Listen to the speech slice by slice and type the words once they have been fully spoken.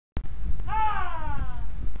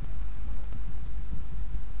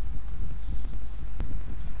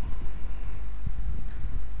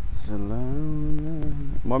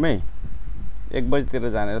Mummy 1 बजेतिर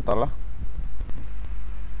जाने र तल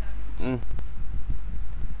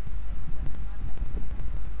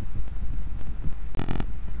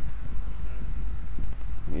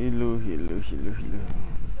हिलो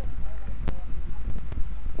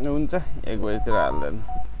हुन्छ 1 बजेतिर हाल्दैन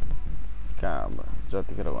कहाँ अब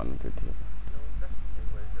जतिखेर भन्नु त्यतिखेर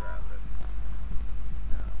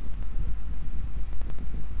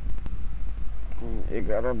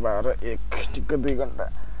 11 12 1 ठिक्क 2 घण्टा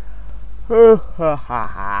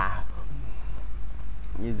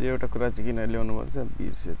हिजो एउटा कुरा चाहिँ किन ल्याउनु पर्छ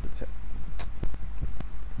बिर्सेछ छ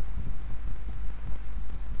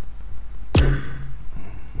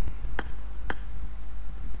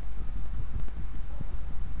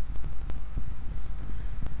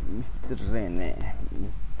mister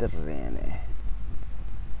Renee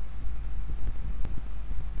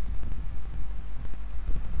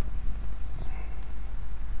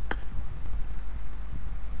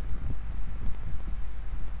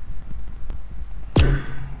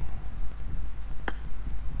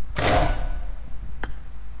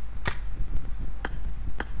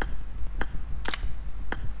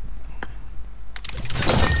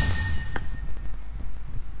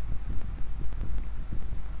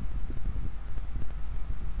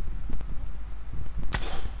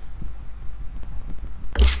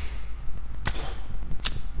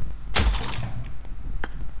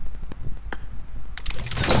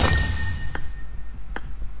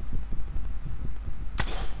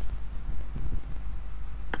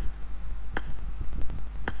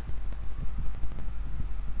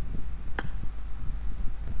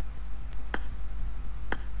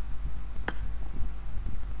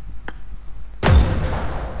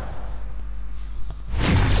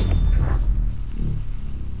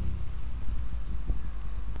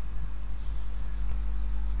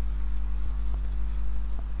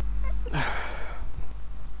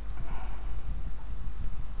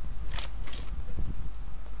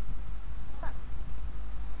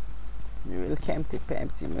Welcome to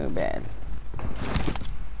Pubg Mobile.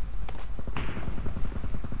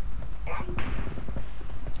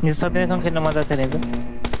 ये सब ने संग खेलने मजा आता रहेगा।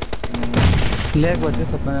 लैग होते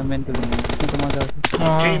सब ना मेंटली तो मजा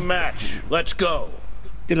आता। Team match, let's go.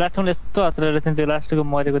 त्यो लास्ट में तो आता रहते हैं त्यो लास्ट को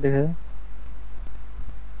मौजे को देखा।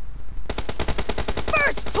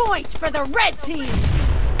 First point for the red team.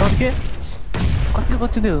 Okay.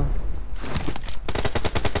 What to do?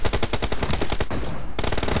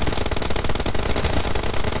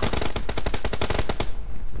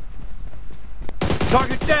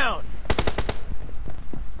 Target down.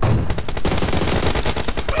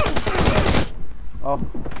 Oh,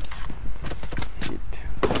 shit.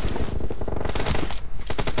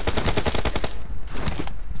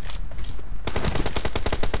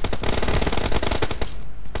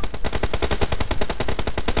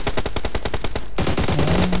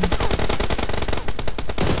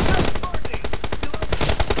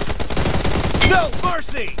 No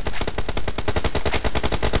mercy.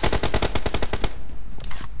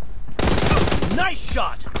 Nice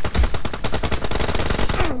shot.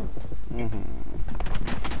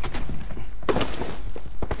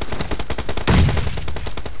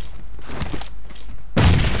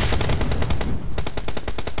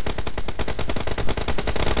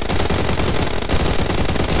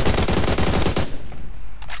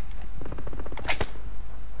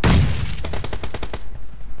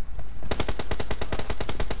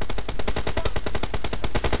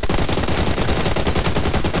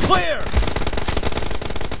 Clear.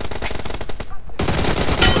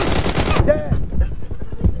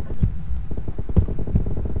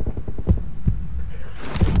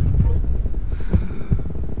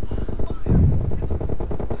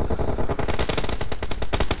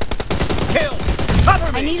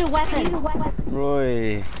 I need a weapon.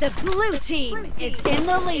 Roy. The blue team is in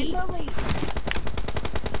the lead.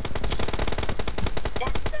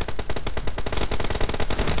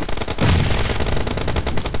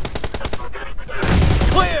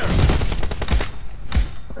 Clear.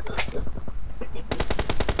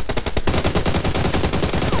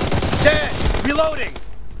 Dead. Reloading.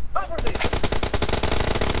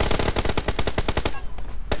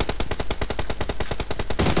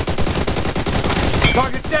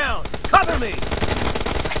 Target down. Cover me.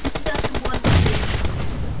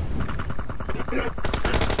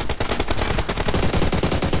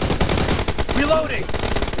 Reloading.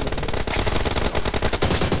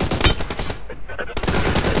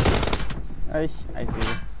 I see you.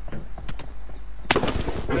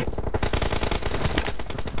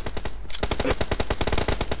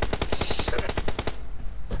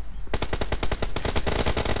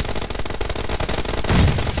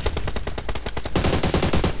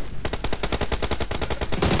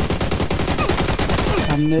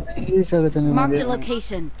 Marked a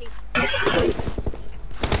location.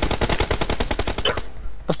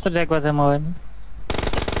 कस्तो lag गर्छ mobile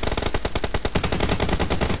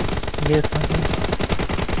get मा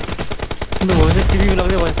भोज TV को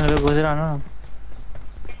लग्दै बस्नु घोसेर आउनु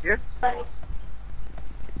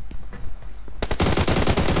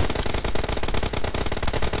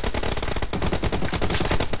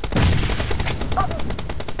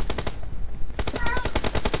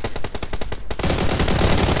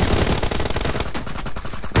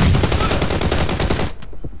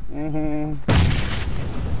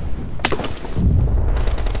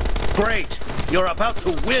Great! You're about to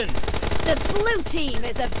win! The blue team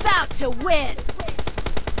is about to win!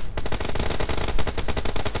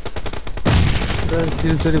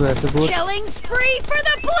 Killing spree for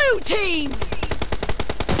the blue team!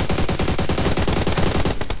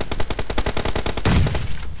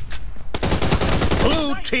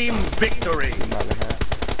 Blue team victory!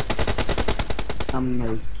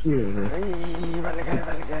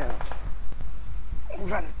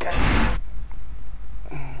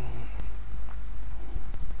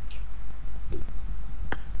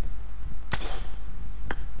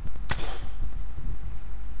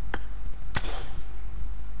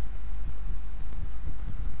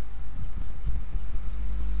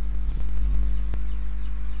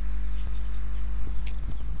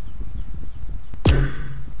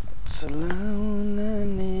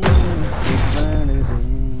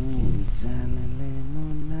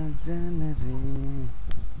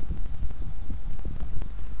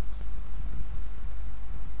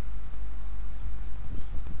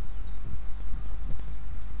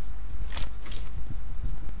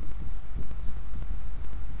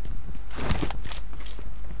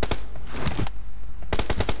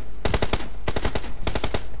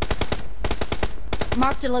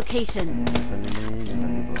 Marked a location.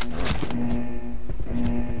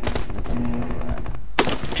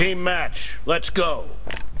 Team match, let's go!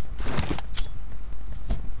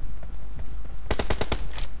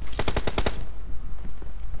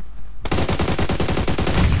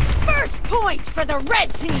 First point for the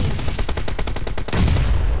red team!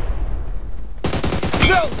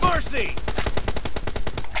 No mercy!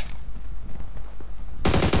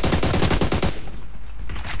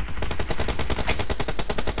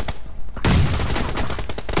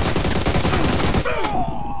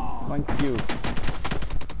 Thank you.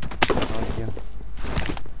 Thank you.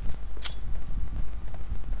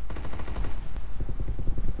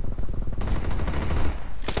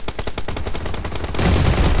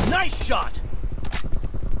 Nice shot!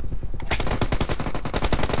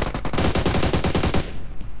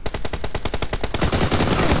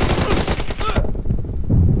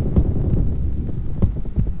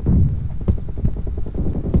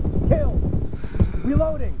 Kill!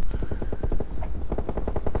 Reloading!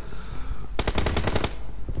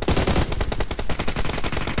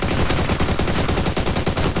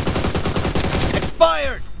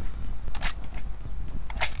 Expired!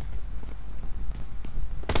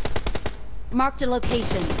 Marked a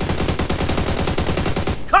location.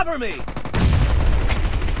 Cover me!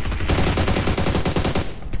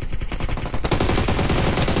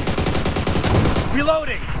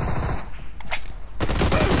 Reloading!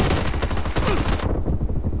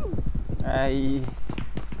 I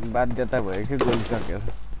बाध्यता भयो कि goal सक्यो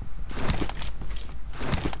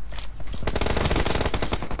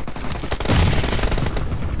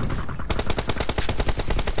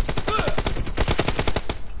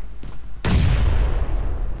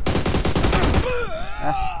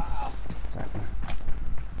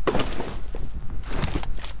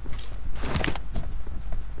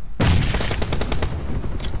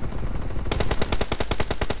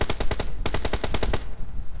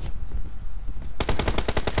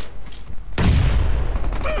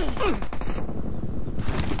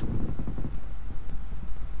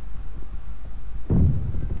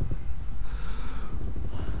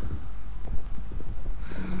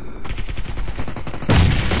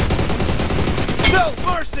No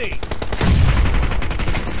mercy!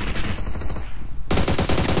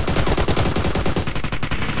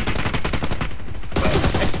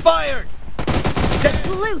 Expired! The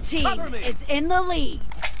blue team is in the lead.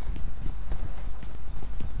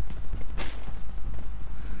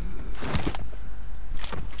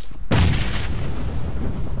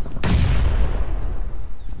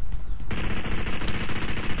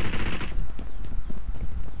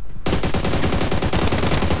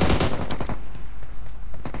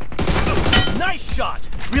 Nice shot!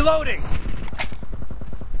 Reloading!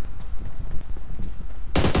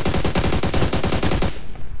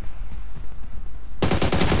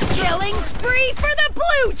 Killing spree for the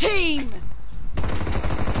blue team!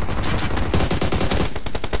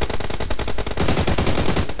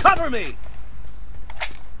 Cover me!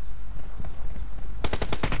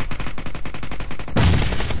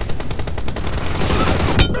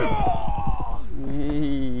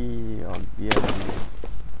 Oh dear.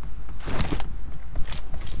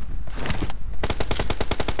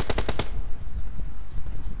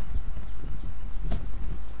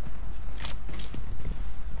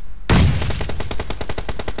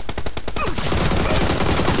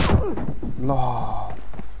 Law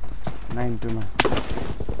 9-2 man.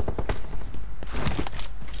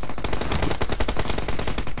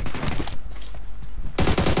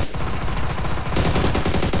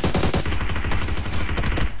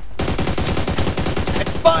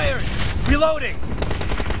 Expired! Reloading!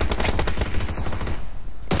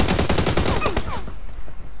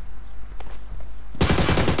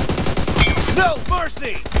 No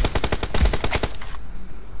mercy!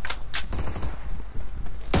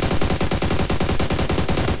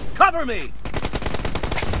 Cover me!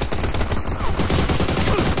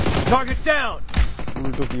 Target down!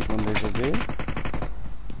 उल्टो की भन्दैछ के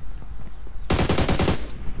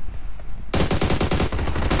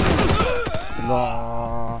ल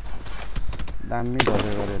दामी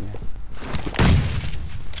धरे गरे नि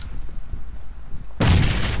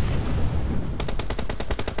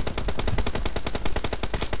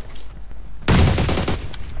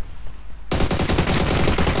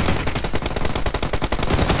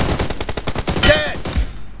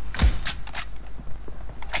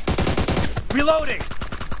Reloading!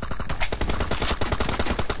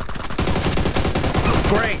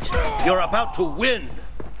 Great! You're about to win!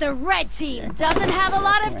 The red team doesn't have a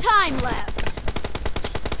lot of time left.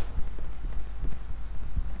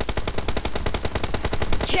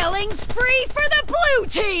 Killing spree for the blue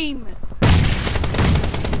team!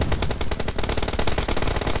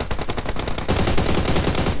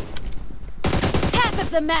 Half of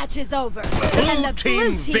the match is over, and the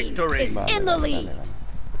blue team victory. is in the lead.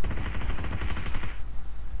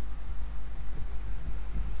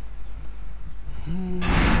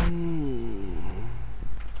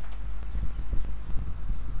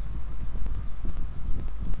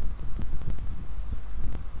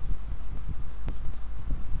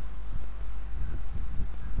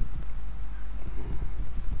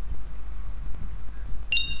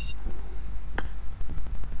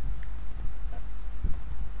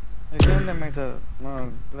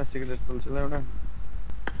 Cigarette पोल्छु ल एउटा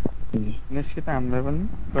निस्कित हामीलाई पनि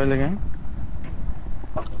कहिले काहीँ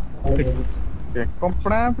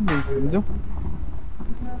कपडा पनि दिन्छु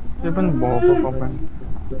त्यो पनि भएको कपडा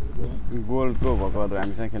गोल्डको भएको भएर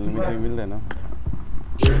हामीसँग खेल्नु मिल्दैन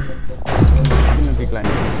किन डिक्लाइन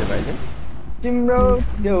गर्छ भाइले तिम्रो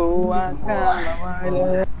यो आँखामा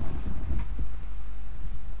मैले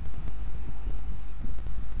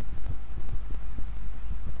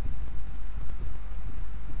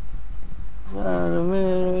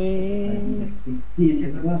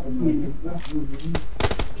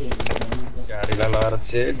गाडीलाई लगाएर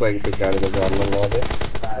चाहिँ गएको त्यो गाडीको घरमा लग्यो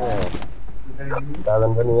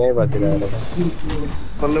दादन पनि यहीँ बसिरहेको छ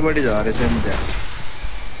पल्लोपट्टि झरेछ नि त्यहाँ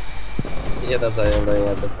यता छ एउटा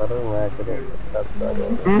यहाँ त तर उहाँको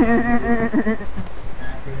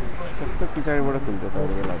कस्तो पछाडिबाट खेल्थ्यो त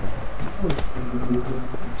अरू बेला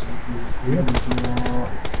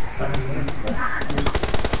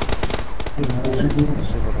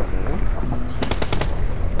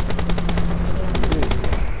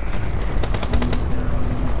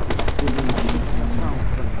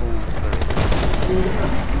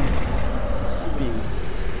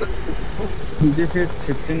Defeat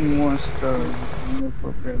 15 monsters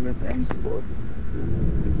prepared with antibody.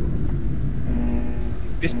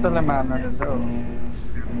 Pistol मार्न रहेछ हो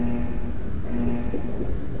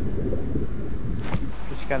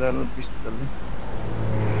पिस्काडल पिस्तल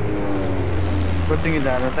कोचिङ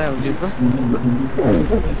जाँदा त उजिको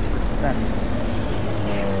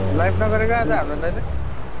लाइभ नगरेको आज हाम्रो दाइले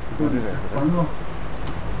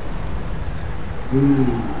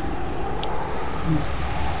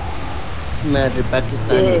म्याड्रिड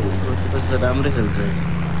पाकिस्तानी रोसिपस त राम्रै खेल्छ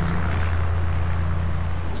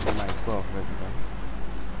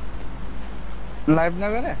लाइभ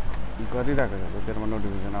नगरे गरिरहेको छ तेरोमा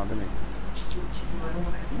नोटिफिकेसन आउँदैन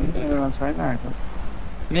छैन आएको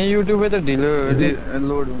नि युट्युबमै त ढिलो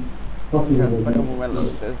लोड हुन्छ खासको मोबाइल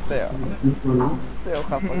त्यस्तै हो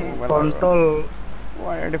खासको मोबाइल कन्ट्रोल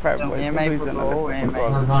 185 एमआई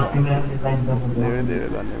धेरै धेरै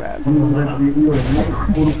धन्यवाद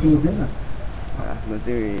आफ्नो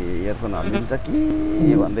चाहिँ इयरफोन हालिदिन्छ कि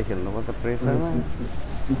भन्दै खेल्नुपर्छ प्रेसरमा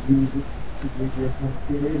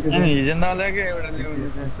हिजो नल्याएको एउटा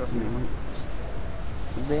ल्याउने सोच्ने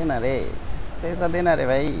देन रे पैसा देना रे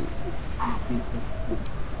भाई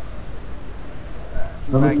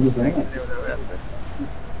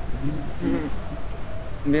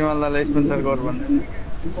विमललाई स्पोन्सर गर भन्ने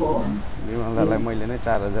विमललाई मैले नै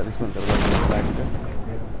 4000 स्पोन्सर गर्नु भएको छ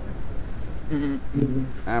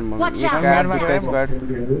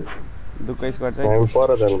दुकै स्क्वाड चाहिँ पर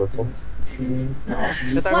जानु पर्छ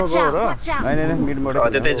त्यताको गो र हैन मिडबाट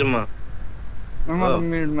त्यतै जाउँ म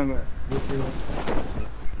मिडमा गए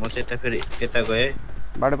म चाहिँ त फेरि यता गए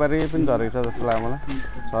बाटो पारि पनि झरेको छ जस्तो लाग्यो मलाई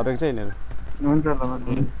झरेको छ यिनीहरु हुन्छ ल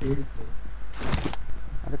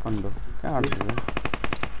अरे कन्दो कहाँ अड्किन्छ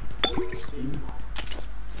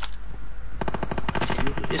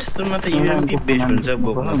यस्तोमा त युएसबी बेस्ट हुन्छ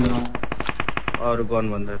बोक्न त अरु गन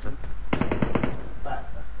भन्दा त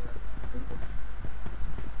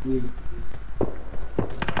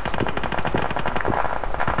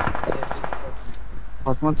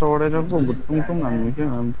हातमा चढेर पो भुटुङटुङ हान्ने के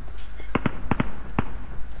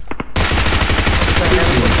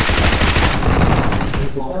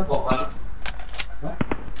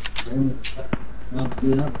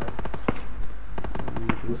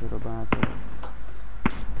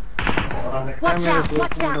Watch out!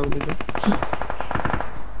 Watch out!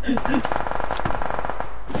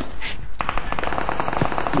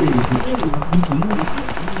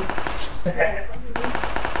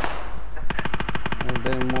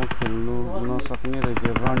 म खेल्नु नसक्ने रहेछ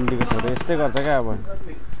रन्डीको छोरा यस्तै गर्छ क्या अब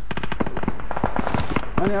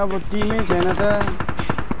अनि अब टिमै छैन त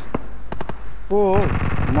को हो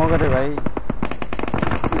म गरे भाइ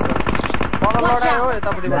Watch out!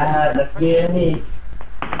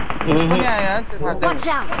 Watch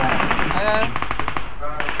out!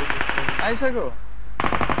 आइसक्यो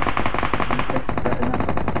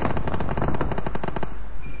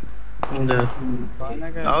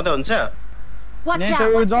आउँदा हुन्छ Watch नेट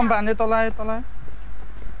out! जम्प हान्ने तलाए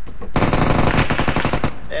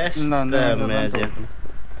यस्ता म्याजिक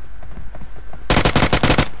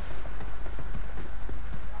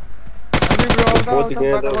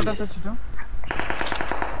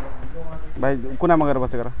भाइ कुनामा गएर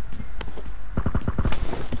बस्दै गर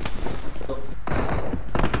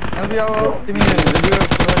तिमी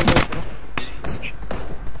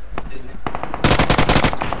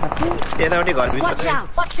यतापट्टि घरभित्र Watch out!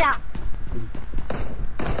 Watch out!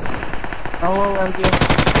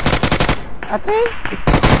 अच्छै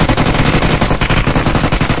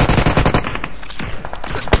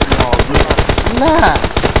ना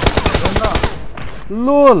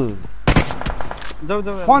लोल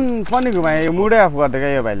फनी घुमाए मुडै अफ गर्दै क्या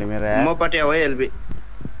यो भाइले मेरो म पट्टि आऊ है एलबी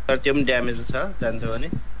तर त्यो पनि ड्यामेज छ जान्छ भने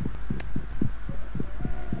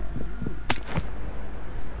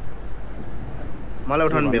मलाई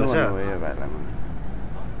उठाउनु भ्याउँछ यो भाइलाई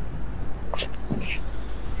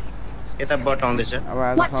यता बट आउँदैछ अब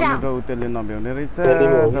आज समीर र उतेलले नभ्याउने रहेछ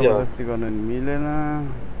जबरजस्ती गर्नु नि मिलेन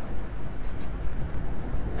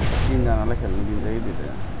तीनजनालाई खेल्नु दिन्छ कि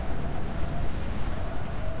दिँदैन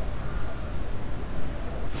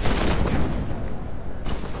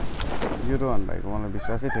यो रोहन भाइको मलाई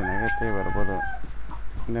विश्वासै थिएन क्या त्यही भएर बरु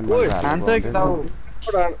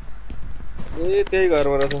ए त्यही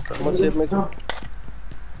घरमा रहेछ म सेफमै छु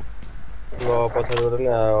ल पछाडिबाट नि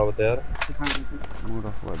आयो अब त यार मुड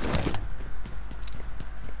अफ गर्दै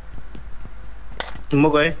म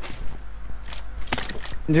गए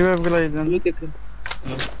रिवाइभको लागि जान्छु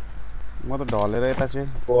म त ढलेर यता छु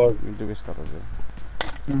इन्टु बेस कता छु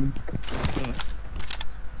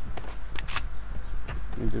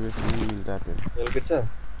इन्टु बेस मिल्दा थियो हेल्केट छ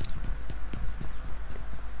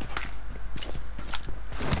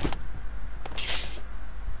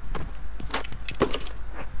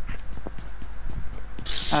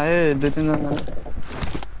आए दुई तीनजना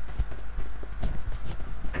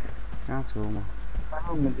कहाँ छु म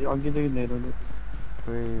अघिदेखि धेरै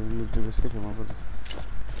खोइ इन्टु बेसकै छेउमा पो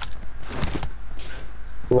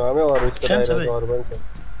नामै अरु स्कोर आइरहेको अरु पनि छ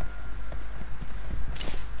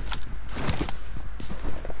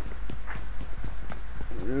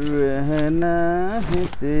रहना है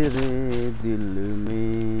तेरे दिल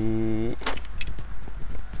में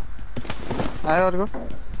आयो अर्को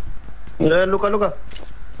ल लुका लुका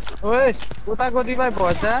ओए उताको रिभाइभ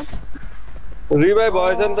भएछ रिभाइभ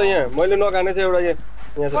भएछ नि त यहाँ मैले नखाने चाहिँ एउटा यहाँ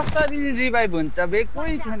कसरी रिभाइभ हुन्छ बे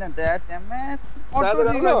कोही छैन त यार त्यहाँ अटो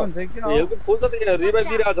रिभाइभ हुन्छ किन हेल्थ फुल त यहाँ रिभाइभ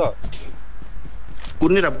दिइरहेछ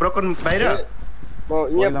कुन्नी र ब्रोकन बाहिर म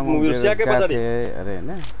यहाँ मुभी स्याके पछाडी अरे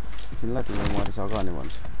हैन चिल्ला तिमी मरिसक्यो अनि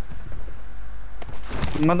भन्छु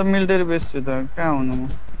म त मिलिटरी बेस छु त कहाँ हुनु म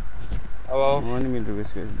अब म नि मिलिटरी बेस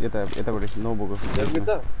यताबाट नबोको हेल्थ छ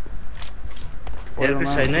हेल्थ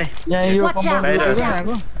छैन है यहाँ यो Watch out! Compound Watch out!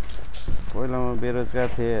 आएको पहिला म बेरोजगार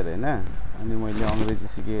थिएँ अरे हैन अनि मैले अंग्रेजी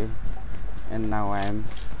सिकेँ and now I am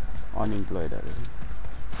unemployed अरे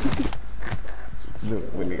जोक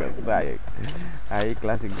पनि कस्तो हाई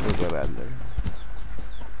क्लासिक जोकहरू हान्छ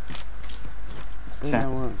पहिला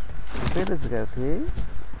म बेरोजगार थिएँ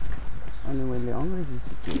अनि मैले अङ्ग्रेजी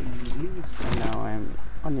सिकेँ नाउ आई एम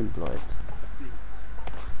अनइम्प्लोयड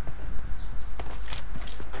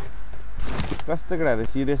कस्तो कुराहरू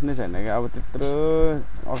सिरियस नै छैन क्या अब त्यत्रो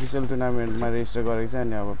अफिसियल टुर्नामेन्टमा रेजिस्टर गरेको छ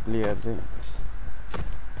अनि अब प्लेयर चाहिँ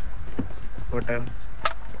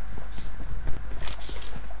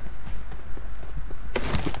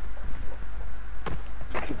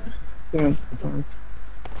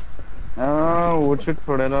वुडशुट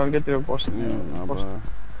छोडेर अर्कैतिर बस्ने अब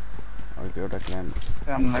अर्को एउटा क्ल्यान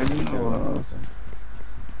काम लाग्दैन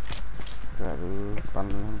कुराहरू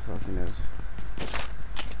पाल्नु सकिने रहेछ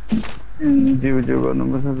जिउ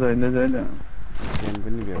गर्नुपर्छ जहिले जहिले क्ल्यान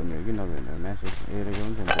पनि भ्याउने हो कि नभ्याउने हो म्यासेज हेरेको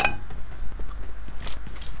पनि छैन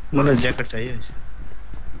मलाई ज्याकेट चाहियो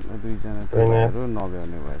दुईजना तपाईँहरू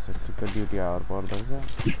नभ्याउने भएछ ठिक्क ड्युटी आवर पर्दछ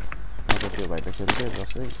अब त्यो भाइ त खेल्दै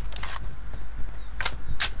बस्दै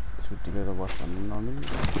छुट्टी लिएर बस भन्नु नमिल्ने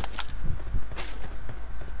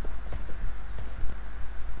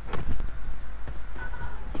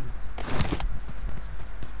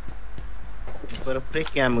पुरै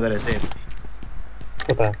क्याम्प गरेछ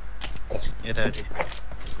कता यतापट्टि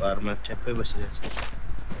घरमा ठ्याप्पै बसिरहेछ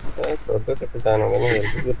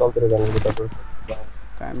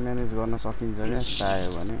टाइम म्यानेज गर्न सकिन्छ क्या चाह्यो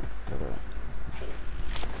भने तर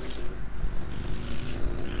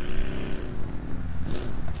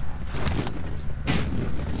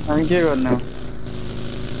हामी के गर्ने हो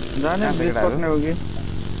जाने ब्रिज पक्ने हो कि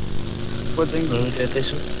कोचिङ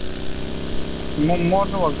त्यसो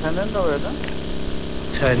मर्नु भएको छैन नि तपाईँ त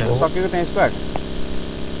छैन सकेको त्यहाँ स्क्वाड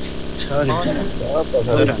छ नि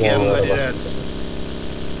तर क्याम्प गरिरहेछ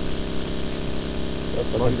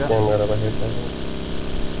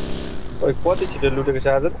कति छिटो लुटेको छ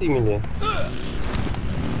आज तिमीले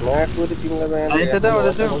नयाँको तिमीलाई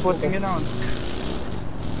कोचिङ किन आउँछ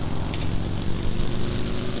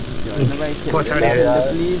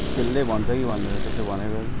प्लिज खेल्दै भन्छ कि भनेर त्यसो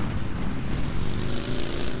भनेको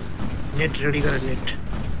नेट रेडी गर नेट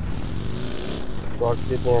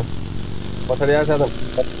पछाडि आएको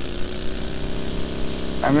छ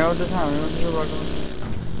हामी आउँदैछ बाटो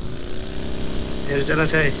हेरजना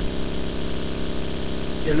छ है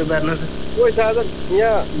यसले बार्न छ ओइ साधन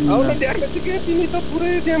यहाँ आउन ड्यामेज के तिमी त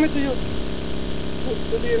पुरै ड्यामेज यो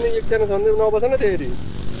एकजना झन्डै नबस न त्यसरी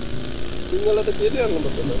तिमीलाई त केले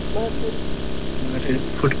हाल्नुपर्छ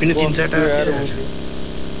फुट पनि 3-4 टा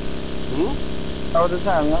आउँदैछ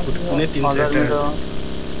हामी कुनै 3-4 टा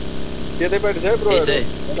त्यतैपट्टि छ ब्रो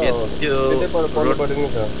त्यो रोडपट्टि नै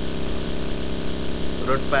छ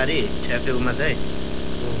रोड पारी ठ्याक्कै उमा छ है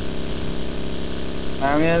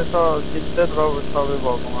हामी सिधै सबै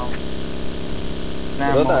भएकोमा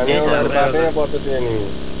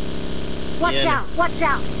Watch out! Watch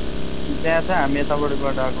out! त्यहाँ छ हामी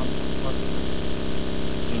यतापट्टिबाट आएको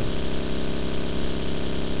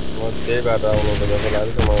म त्यही बाटो आउनु त जस्तो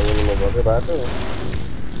लाग्छ मलाई भएकै बाटो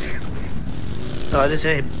अझै छ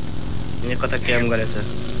यहाँ कता क्याम्प गरेछ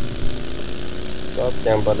सब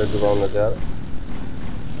क्याम्परले डुबाउनु छ यार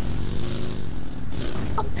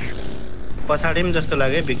पछाडि पनि जस्तो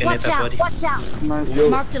लाग्यो बिकेन Watch यता out! परि Watch out!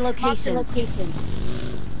 Marked a location.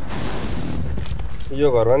 यो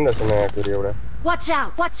घरमा नि रहेछ नयाँ फेरि एउटा Watch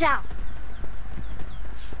out! Watch out!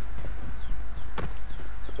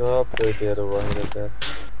 सब पैसेहरू बसेर छ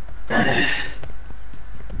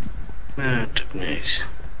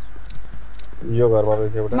यो घरमा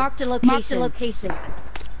रहेछ एउटा Marked a location.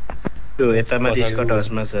 त्यो यता माथि स्कट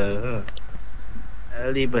हाउसमा छ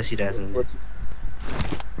अलि बसिरहेछ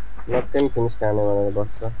नक्कै फिनिस खाने भनेर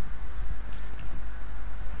बस्छ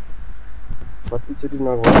कतिचोटि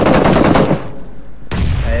नगर्नु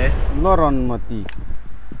ल रनमती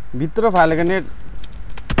भित्र फालेको नेट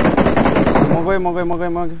मगै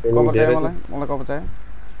कभर चाहियो मलाई कभर चाहियो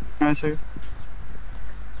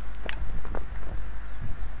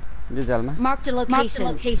यो जालमा Marked a location.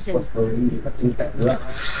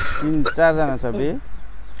 3-4 जना छ बे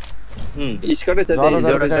स्कटै छ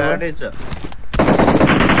जरो गाडै छ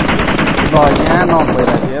ल यहाँ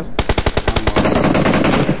नभइरहेछ यार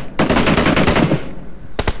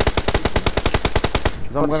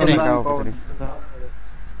जम्प गरेर लगाऊ पछाडि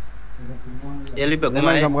एली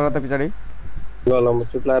भगमा जम्प गरेर त पछाडि ल म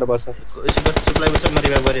चुप्लाएर बस्छ चुप्लाइ बस्छ म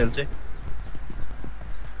रिभाइभ गरिहाल्छ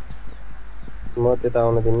म त्यता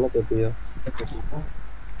आउन दिन्न त्यति हो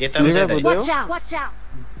यता हुन्छ Watch out! Watch out!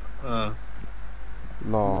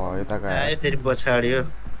 ल यता गए आए फेरि पछाडि हो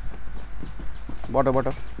बटो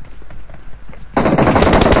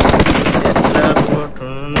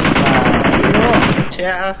छे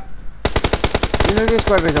छ्या यिनीहरुकै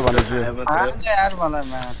स्क्वाड रहेछ भनेछु हान्छ यार मलाई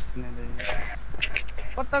म्याच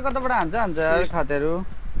कताबाट हान्छ यार खातेहरु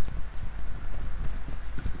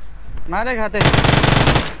मारे खाते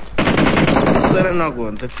तर नगो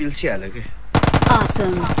भने त पिल्सिहाल्यो के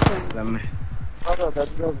Awesome. लम्मे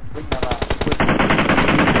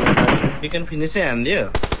चिकन फिनिसै हान्दियो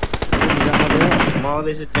म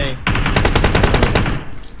आउँदैछु त्यहीँ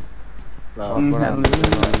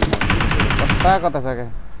कता छ क्या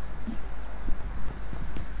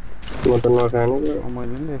म त नखाने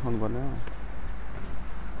मैले पनि देखाउनु पर्ने हो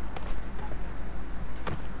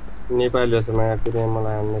नेपाली जस्तो माया कुरे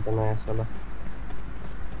मलाई हान्ने त माया छ ल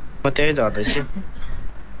म त्यही झर्दैछु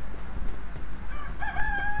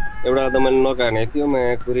एउटा त मैले नखाने थियो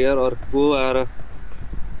माया कुरियर अर्को आएर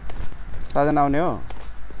साजन आउने हो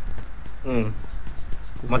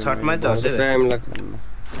म छटमा झर्छु टाइम लाग्छ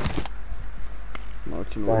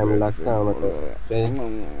टाइम लाग्छ आउन त त्यही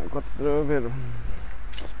कत्रो बेर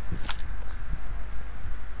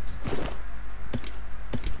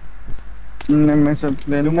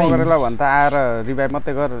मगरेला भन् त आएर रिभाइभ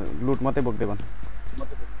मात्रै गर लुट मात्रै बोक्दै भन्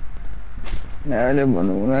अहिले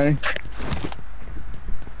भन्नु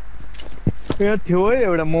यो थियो है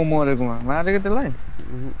एउटा म मरेकोमा मारेको त्यसलाई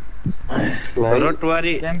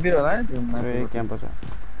रोटवारी क्याम्पी होला है त्यो ए क्याम्पस छ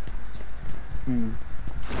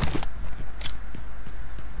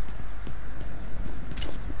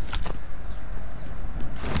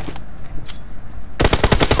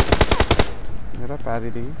मेरा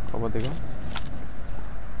पारिदेखि खबरदेखि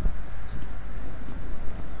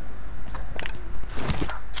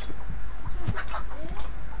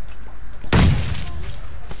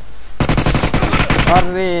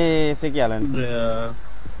अरे सेकिहाल्यो नि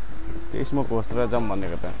त्यो स्मोक होस् र जम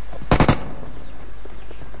भनेको त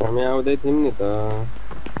हामी आउँदै थियौँ नि त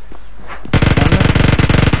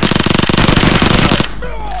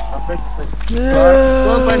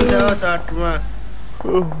को पनि छ चटमा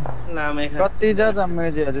नामै कति छ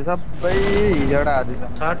मेजेहरु सबै हिजडाहरु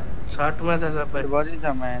छ छटमा छ सबै बढी छ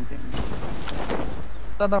मान्छे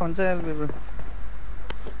त हुन्छ एलबी ब्रो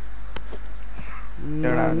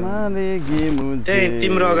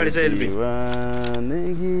तिम्रो अगाडि छ एलबी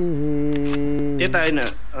त्यता हैन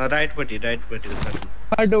राइटपट्टि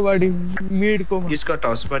बाटोपट्टि मिडको स्कट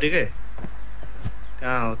हाउसपट्टि के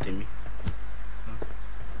कहाँ हो तिमी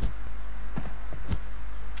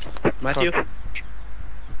माथि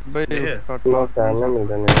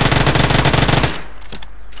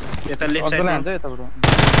यता लेफ्ट साइडमा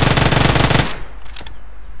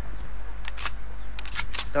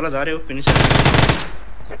तल झर्यो फिनिस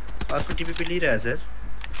अर्को टिपी लिइरहेछ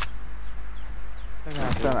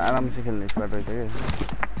आरामसे खेल्ने स्क्वाड रहेछ के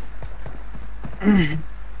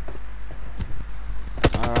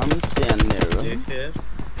आरामसे हान्ने हो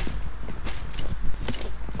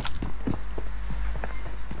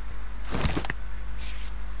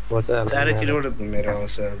बचा 4 किलोमिटर घुमेर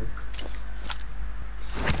आउँछ अब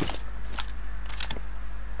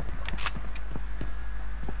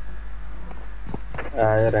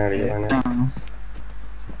आयो राडी भने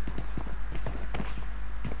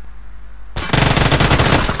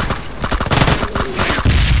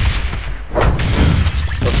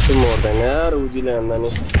कस्तो मर्दैन यार उजीले हान्दा नि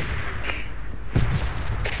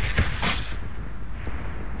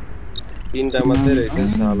 3टा मात्रै रहेछ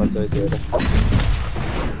साला चोइसहरु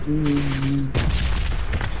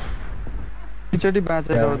पिछडी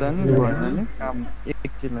बाँचेर आउँदा नि भएन नि काम 1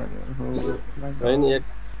 किलो हो हैन एक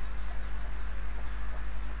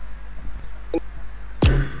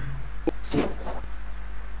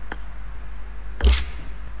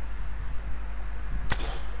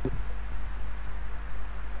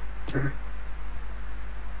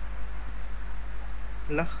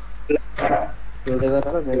ल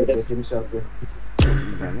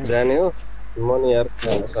जाने हो म नि यार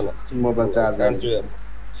मोबाइल चार्ज गर्छु यार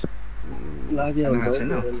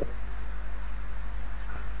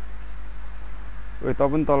ओइ त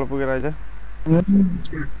पनि तल पुगेर आइज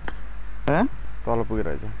तल पुगेर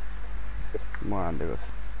आइज म हान्दिएको छु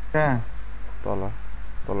कहाँ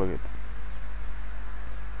तल गीत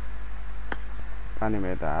पानीमा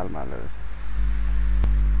यता हालमा हालेर छ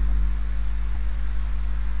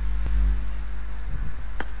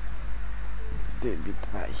डेभिड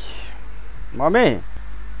भाइ मम्मी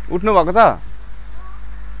उठ्नु भएको छ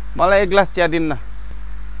मलाई 1 ग्लास चिया दिन्न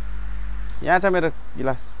यहाँ छ मेरो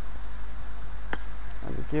गिलास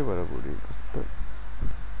आज के भएर बुढी कस्तो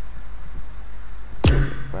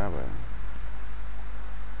भयो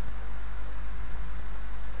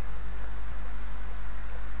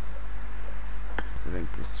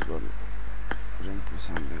ऱ्याङ्क पुस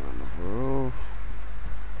हान्दै गर्नु हो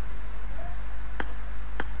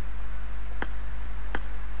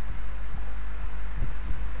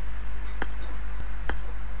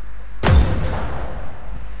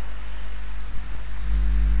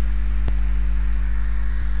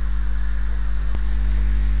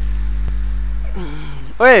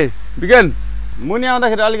ओए बिगन मुनि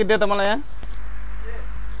आउँदाखेरि अलिकति दे त मलाई यहाँ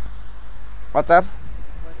अचार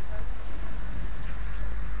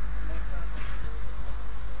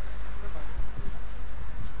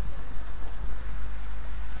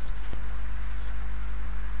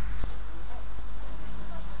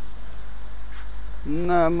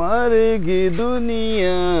न मरेगी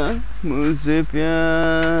दुनिया मुझसे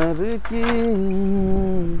प्यार की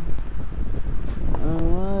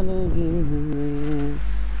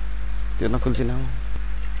त्यो नकुल्ची न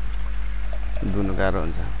दुनु गाह्रो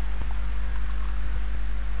हुन्छ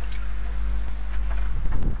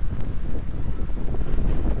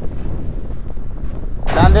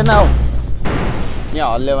जान्दैन हौ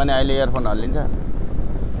यहाँ हल्ल्यो भने अहिले इयरफोन हल्लिन्छ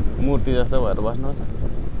मूर्ति जस्तो भएर बस्नुपर्छ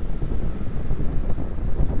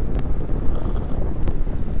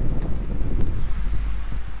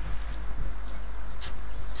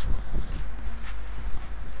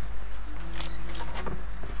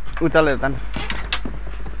उचालेर त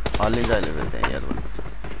हल्लिन्छ अहिले फेरि त्यहाँ इयरफोन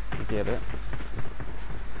के अरे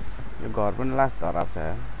यो घर पनि लास्ट धराप छ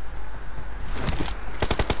यार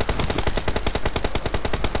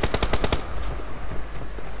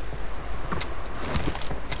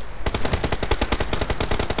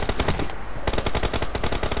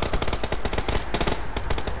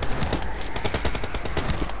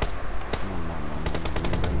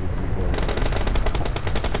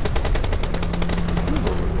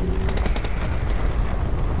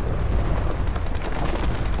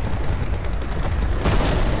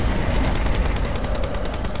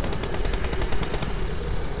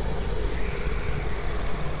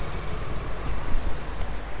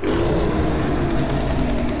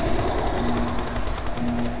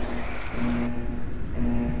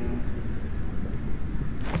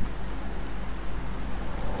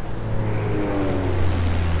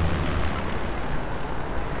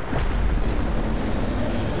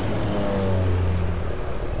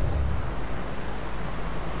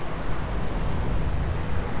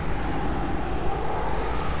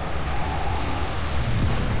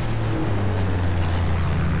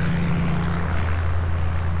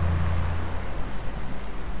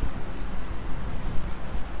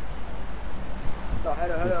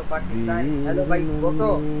Hello, bhai,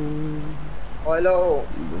 Rosso. Hello.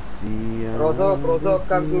 Rosso,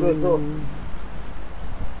 come to Rosso.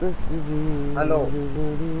 Hello.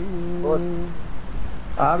 Good.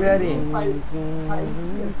 We are in.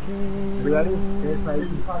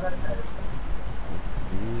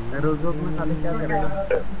 Rosso, में साले क्या कर रहे हैं?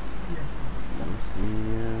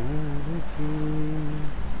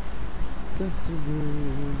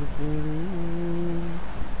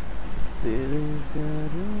 तेरे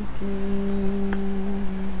प्यार की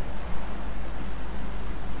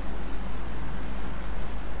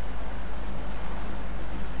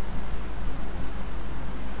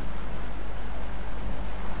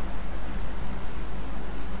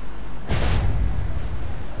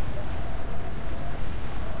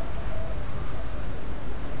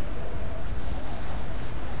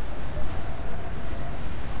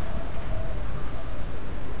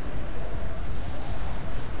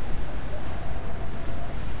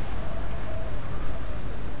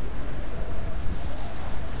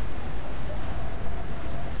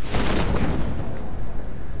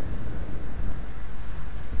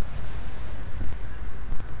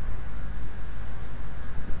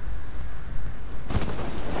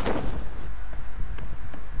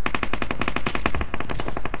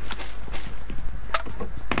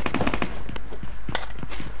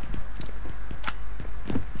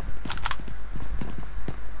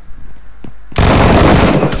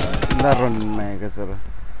Run mega sir.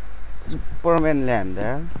 Superman land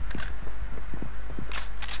there.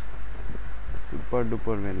 Super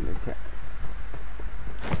duper man ले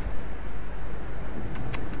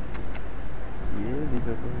ये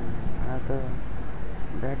बीचों को आता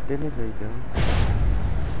बैट देने चाहिए क्या?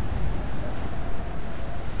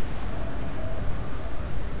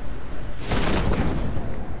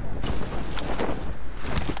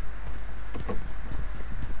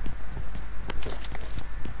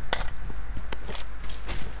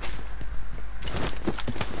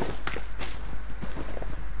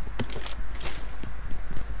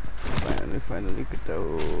 Finally kita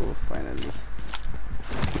finally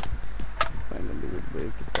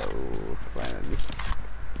kita finally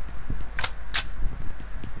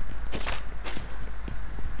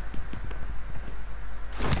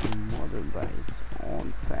model by his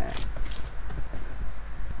own fan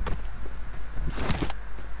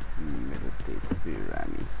मेरे देश पे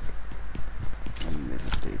रानी मेरे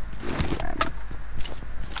देश pay Rani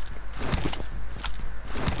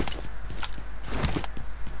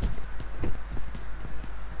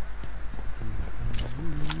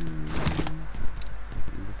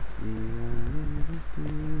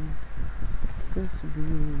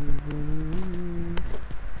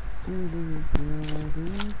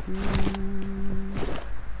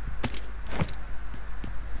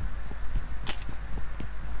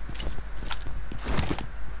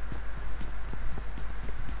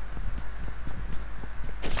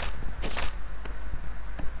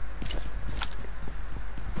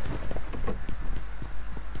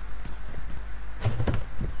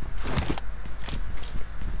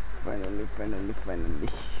Finally,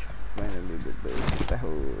 the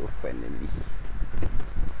whole finally.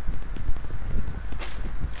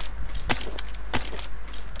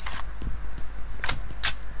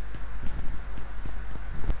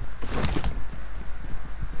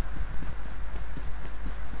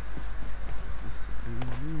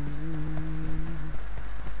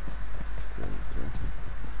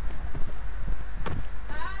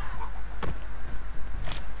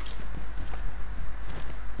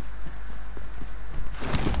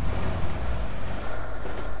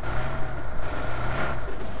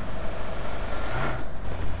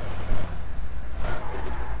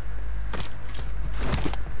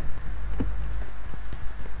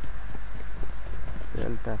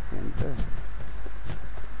 Center.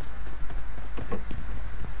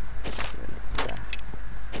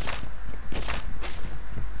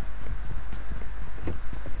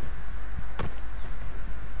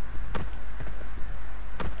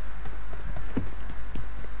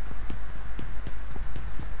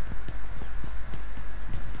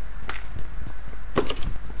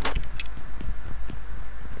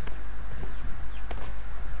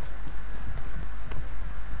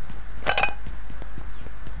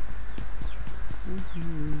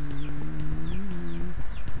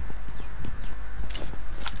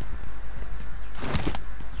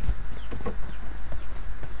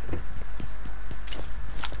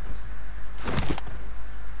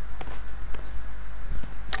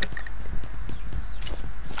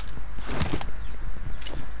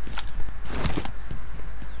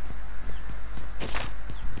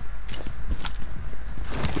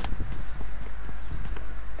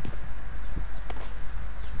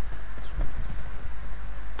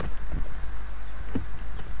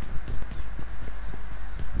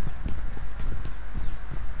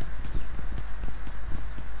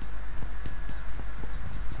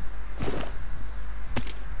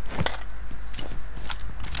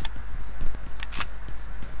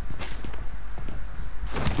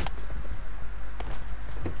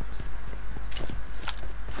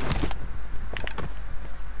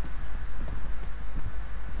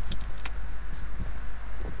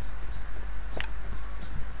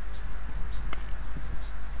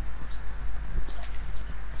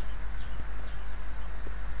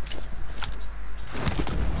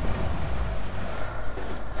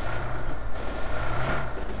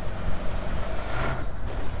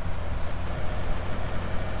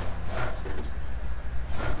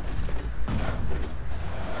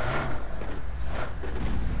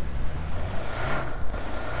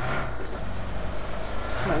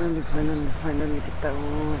 Finally kita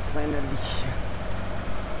finally.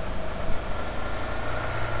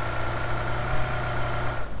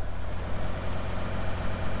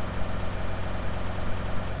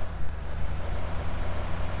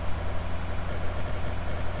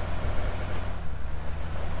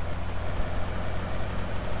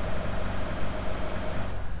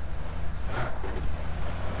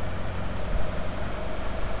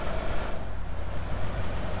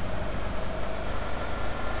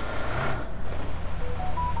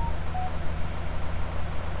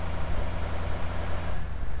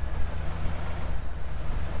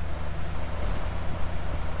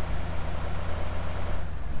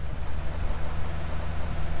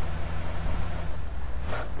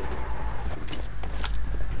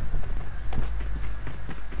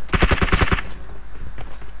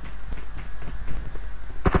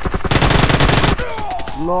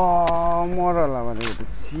 Lo moral apa itu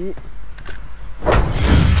sih?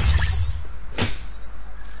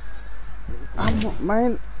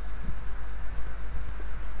 Main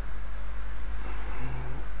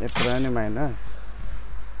ini minus.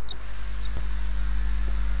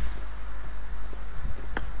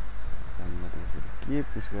 Keep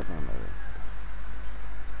push गर्न लाग्यो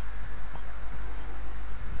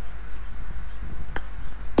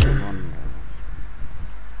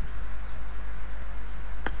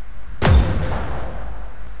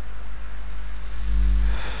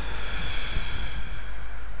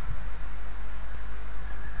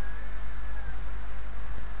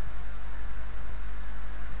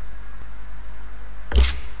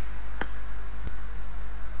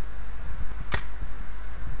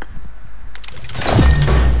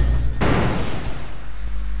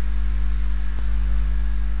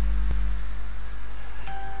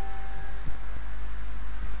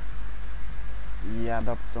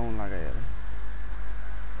यादव चौन लगायो रे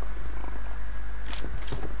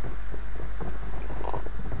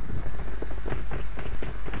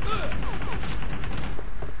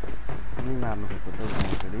नि मार्नु खोज्छ त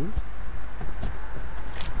गाउँछडी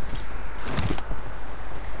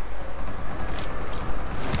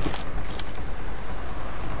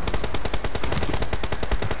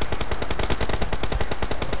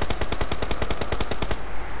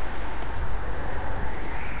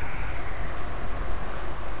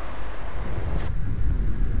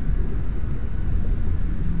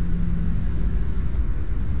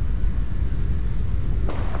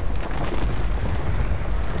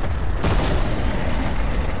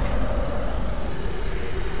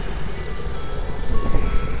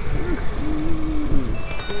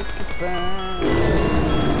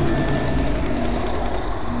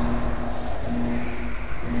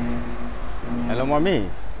हेलो मम्मी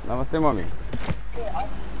नमस्ते मम्मी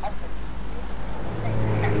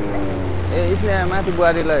ए इसले माथि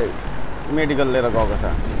बुहारीलाई मेडिकल लिएर गएको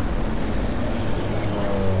छ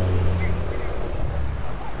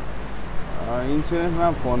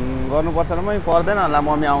इन्स्योरेन्समा फोन गर्नुपर्छ र मै पर्दैन होला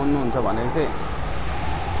मम्मी आउनुहुन्छ भनेर चाहिँ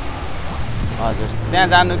हजुर त्यहाँ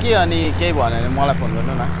जानु कि अनि केही भन्यो भने मलाई फोन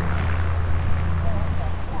गर्नु न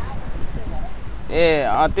ए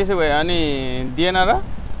त्यसो भए अनि दिएन र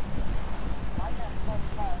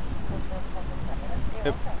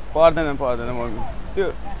पर्दैन मम्मी त्यो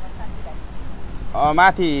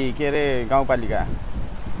माथि के अरे गाउँपालिका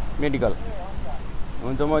मेडिकल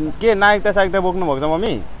हुन्छ म के नागरिकता सागरिकता बोक्नु भएको छ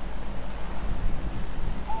मम्मी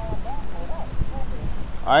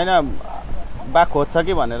हैन बा खोज्छ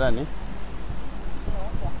कि भनेर नि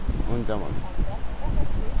हुन्छ मम्मी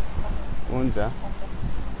हुन्छ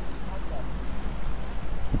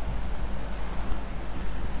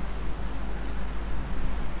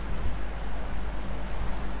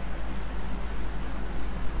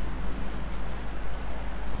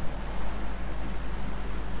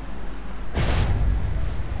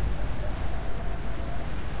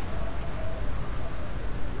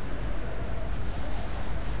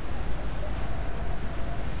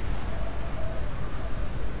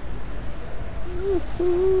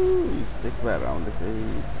Sekpa around this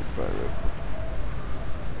Sekpa.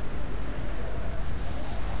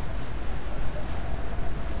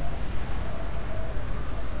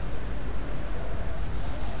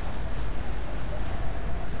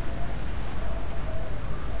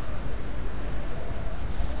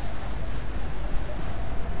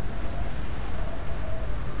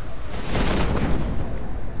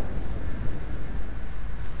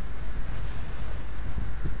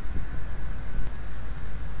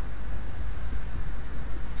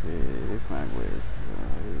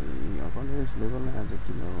 Level आज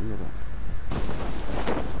किन हो मेरो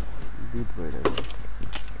बिट भइरहेछ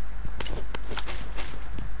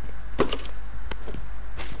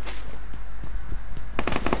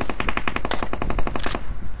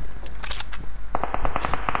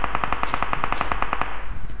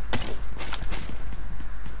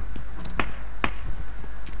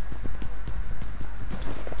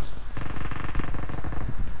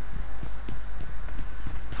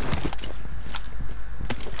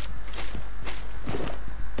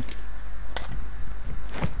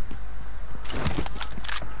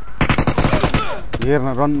हेर्न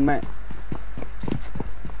रनमा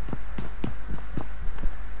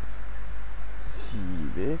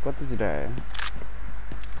सिबे कति छिटो आयो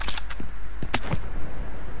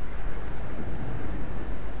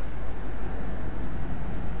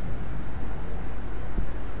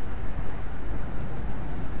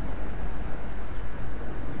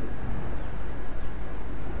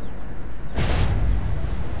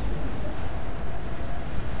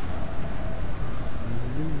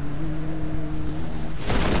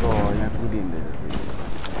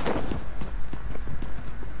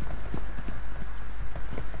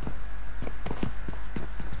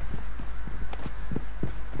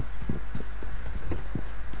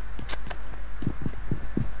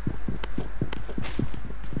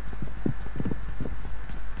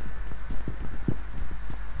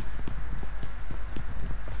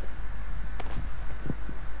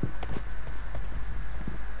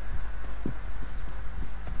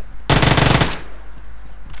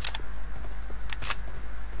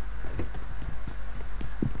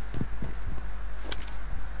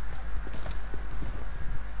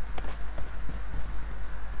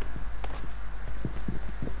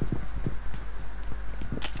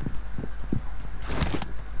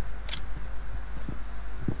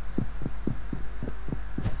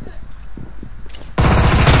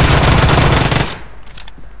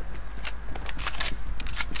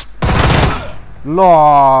ल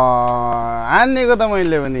हानेको त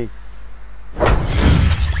मैले पनि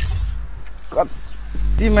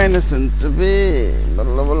कति माइनस हुन्छ बे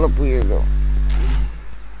बल्ल बल्ल पुगेको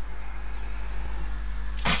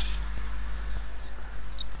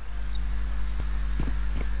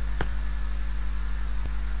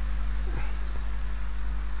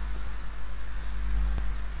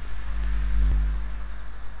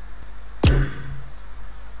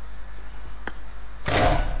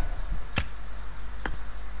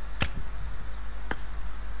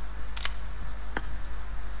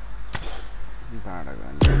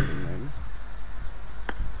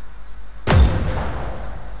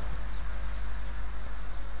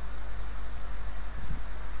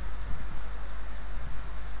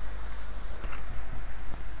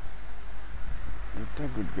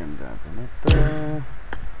गुड गेम जाँदैन त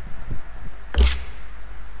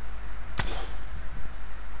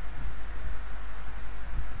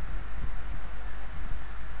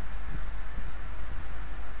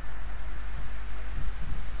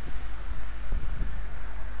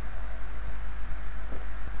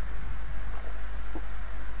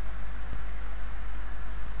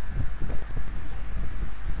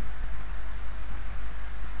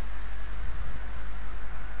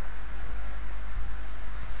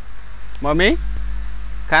मम्मी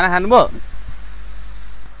खाना खानुभयो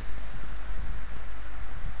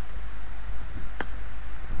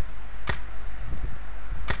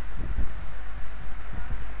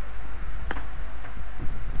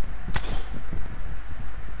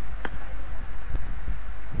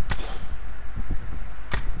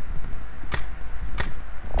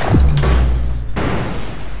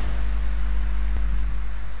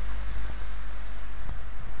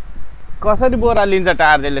कसरी बोरा लिन्छ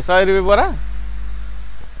टार्जेले 100 रुपैयाँ बोरा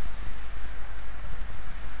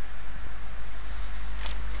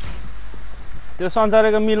त्यो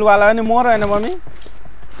सञ्चारको मिलवाला पनि म रहेन मम्मी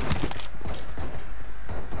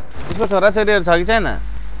उसको छोराछोरीहरू छ कि छैन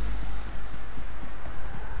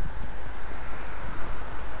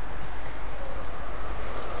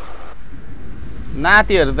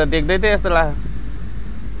नातिहरू त देख्दै थिए यस्तो लाग्यो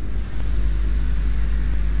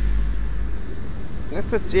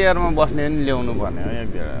यस्तो चेयरमा बस्ने पनि ल्याउनु पर्ने हो एक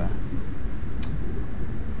बेला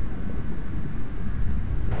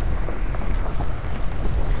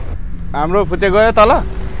हाम्रो फुचे गयो तल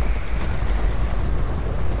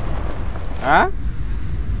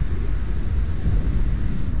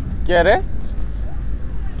के अरे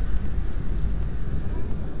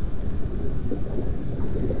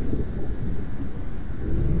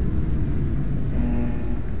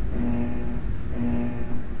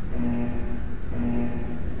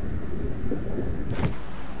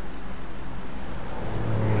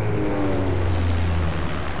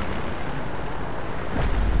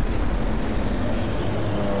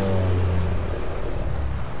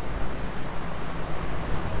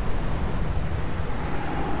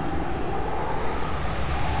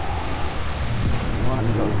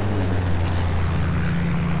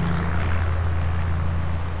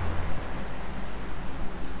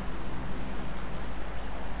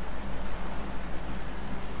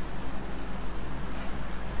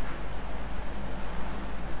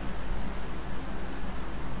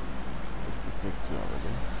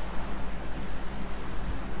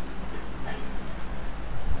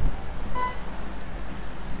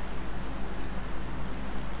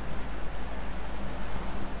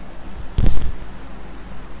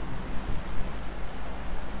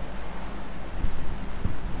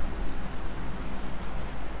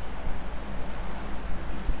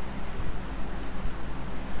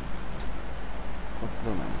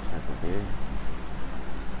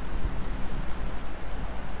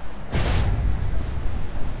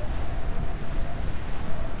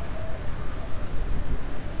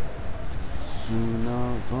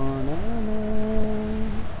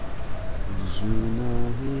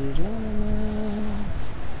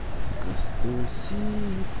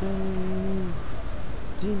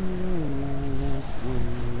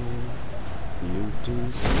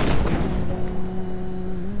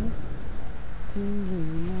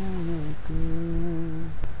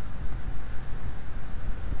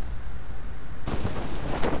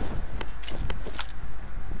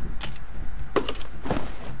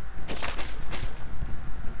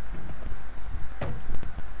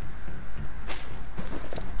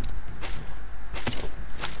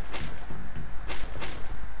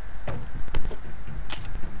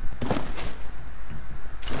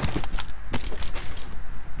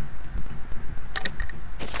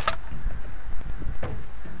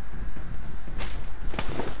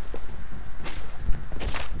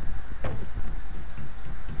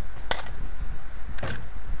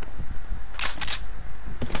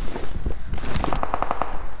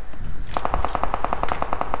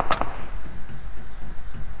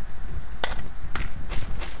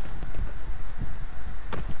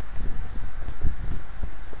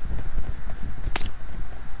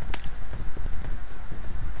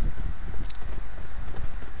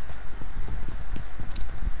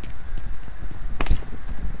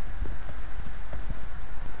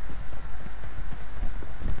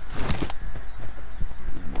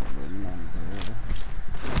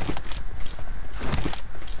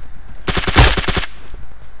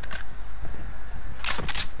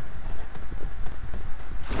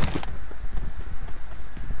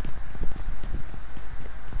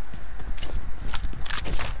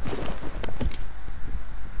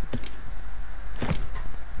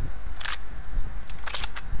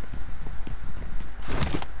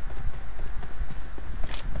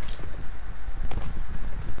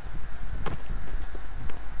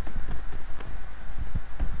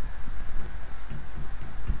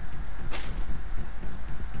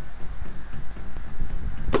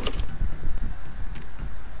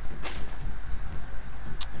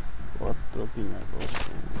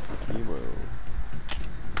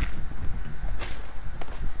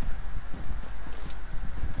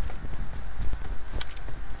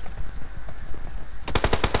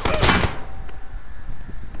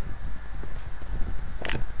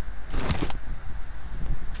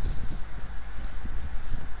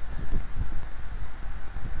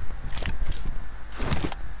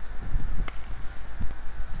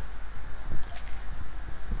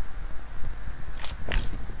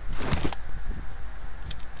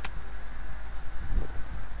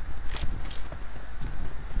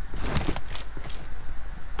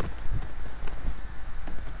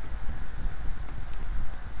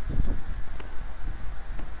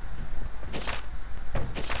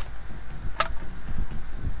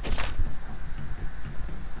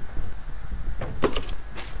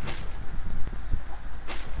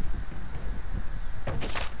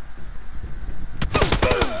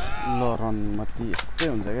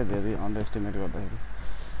एस्टिमेट गर्दाखेरि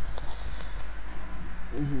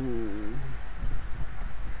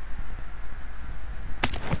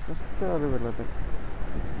कस्तो अरू बेला त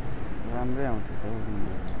राम्रै आउँथ्यो त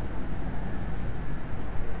विनरेट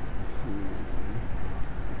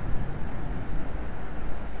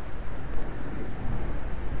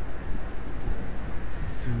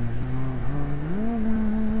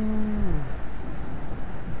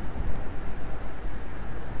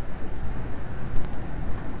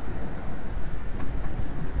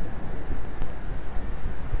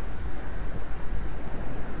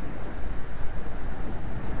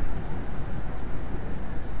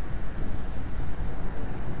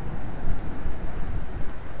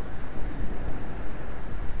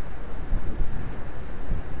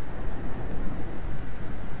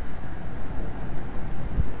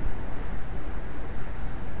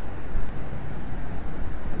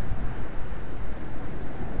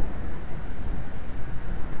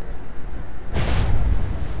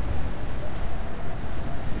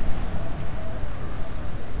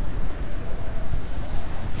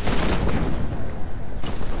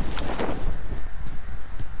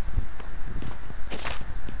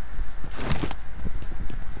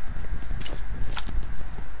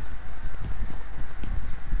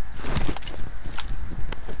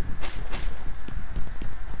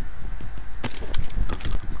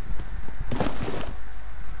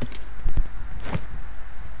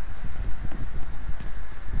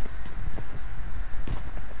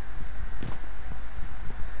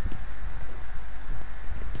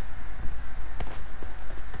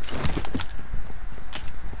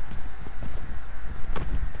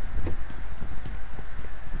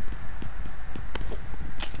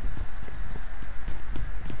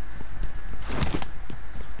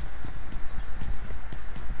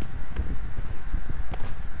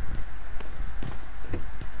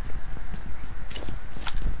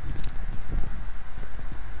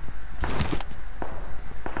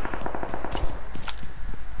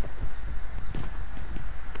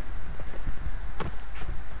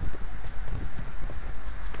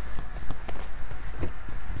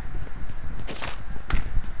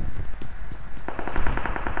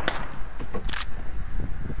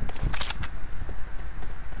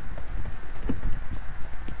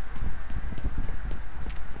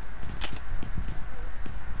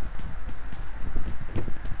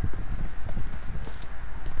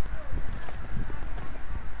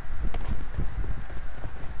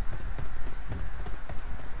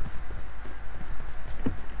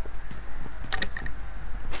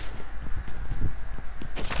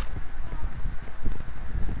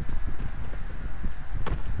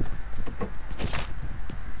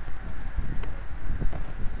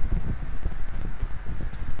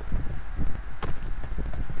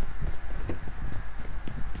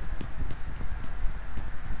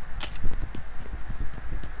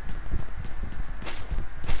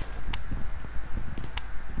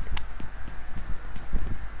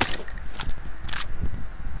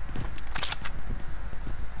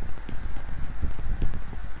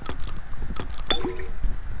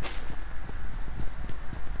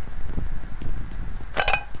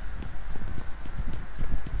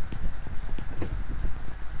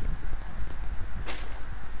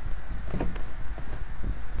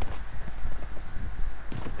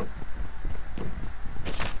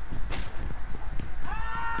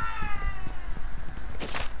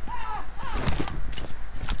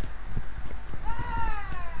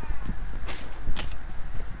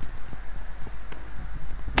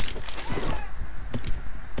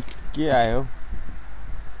के आयो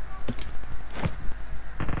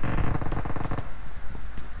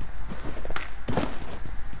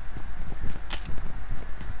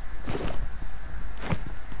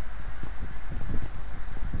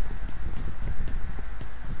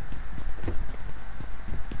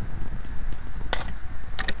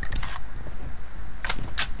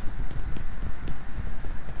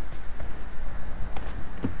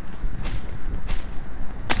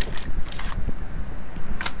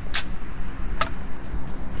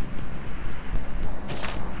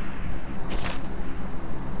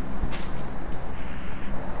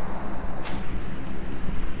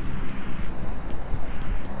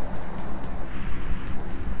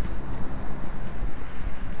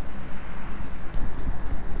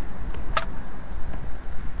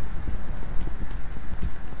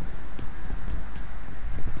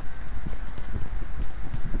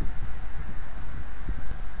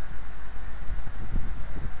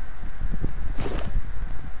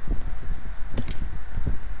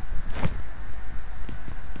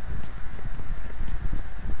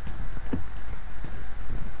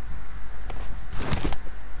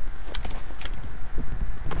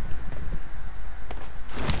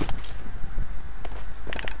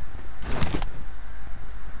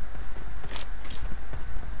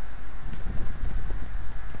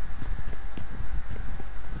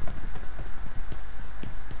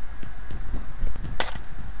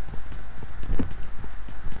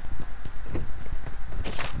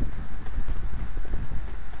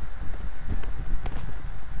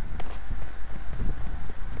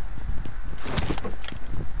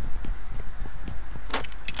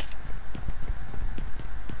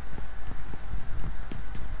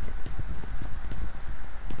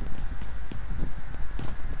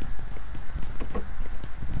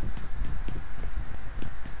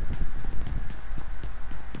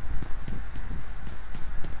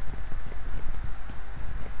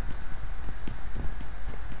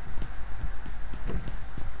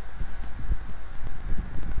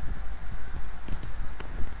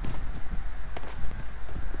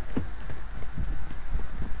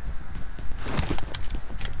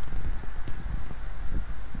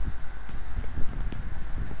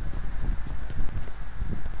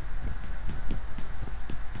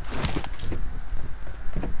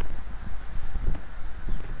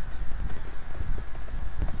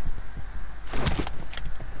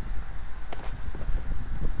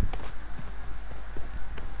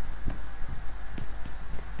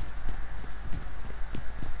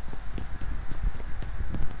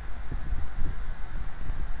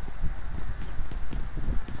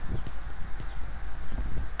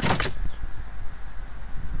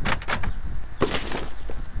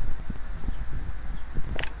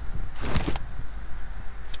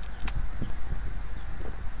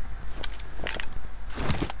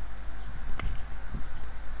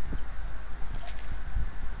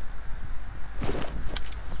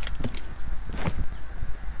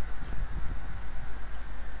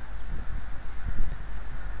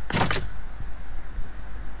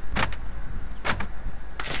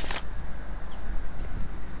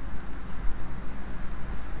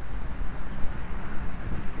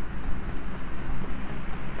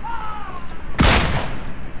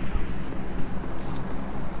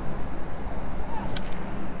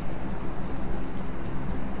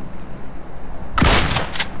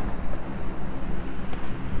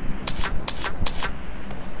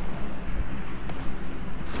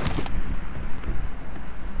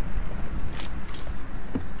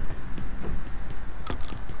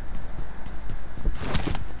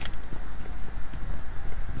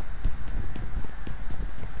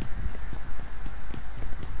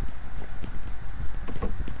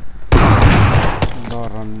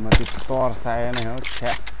तर्साए नै हो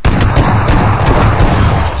छ्या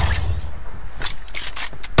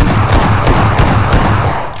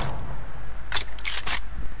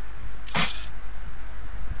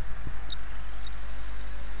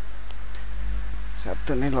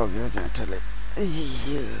सातो नै लग्यो जाँठाले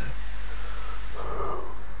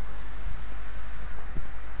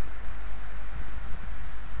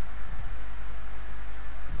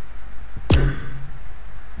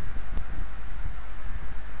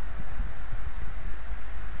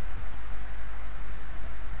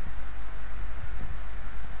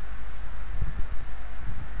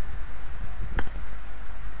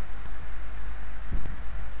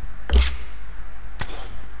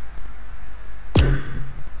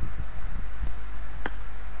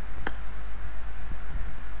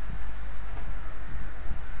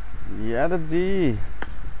यादव जी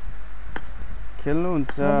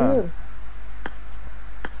खेल्नुहुन्छ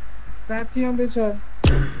साथी आउँदैछ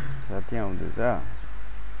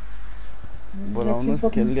बोलाउनुस्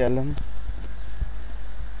खेल्दिहालौँ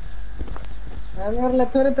हामीहरुलाई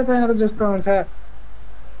थोरै तपाईहरु जस्तो हुन्छ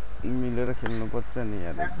मिलेर खेल्नुपर्छ नि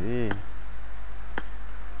यादव जी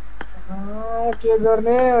के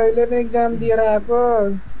गर्ने अहिले नै एक्जाम दिएर आएको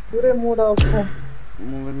पुरै मुड अफ छ म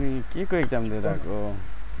पनि के को एक्जाम दिएर आएको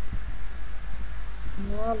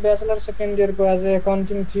ब्याचलर सेकेन्ड इयर को आज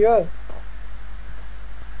अकाउन्टिङ थियो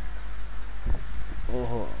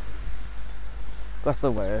ओहो कस्तो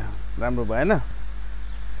भयो राम्रो भएन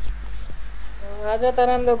आज त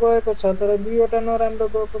राम्रो गएको छ तर दुईवटा नराम्रो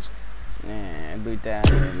गएको छ ए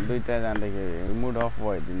दुईटा जाँदाखेरि mood off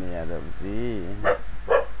भइदिने Yadav ji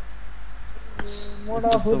mood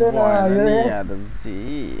off हुँदैन यादव जी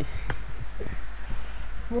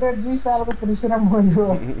पुरै 2 सालको परिश्रम भयो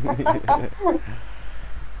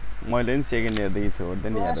मैले नि सेकेन्ड इयरदेखि छोड्दै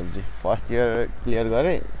नि यादवजी फर्स्ट इयर क्लियर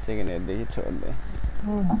गरेँ सेकेन्ड इयरदेखि छोड्दै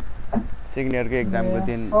सेकेन्ड इयरको एक्जामको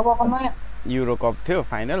दिन युरो कप थियो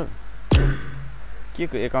फाइनल के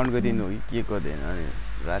को एकाउन्टको दिन हो कि के को दिन अनि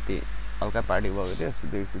राति हल्का पार्टी भएको थियो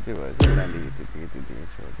सुतेको भएछ त्यहाँदेखि त्यतिकै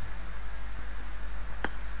छोड्दै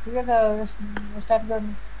ठिकै छ स्टार्ट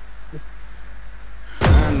गर्नु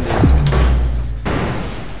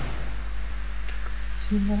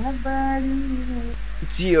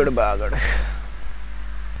चियड बागड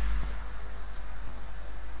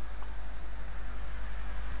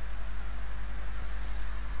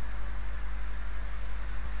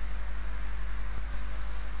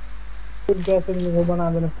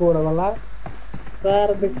बनादैन कोड वाला तार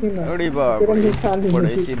देखिन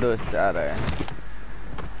बड़ी सी दोस्त आ रहा है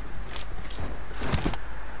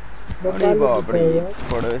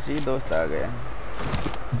पड़ोसी दोस्त आ गए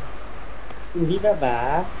उड़ी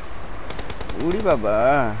बाबा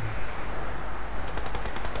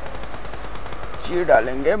चीर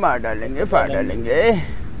डालेंगे मार डालेंगे फाड़ डालेंगे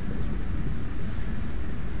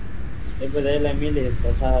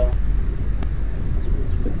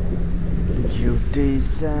एउटै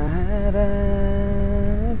सहारा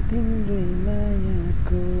तिम्रै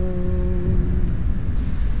मायाको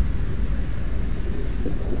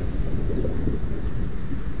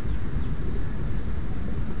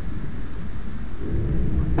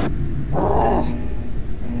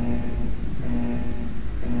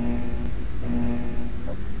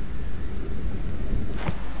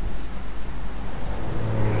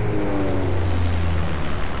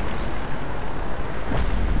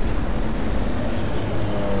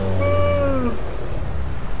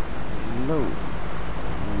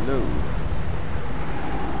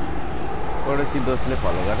पड़ोसी दोस्तले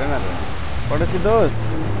फलो गरेन र पड़ोसी दोस्त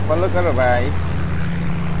फलो करो भाई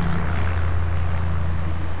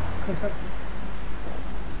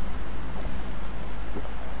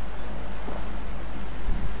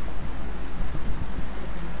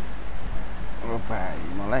ओ भाइ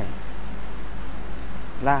मलाई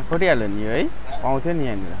ला कटिहाल्यो नि है पाउँथ्यो नि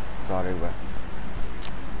यहाँनिर झरेको भए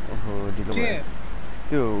ओहो ढिलो भयो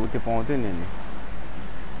त्यो पाउँथ्यो नि अनि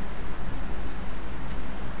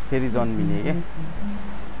फेरि जन्मिने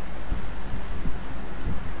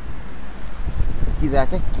क्या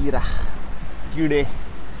किरा किडे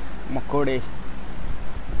मकोडे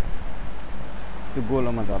त्यो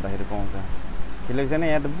गोलोमा झर्दाखेरि पाउँछ खेलेको छैन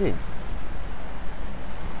यादवजी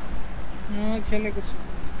खेलेको छु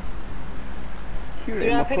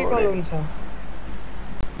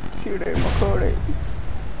किडे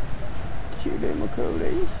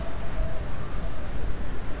मकोडे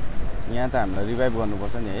यहाँ त हामीलाई रिभाइभ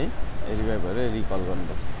गर्नुपर्छ नि है रिभाइभ गरेर रिकल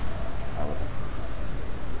गर्नुपर्छ अब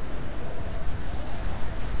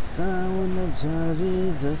साउन झरी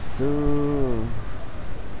जस्तो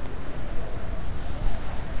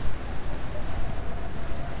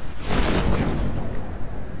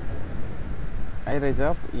आइरहेछ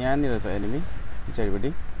यहाँनिर छ एनिमी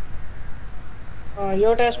पछाडिपट्टि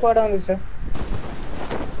एउटा स्क्वाड आउँदैछ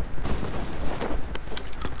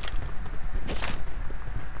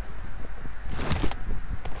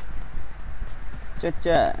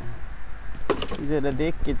चचा जरा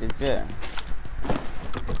देख के चचा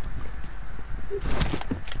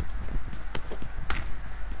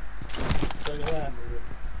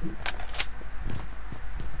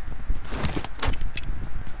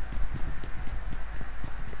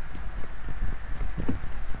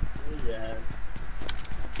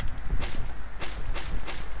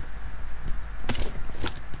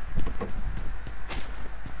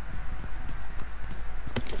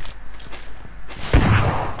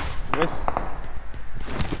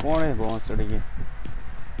कौन है बहुत सड़ी के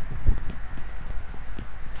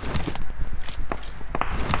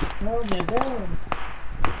ओ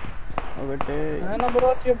बेटे हैन ब्रो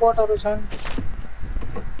त्यो बटहरु छन्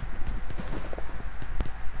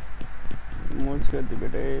मुस्क दि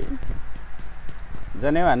बेटे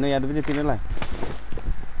जाने भन्नु याद पनि तिमीलाई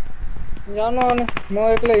जानु अनि म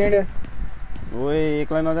एक्लै हिँडे ओए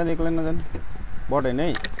एक्लै नजान बट हैन है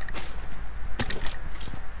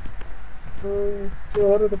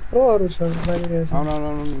त्योहरु त प्रोहरु छन् बाहिर छ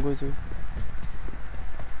आउन गइछु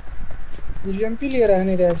एमपी लिएर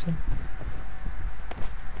हानिरहेछ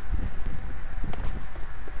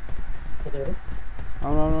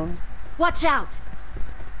आउन Watch out!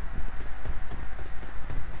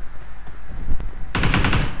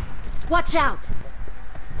 Watch out!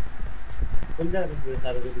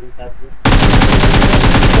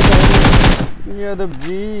 Yadav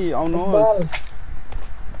ji आउनुहोस्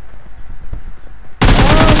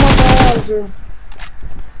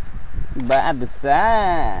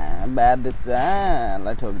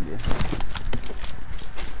बादशाहलाई ठोकिदियो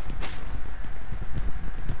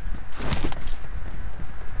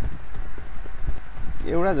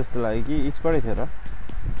एउटा जस्तो लाग्यो कि स्क्वाडै थियो र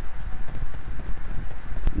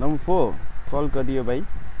नंबर 4 कॉल करियो भाई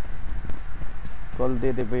कॉल दे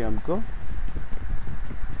दे भाई हमको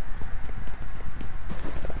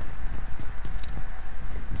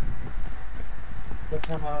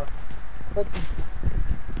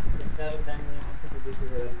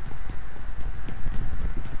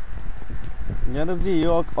यादव जी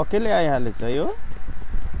यो अकेले आइहालेछ यो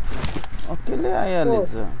अकेले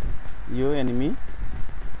आइहालेछ यो एनिमी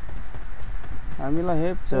हामीलाई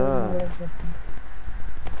हेप्छ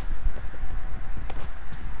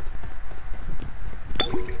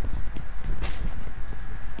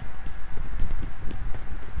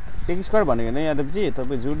टेक स्क्वाड भनेको नि यादव जी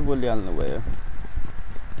तपाई झुट बोलिहाल्नु भयो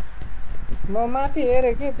म माथि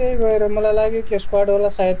हेरे के त्यही भएर मलाई लाग्यो कि स्क्वाड होला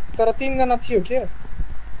सायद तर 3 जना थियो के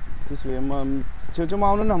त्यसो भए म छेउछेउमा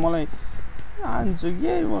आउनु न मलाई आन्छु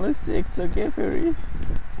के मलाई सेक्छ के फेरि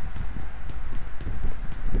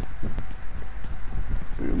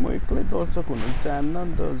म एक्लै दर्शक हुन चाहन्न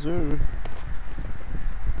नि त हजुर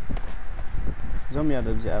जम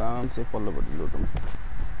यादव जी आराम से पल्लोपट्टि लुटौँ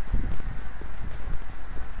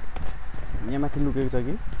यहाँ माथि लुकेको छ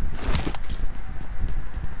कि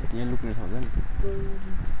यहाँ लुक्ने ठाउँ छ नि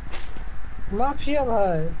माफिया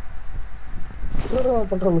भाइ तोरो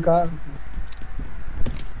पेट्रोल का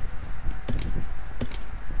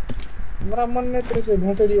हमरा मन में तेरे से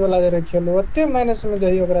भोसड़ी वाला जरा खेलो ओते माइनस में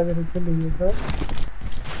जाइए ओकरा जरा खेलिए तो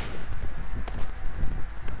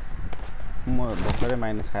म भर्खरै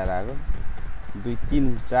माइनस खाएर आएको 2 3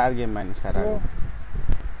 4 गेम माइनस खाएर आएको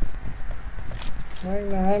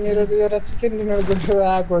हैन मेरो त एउटा चिकन डिनर गरेर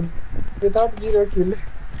आएको विदाउट 0 किल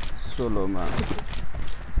सोलोमा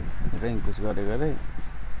र्याङ्क पुश गरे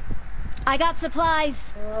I got supplies.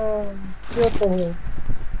 त्यो त हो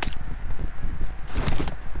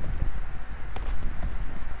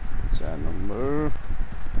चार नंबर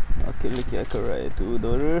अकेले क्या कर रहा है तू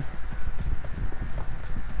उधर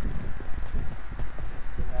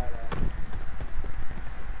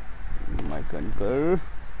माइक ऑन कर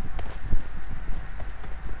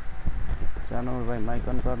चार नंबर भाई माइक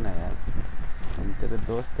ऑन करना यार हम तेरे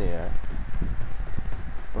दोस्त है यार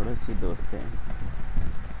पड़ोसी दोस्त है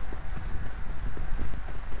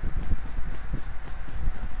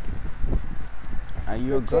Are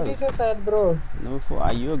you a girl? This is sad, bro. No,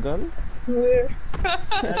 are you a girl?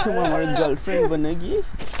 तुम हमारी गर्लफ्रेंड बनेगी?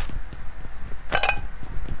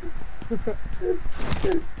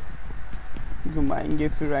 घुमाएंगे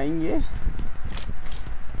फिराएंगे,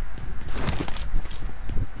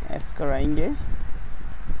 ऐस कराएंगे।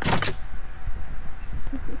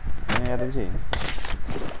 याद है जी?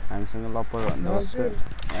 हामीसँग लपर भन्दा जस्तो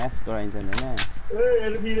ऐस कराइन्छ नि हैन?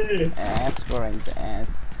 ऐस कराइन्छ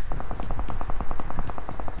ऐस।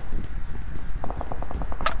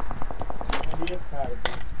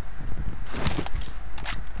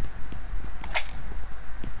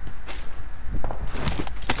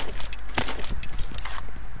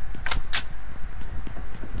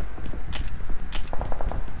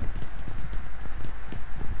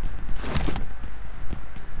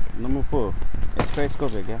 नंबर 4 एक्स्ट्रा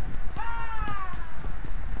स्कोप है क्या?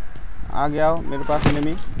 आगे आओ, मेरे पास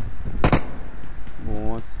एनिमी।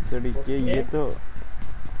 भोसड़ी के ये तो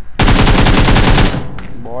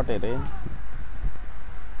बॉट है रे।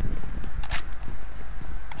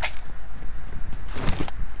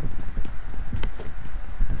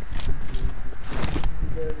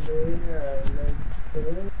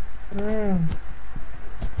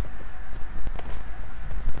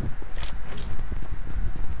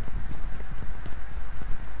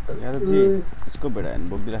 यादव जी इसको बढ़ाएं,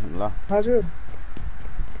 बोल दिला हमला। हजुर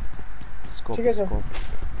स्कोप ठीक है सर। स्कोप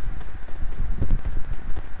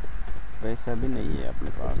पैसा भी नहीं है अपने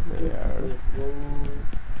पास तो यार,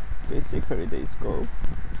 कैसे खरीदे स्कोप?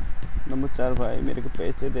 नंबर 4 भाई मेरे को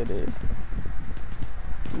पैसे दे दे,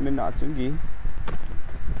 मैं नाचूंगी,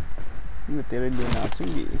 मैं तेरे लिए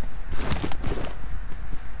नाचूंगी।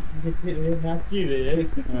 नाची रे।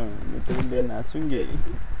 हाँ मैं तेरे लिए नाचूंगी,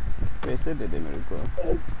 पैसे दे दे मेरे को।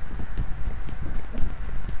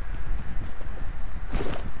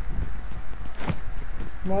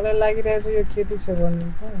 मलाई लागिरहेछ यो खेती छ भन्ने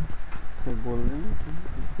त। क्या बोल रही हैं?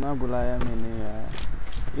 इतना बुलाया मैंने यार,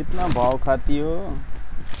 इतना भाव खाती हो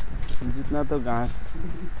जितना तो घास,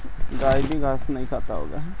 गाय भी घास नहीं खाता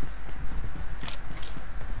होगा,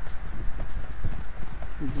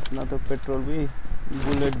 जितना तो पेट्रोल भी,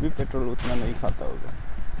 बुलेट भी पेट्रोल उतना नहीं खाता होगा।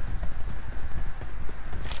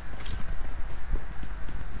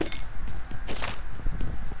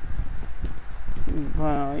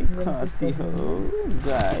 भाई खाती हो,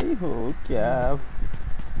 गाय हो क्या?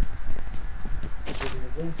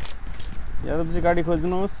 यादव जी गाडी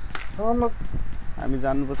खोज्नुहोस्, हामी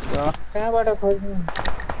जानुपर्छ। कहाँबाट खोज्नु?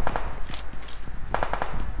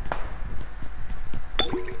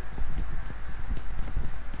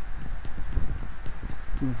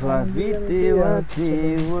 वावी देवा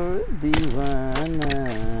देवर दीवाना।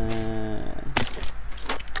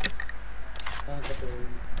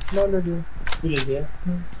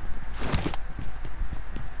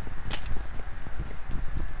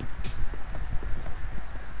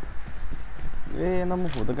 ए नम्बर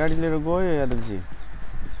 4 तो गाड़ी लेकर गयो यादव जी।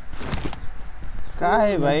 कहाँ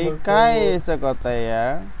है भाई, कहाँ है? ऐसा करता है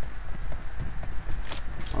यार,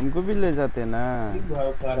 हमको भी ले जाते ना।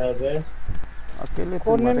 अकेले तुम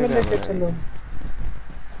कोने में लेके भाई। चलो।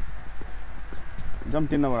 जम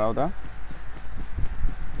 3 नंबर आओ था।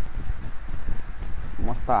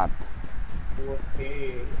 मस्ताद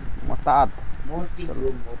मस्ताद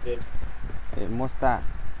ए मोस्ता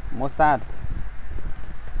मोस्ताद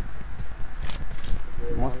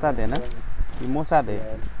मोस्ताद है ना कि मोसाद है?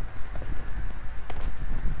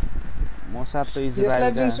 मोसाद तो इजराइल का।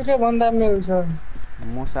 यसलाई जुनसुकै भन्दा मिल्छ।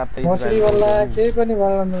 मोसाद तो भोसडी इजराइल वाला का। केही पनि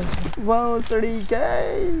भन्न मिल्छ। भोसडी के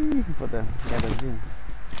पता यादव जी,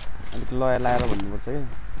 अलिक लय लाएर भन्नुपर्छ के।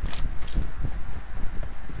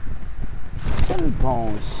 चल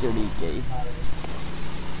भोसडी के,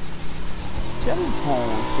 चल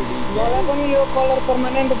भोसडी के। मलाई पनि यो कलर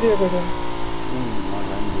पर्मानेन्ट दिएको छ।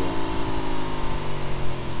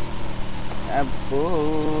 अब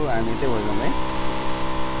हामी त्यही भइगयौँ है,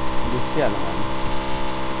 बुझिहालौँ हामी।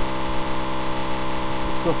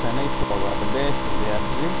 स्कोप छैन, स्कोप अब बेस्ट हुन्छ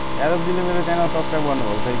यादवजी। यादवजीले मेरो च्यानल सब्सक्राइब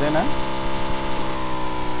गर्नुभएको छ छैन?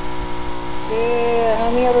 ए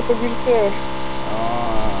हामीहरू त बिर्से।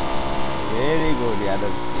 भेरी गुड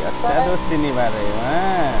यादवजी, अच्छा दोस्ती निभा रहे हो।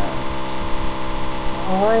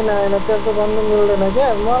 होइन होइन त्यस्तो भन्नु मिल्दैन क्या।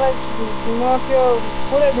 मलाई म त्यो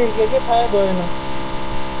पुरै बिर्सेँ कि थाहै भएन।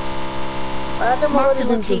 आज म Marked a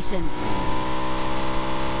गरिदिन्छु। location.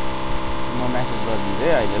 म मेसेज गरिदिन्छु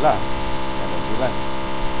है अहिले ल यादवजीलाई।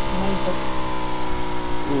 हुन्छ।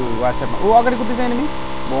 वाट्सएपमा ऊ अगाडि कुद्दै छैन नि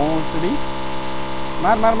भोसडी।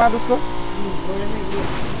 मार मार मार उसको।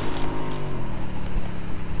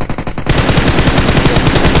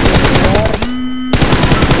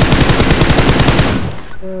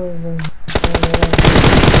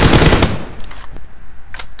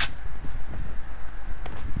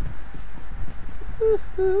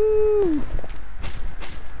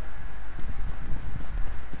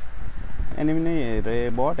 एनिमी नहीं है रे,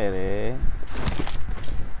 बॉट है रे।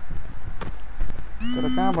 तर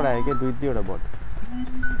कहाँबाट आयो क्या? दुईवटा बॉट।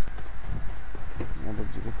 यादव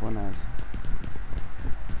जी को फोन आया।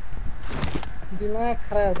 दिमाग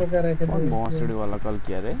खराब तो कर रहे थे। कौन भोसडी वाला कल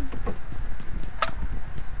किया रे?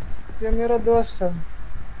 ये मेरा दोस्त है।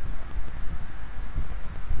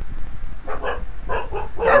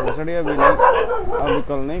 भोसडी अभी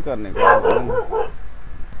कल नहीं करने का।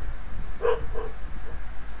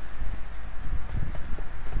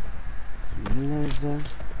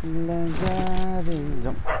 लजा रे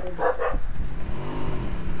जम।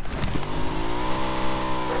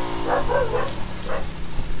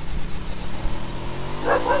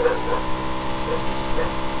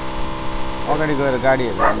 अगाडि गएर गाडी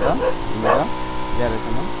हेर्नु अन्त हिँडेर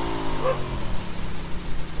ग्यारेजसम्म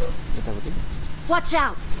यतापट्टि Watch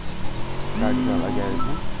out! गाडी छ होला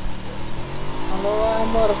ग्यारेजमा हेलो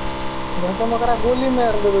आमर घरको मकरा गोली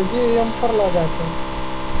मार देबो कि एम पर लगाएको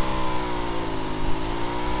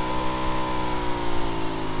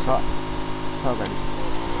छ गाडी छ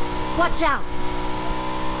Watch out!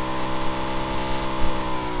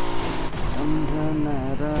 सम्झना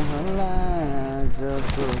रहला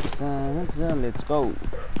जको साँझ लेट्स गो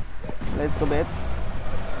बेट्स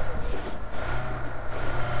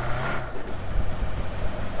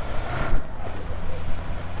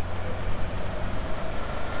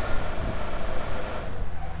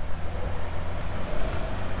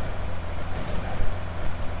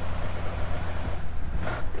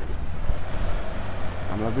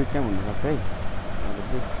हाम्रो ब्रिज कहाँ हुन सक्छ है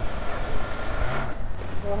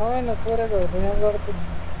होइन कोरेको हो यहाँ गर्छु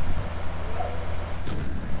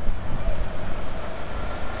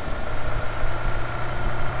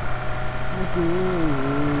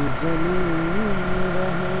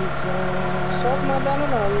शपमा जानु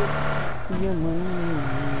न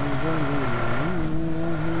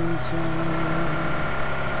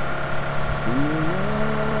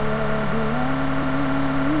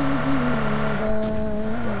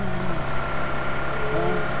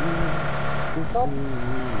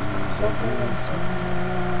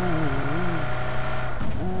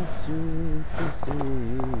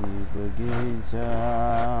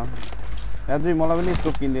यादवजी मलाई पनि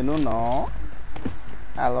स्कोप किनिदिनु न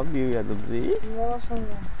आई लभ यु यादवजी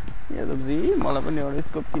मलाई पनि एउटा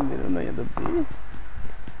स्कोप किनिदिनु न यादवजी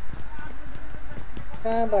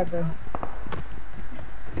कहाँबाट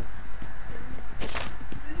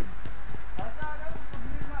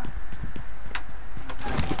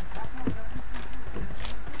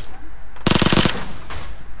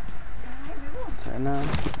छैन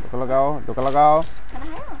ढोका लगाओ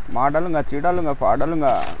मार डालूंगा चीर डालूंगा फाड़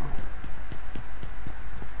डालूंगा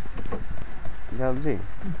यादवजी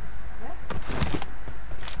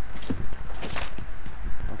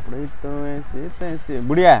कपड़े तो ऐसे तैसे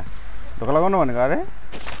बुढ़िया ढोका लगाउनु भनेको अरे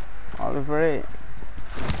अलि फेरि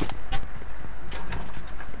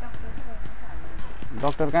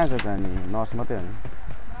डक्टर कहाँ छ त अनि नर्स मात्रै हो नि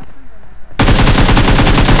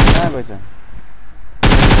कहाँ गएछ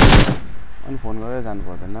अनि फोन गरेर जानु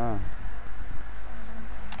पर्दैन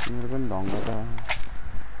तिम्रो पनि ढङ्ग त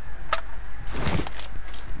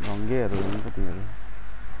ढङ्गेहरू हो नि त तिमीहरू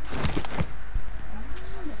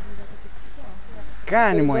कहाँ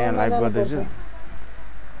अनि म यहाँ लाइभ गर्दैछु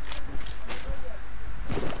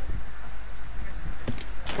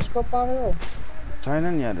स्कोप पायो छैन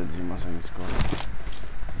नि यादवजी मसँग स्कोप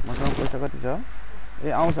मसँग पैसा कति छ ए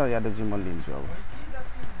आउँछ यादवजी म लिन्छु अब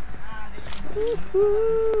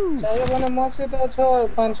चाहियो भने मसित छ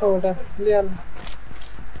 500 वटा लिहाल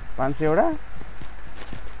 500 वटा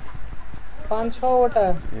 500 वटा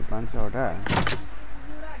ए 500 वटा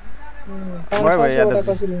 500 वटा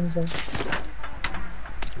कसरी हुन्छ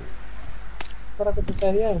परको त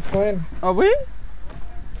चाहियो कोइन अबे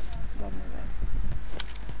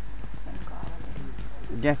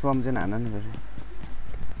ग्यास बम चाहिँ हान नि फेरि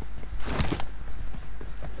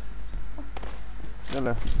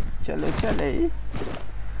चलो चले चले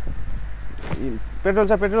पेट्रोल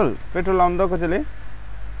छ पेट्रोल आउनु त कसैले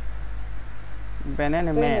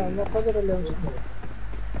बनाना म्यान म खोजेर ल्याउँछु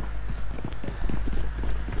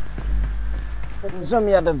जम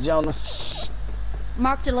यादवजी आउनुहोस्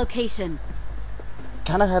Marked a location.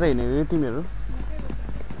 खाना खाएर हिँड्यो यो तिमीहरू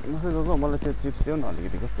नखै गएको मलाई त्यो चिप्स देऊ न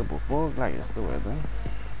अलिकति कस्तो भोक लाग्यो जस्तो भयो त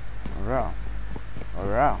र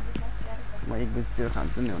म 1 बजीतिर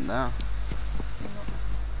खान्छु नि हुँदा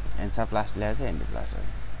एन्सा प्लास्ट ल्याएछ एन्डी प्लास्ट हो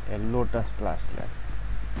ए लोटस प्लास्ट ल्याएछ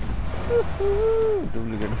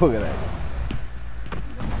डुप्लिकेट बोकेर आयो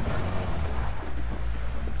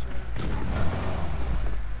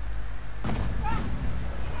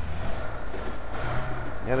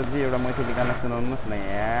यादवजी एउटा मैथिली गाना सुनाउनुहोस् न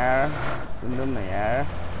यार सुन्नु न यार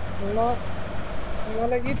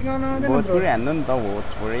मलाई गीत गाउन आउँदैन भोजपुरी हान्नु नि त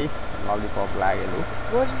भोजपुरी ललिपप लाग्यो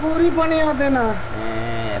भोजपुरी पनि आउँदैन ए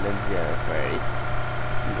यादवजीहरू फेरि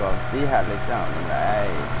गल्ती हालेछ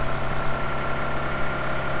हामीलाई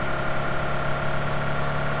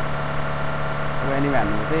अब एनिमे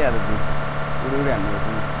हान्नुपर्छ है यादवजी उडी हान्नुपर्छ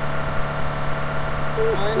नि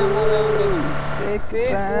हैन मलाई आउँदैन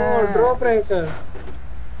सेकपा ड्रप रहेछ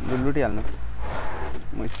लुटिहाल्नु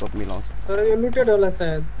म स्कोप मिलाउँछु तर यो लुटेड होला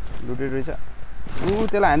सायद लुटेड रहेछ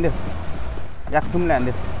त्यसलाई हान्दियो याकथुमले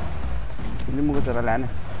हान्दियो लिम्बूको छोराले हाने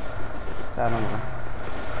 4 नम्बर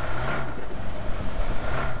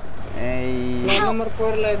नंबर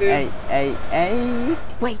 4 ला दे ऐ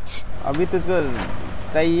Wait. अभी तुझको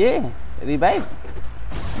चाहिए रिवाइव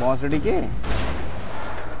भौंसड़ी के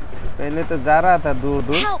पहले तो जा रहा था दूर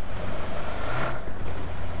दूर Help.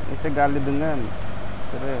 इसे गाली दूंगा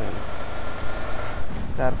तेरे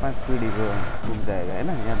 4-5 पीढ़ी को पुग जाएगा है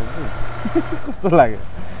ना यादव जी कस्तो लाग्यो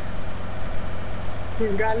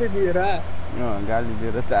गाली दिएर गाली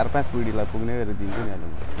दिएर 4-5 पीढीलाई पुग्ने गरेर दिन्छु नि अहिले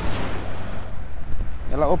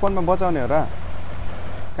यसलाई ओपनमा बचाउने हो र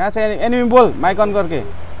कहाँ छ एनिमी बोल माइक अन करके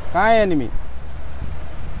कहाँ है एनिमी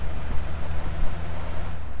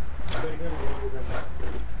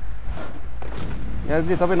यादव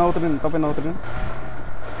जी तपाईँ नउत्रिनु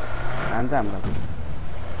हान्छ हामीलाई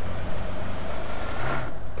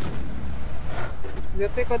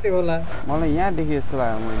जतै कति होला मलाई यहाँदेखि यस्तो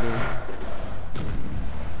लाग्यो मैले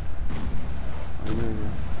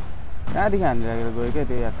कहाँदेखि हानिराखेर गयो क्या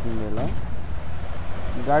त्यो यात्रीले ल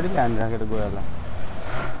गाडीले हानिराखेर गयो होला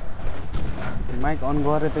माइक अन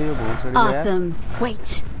गरे त यो भोसडी गयो Awesome. Wait.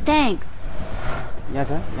 Thanks.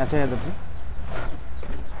 यहाँ छ यादव जी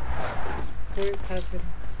कोही थाहा छैन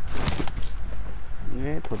ए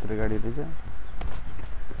थोत्रे गाडी रहेछ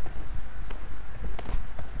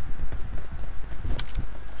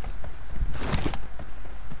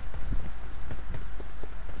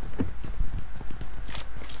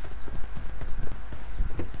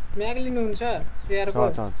म्याग लिनुहुन्छ छ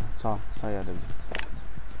यादव जी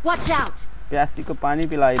Watch out. प्यासीको पानी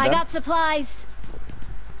पिलाइ I द got supplies.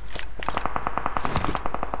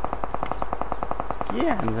 के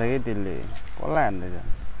हान्छ के त्यसले कसलाई हान्दैछ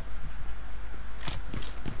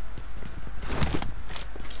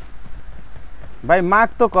भाइ माग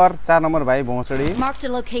तो कर 4 नम्बर भाइ भौसडी Marked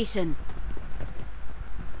a location.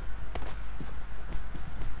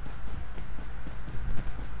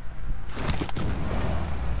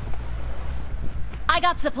 I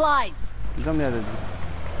got supplies. जम यादव जी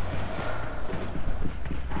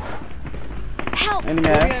Help. एनिमी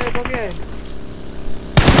आयो बगी आयो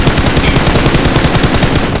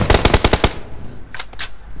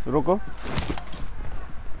रोको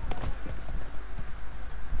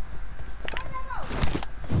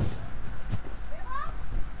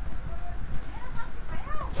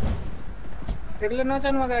एक्लै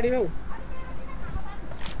नचानमा गाडी हौ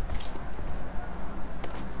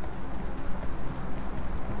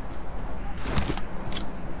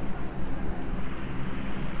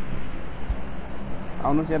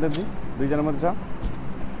आउनुहोस् यादव जी 2 जना मात्र छ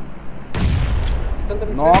चल त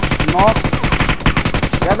नक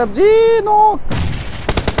यादव जी नक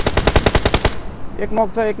एक नक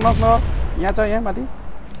न यहाँ छ यहाँ माथि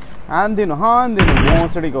हान्दिनु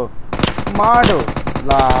भौसडीको माडो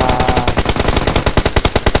ला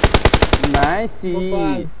नाइसी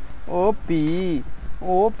ओपी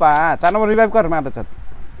ओपा 4 नंबर रिवाइव कर माता छत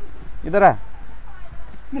इधर आ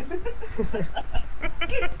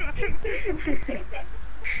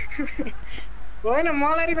होइन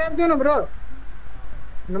मलाई रिभाइभ दिनु ब्रो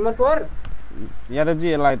नम्बर 4 यादव जी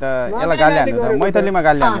यसलाई गाली हान्नु त मैथलीमा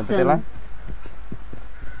गाली हान्नु त त्यसलाई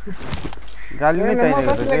गाली नै चाहिदैन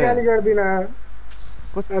कसले गाली गर्दिन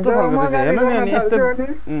कस्तो खालको रहेछ हेर्नु नि अनि यस्तो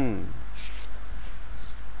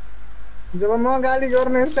जब म गाली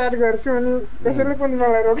गर्न स्टार्ट गर्छु अनि कसैले पनि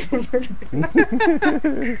मलाई रोक्न सक्दैन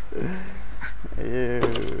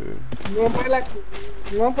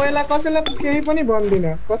म पहिला कसैलाई केही पनि भन्दिन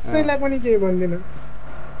कसैलाई पनि केही भन्दिन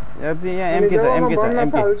यार जी यहाँ एमके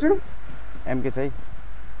छ है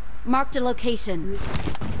Marked a location.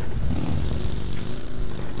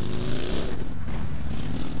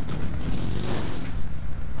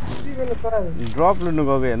 ड्रप लुट्नु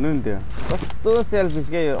गएको हेर्नु नि त्यो कस्तो सेल्फिस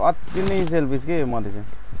के अति नै सेल्फिस के मधेसी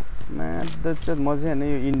म चाहिँ होइन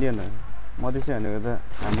यो इन्डियन हो मधेसी भनेको त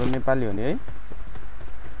हाम्रो नेपाली हो नि है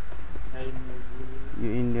यो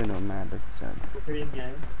इन्डियन हो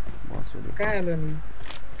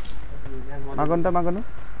मागनु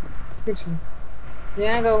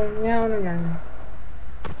यहाँ गाउँ यहाँ आउनु यहाँ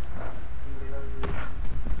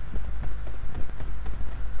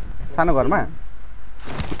सानो घरमा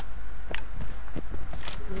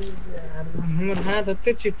हाम्रो हात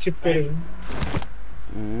हत्ते चिप गर्यो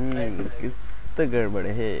किस्तो गडबड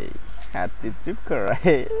है हात चिप कर रहा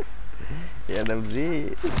है यादव जी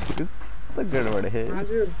किस्तो गडबड है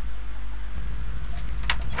हजुर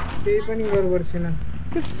केही पनि गडबड छैन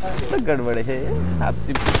किस्तो गडबड है हात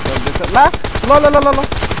चिप गर्दैछ ल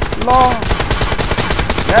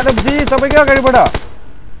यादव जी तपाईकै अगाडिबाट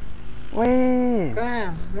ओए कहाँ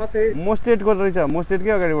म चाहिँ मोस्टेटको रहेछ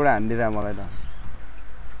मोस्टेटकै अगाडिबाट हान्दिरा मलाई त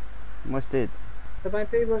मोस्टेट तपाईँ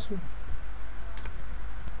त्यही बस्नु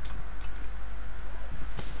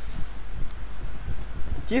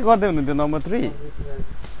के गर्दै हुनुहुन्थ्यो नम्बर 3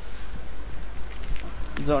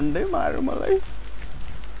 झन्डै मार्यो मलाई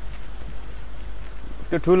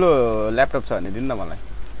त्यो ठुलो ल्यापटप छ भने दिनु न मलाई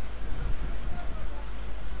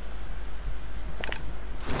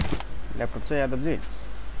ल्यापटप छ यादवजी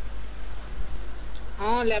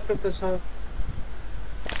ल्यापटप त छ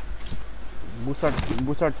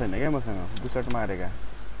बुसट छैन क्या मसँग बुसट मारेका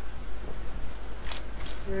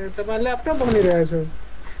तपाईं ल्यापटप भनिरहेछ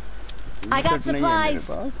I got supplies.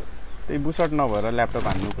 त्यही बुसट नभएर ल्यापटप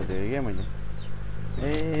हान्नु खोजेको क्या मैले ए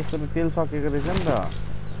यसको त तेल सकेको रहेछ नि त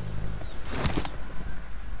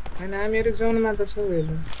हैन हामीहरु जोनमा त छौ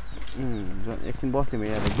हेर्नु एकछिन बस्दिम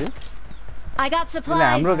यादवजी I got supplies.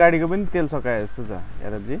 हाम्रो गाडीको पनि तेल सकाए जस्तो छ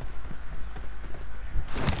यादवजी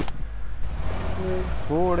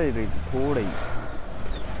थोडै रहेछ थोडै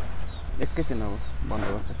एकैछिन अब बन्द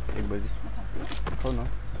गर्छ 1 बजे खाऊ न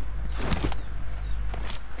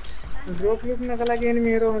ड्रप लुक्नका लागि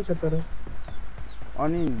एनिमीहरु आउँछ तर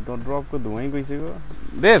अनि ड्रपको धुवै गइसक्यो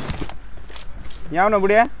देव यहाँ आउन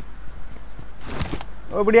बुढिया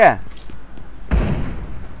ओ बुढिया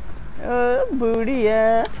ओ बुढिया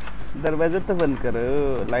दरवाजा तो बंद करो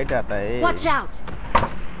लाइट आता है Watch out.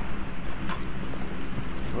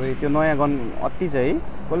 ओए त्यो नयाँ गन अति छ है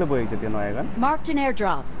कसले बोकेको छ त्यो नयाँ गन Marked an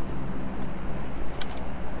airdrop.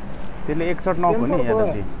 त्यसले 1 शट नक हो नि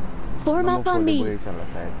Yadavji Form up on me. बोकेको छ होला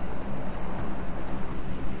सायद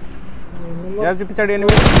यादवजी पछाडी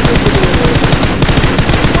एनिमी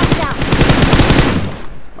Watch out.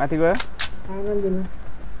 माथि गयो आनन्दिन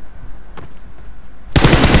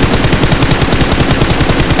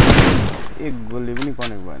एक गोली पनि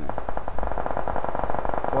कनेक्ट भएन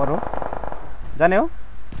परो जाने हो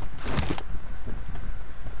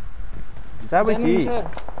जा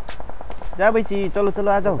बैची चलो चलो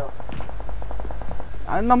आ जाओ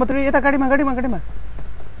नम्बर 3 यता गाडीमा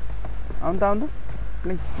आउन त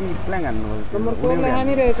प्लान हान्नु नम्बर 4 लाई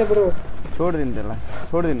हानि रहेछ ब्रो छोडिदिनु त्यसलाई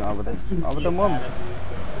छोडिदिनु अब त म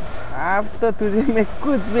अब त तुझे मैं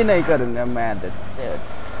कुछ भी नहीं करूंगा मैं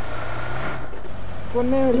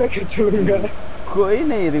कोई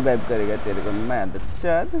नहीं रिवाइव करेगा तेरे को मैं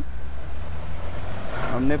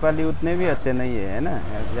हम नेपाली उतने भी अच्छे नहीं है ना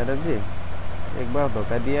यादव जी एक बार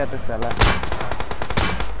धोखा दिया तो साला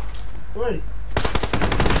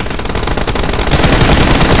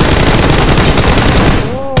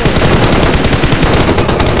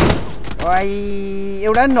ओइ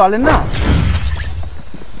एउटा नि हलेन न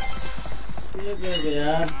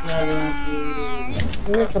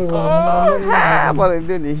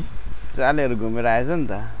परेको नि सालेहरू घुमेर आएछ नि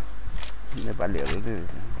त नेपालीहरू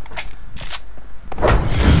रहेछ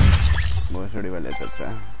भोसडी वाले चच्च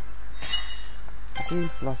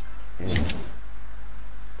प्लस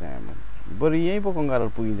बरु यहीँ पो कङ्गाल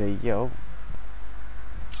पुगिन्छ कि क्या हो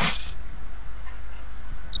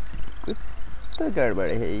कस्तो गडबड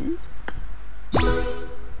है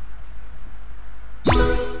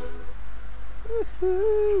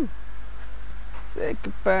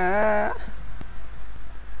Sekpa.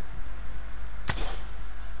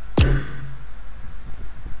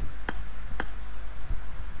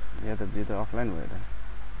 या त जी त अफलाइन भयो त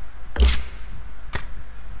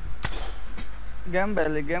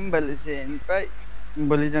गम्बले से पाइ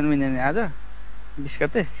भोलि जन्मिने नि आज 20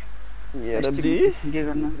 गते या त जी के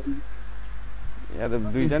गर्न या त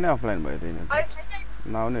दुई जनै अफलाइन भयो त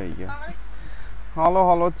नआउने हो क्या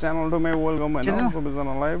hello channel to my welcome हैन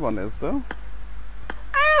सबैजनालाई भने जस्तो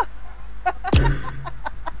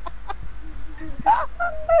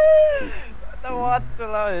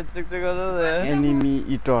एनिमी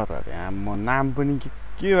इटर अरे म नाम पनि के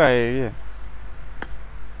रह्यो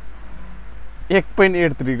के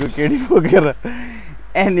 1.83 को केडी बोकेर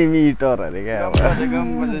एनिमी इटर अरे क्या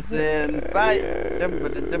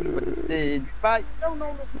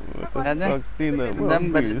सक्दिन म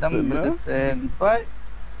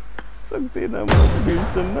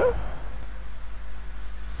बिर्सन्न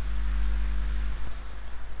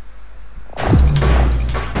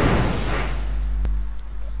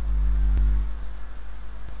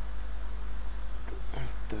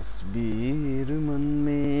तस्वीर मन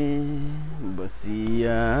में बसी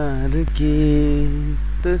यार की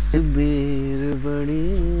तस्वीर बड़ी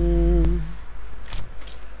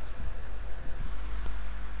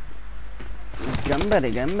गम्बरे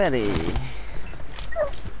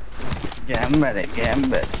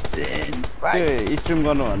स्ट्रिम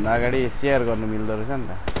गर्नुभन्दा अगाडि सेयर गर्नु मिल्दो रहेछ नि त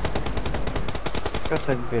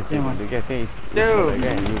कसरी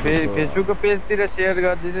फेसबुकको पेजतिर सेयर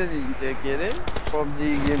गरिदिनु नि के अरे पब्जी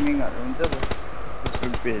गेमिङहरु हुन्छ त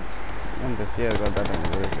फेसबुक पेज अन्त सेयर गर्दा त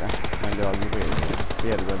हुँदो रहेछ मैले अघि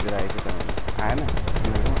सेयर गरिदिरहेको त आएन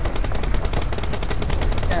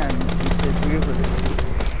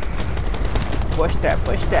पुस्ट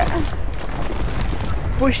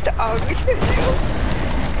आउट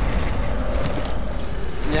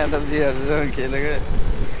यादव जीहरुसँग खेलेको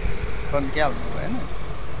कन के हाल्नु भएन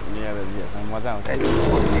यादव जीहरुसँग मजा आउँछ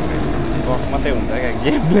गफ मात्रै हुन्छ क्या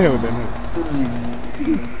गेम प्ले हुँदैन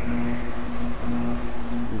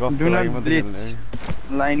गफ do not blitz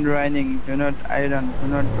line running do not iron do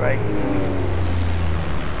not strike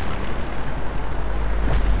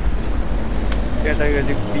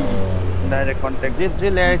category B direct contact जे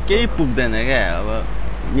ल्याएर केही पुग्दैन क्या अब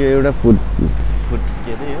यो एउटा फुट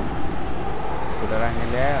के अरे यो फुट राख्ने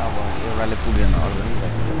ल्याए अब एउटाले पुग्दैन अरू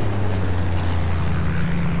पनि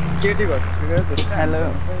केटी भएको hello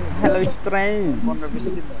hello strange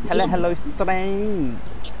hello strange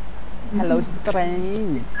hello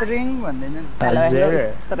strange string भन्दैन हेलो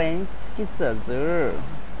स्ट्रेन्ज के छ हजुर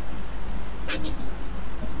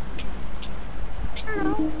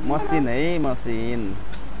मसिन है मसिन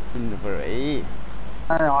चिन्नु पर्यो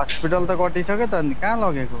है हस्पिटल त कटिसक्यो त नि कहाँ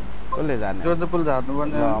लगेको कसले जाने जोधपुर जानु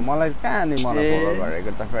पर्ने मलाई कहाँ नि मलाई फलो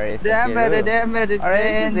गरेको त फेरि अरे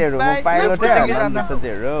तेरो म पाइलट है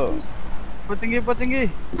तेरो पचिङ्गी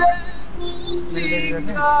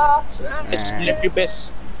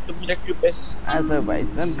आज भाइ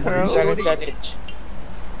चन खरो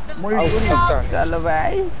चलो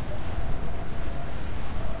भाइ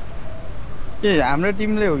के हाम्रो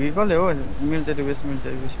टिमले हो कि कसले हो मिलिटरी बेस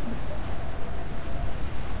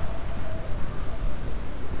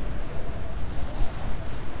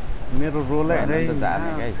मेरो रोल है त जाने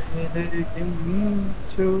guys that's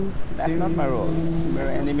not my role मेरो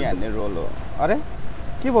एनिमी हान्ने रोल हो अरे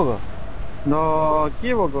के भएको ल के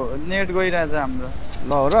भएको नेट गइरहेछ हाम्रो ल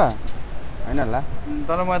हो र हैन ल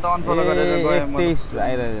तर म त अनफलो गरेर गए म 23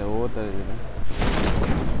 आइरहेको हो त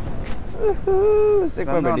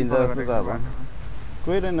सेकमा भेटिन्छ जस्तो छ अब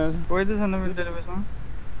कोही रहेन कोही त छैन मिलिटरी बेसमा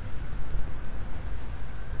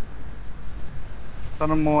तर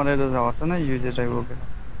मरेर झर्छ न युजे टाइप बोकेर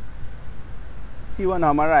C1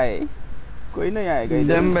 हमारा है कोई नहीं आएगा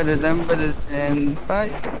इधर दम्बले सेनपाई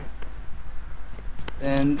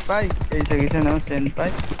कैसे ना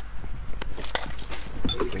सेनपाई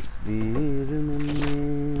तस्वीर में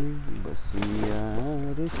बस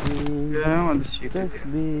यार की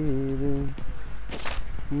तस्वीर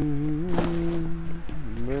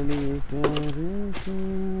बड़ी प्यार की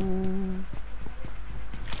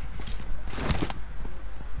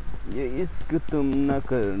ये इश्क तुम न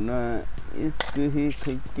करना इश्क ही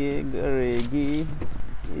खके गरेगी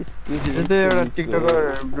इश्क ही एउटा टिकटकर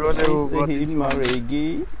ब्रोले ही मरेगी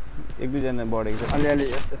एक दुई जना बढेको छ अलिअलि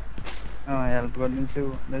यसो हेल्प गरिदिन्छु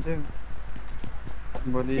भन्दै थियो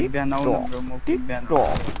भोलि बिहान आउनु ब्रो म बिहान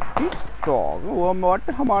टिकटक वो मत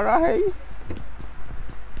हमारा है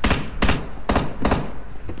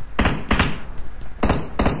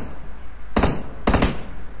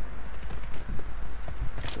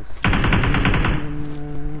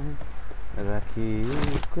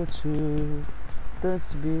राखिएको छु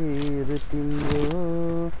तस्बिर तिम्रो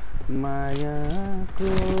मायाको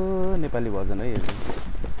नेपाली भजन है यो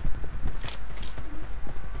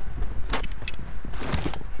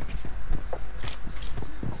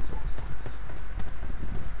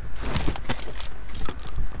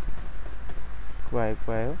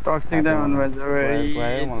क्वायो toxic diamond was very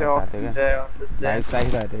like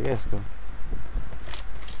चाहिरहेको थियो क्या यसको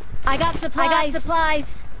I got supplies.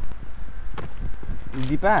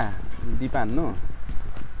 Dipa no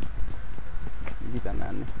Dipa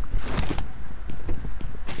नानी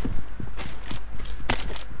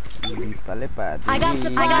दिपाले पादि I got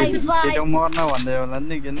supplies. छिटो मर्न भन्दै होला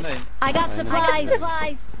नि किन्दै I got supplies.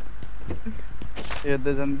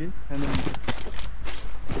 हेर्दै छन् कि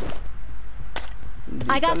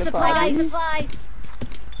I got supplies.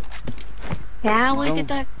 Yeah, we get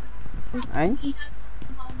that. I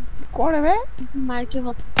कोण बे मार के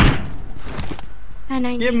वो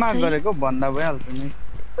के मार गरेको भन्दा भइहाल्छ नि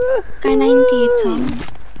काय 98 छ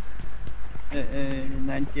ए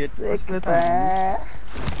 98 सेकपा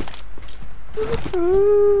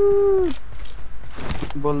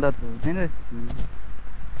बोल्दा त हुँदैन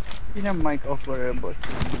किन माइक अफ गरेर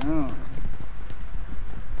बस्नु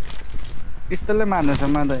पिस्तलले मार्नु छ म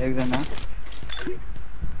त एकजना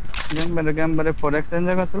गेमबाट 4x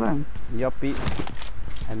रेन्जको छ ल यप्पी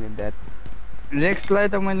I need that रेक्सलाई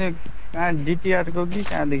त मैले कहाँ DTR को कि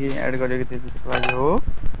कहाँदेखि एड गरेको थिएँ जस्तो लाग्यो हो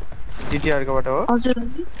DTR कोबाट हो हजुर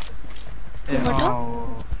ए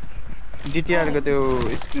DTR को त्यो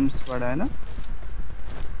स्क्रिम्सबाट हैन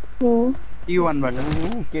हो T1 बाट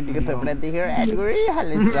केटीको थपडा देखेर एड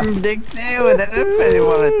गरिहालेछ देख्ने हुँदैन फेरि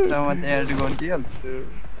मलाई त म एड गरिदिहाल्छु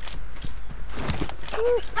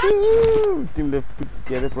तिमीले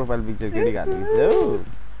के अरे प्रोफाइल पिक्चर केडी हालेको छौ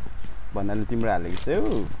भन्नाले तिम्रो हालेको छौ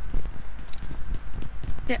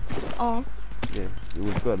यस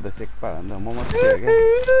वुड गर्दा सेक्पा भन्दा म मात्रै हो के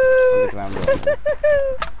अलिक राम्रो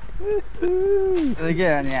के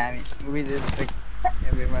अनि हामी वी रेस्पेक्ट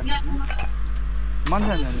एभ्रीवन मन छ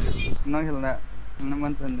नखेल्दा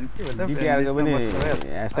मन छ के भन्छ DTR को पनि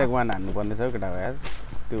 #1 हान्नु पर्ने छ केटा हो यार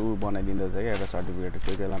त्यो बनाइदिँदै छ के एउटा सर्टिफिकेट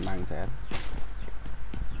कोही बेला माग्छ यार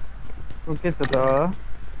ओके छ त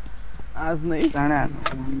आज नै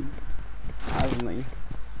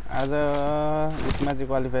आज उसमा चाहिँ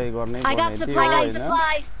क्वालिफाई गर्ने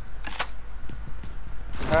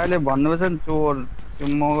अहिले भन्नुपर्छ नि चोर त्यो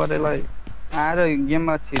मगरेलाई आएर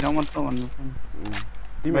गेममा छिर मात्र भन्नुपर्छ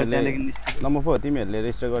तिमीहरूले नम्बर 4 तिमीहरूले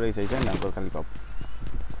रेजिस्टर गरेको छैन गोर्खाली कप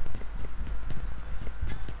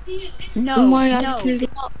No.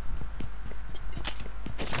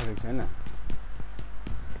 छैन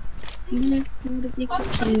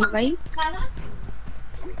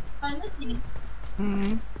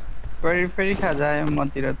फेरि खाजा आयो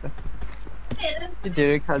मतिर त के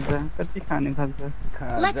धेरै खाजा कति खाने खाजा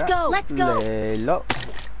Let's go. ल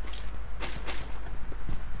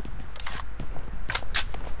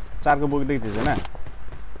 4 को बोक देख्छ हैन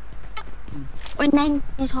ओइ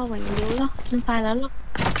 9 छ भने देऊ ल फाला ल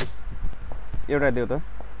एउटा देऊ त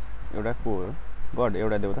एउटा को हो गड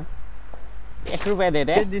एउटा देऊ त 1 रुपैयाँ दे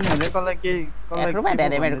दे दिनहरु कसलाई के 1 रुपैयाँ दे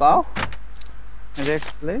दे मेरे को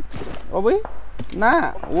रेक्सले ओ भाई ना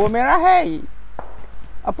वो मेरा है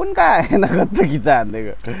अपन का है ना कत खिचा हान्ने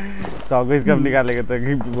को 100 को स्कम निकालेको त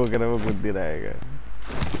गिफ्ट बोकेर म कुद्दिरहेको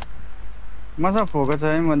मसँग फोकस छ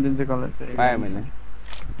है म दिन्छु कसलाई चाहिँ पाए मैले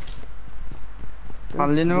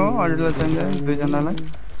हाल्दिनु हो अरूलाई चाहिँ दुई जनालाई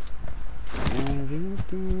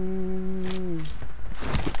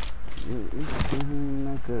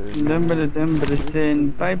डेम्बरे सेन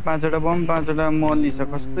भाइ 5 वटा बम 5 वटा मली छ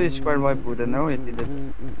कस्तो स्क्वाड वाइप हुँदैन हो यतिले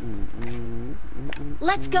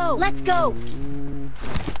Let's go.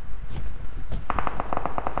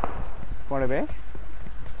 पढे बे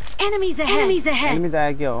Enemies ahead. एनिमी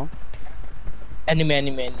आयो के हो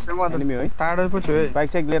एनिमी हो टाढो पो छु है बाइक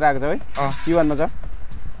साइक लिएर आएको छ है C1 मा छ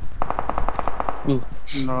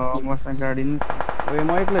न मसँग गाडी नि ओए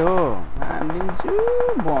म एक्लै हो हान्दिन्छु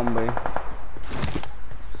बम्बई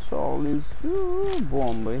सोलिन्छु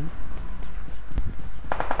बम्बई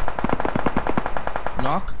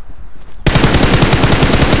नक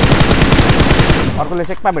अर्कोले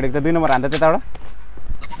सेक्पा भेटेको छ 2 नम्बर हान्दा त्यताबाट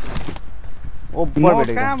ओपर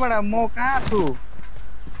भेटेको कहाँबाट म कहाँ छु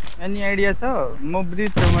एनी आइडिया छ म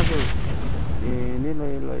ब्रिज छेउमा छु ए नि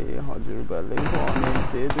लइ हजुर बाले भने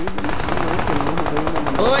 2 मिनेट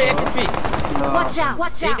ओ एक एचपी Watch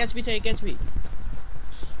out. एक एचपी छ एक एचपी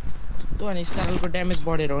तो अनि स्कारलको ड्यामेज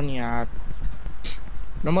बढेर हो नि यार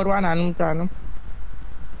नम्बर 1 हान्नु त हान्नु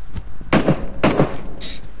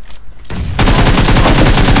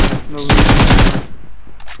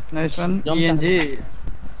नाइस वन एनजी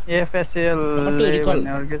एफएसएल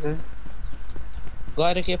भन्ने अर्को छ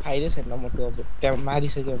गएर के फाइदा छैन म त अब त्यहाँ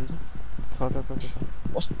मारिसक्यो हुन्छ छ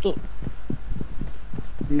कस्तो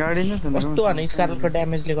गाडी नै छैन कस्तो अनि स्कारलको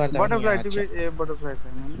ड्यामेजले गर्दा बटरफ्लाई टिपी ए बटरफ्लाई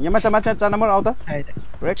छैन यहाँ माछा 4 नम्बर आउ त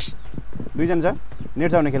रेक्स 2 जना छ नेट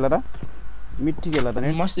छ भने खेल्ला त मिठी खेल्ला त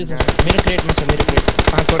नेट मस्ती छ मेरो क्रेटमा छ मेरो क्रेट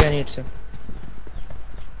 5 वटा नेट छ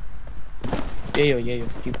यही हो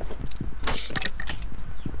टिप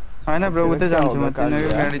हैन ब्रो उतै जान्छु म तिनीहरु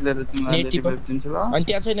गाडी लिएर तिमीलाई दिन्छु ल अनि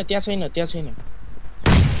त्यहाँ छैन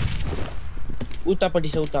उतापट्टि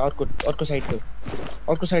छ उता अर्को साइडको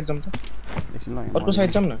अर्को साइड जाम त अर्को साइड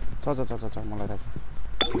जाम न छ मलाई थाहा छ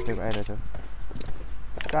स्टेप आइरहेछ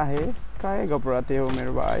काहे घबराते हो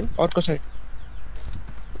मेरो भाइ अर्को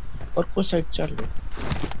साइड चल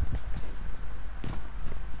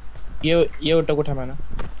यो एउटा कोठामा न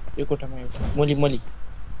यो कोठामा एउटा मोली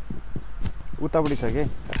उतापट्टि छ के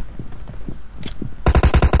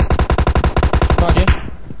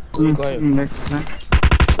गयो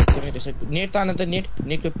नेट तान त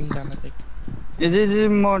नेटको पिङ तान त ए जी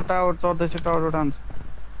म टावर चढ्दैछु टावर उठान्छु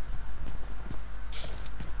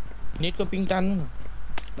नेटको पिङ तान्नु न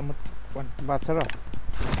नम्बर 1 बात छ र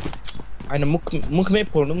हैन मुखमै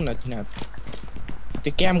फोड्नु न तिनीहरु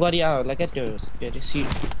त्यो क्याम गरि होला के त्यो के रे सी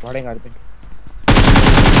भडे गर्दै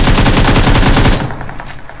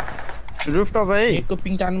रूफटप है नेटको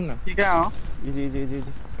पिङ तान्नु न के कहाँ हो जी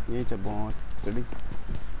यही छ बस चढी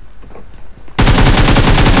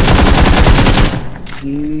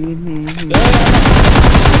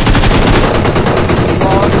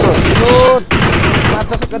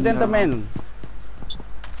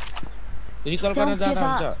रिकल गर्न Don't give जाँदा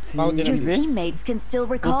हुन्छ up. पाउँदैन Your तिमीले teammates can still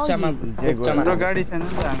recall कुप्चामा you. हाम्रो गाडी छैन नि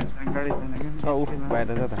त हामीसँग गाडी छैन कि छ उफ बाहिर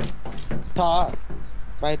छ त छ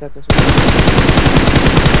बाहिर त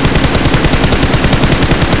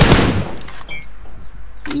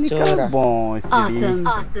निकल भोसडी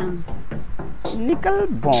Awesome. निकल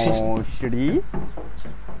भोसडी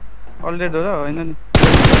अलरेडी हो र होइन नि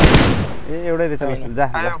ए एउटै रहेछ जा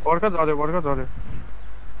आयो भर्खर झर्यो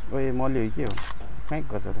ओए मले हो के हो कहाँ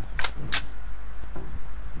गर्छ त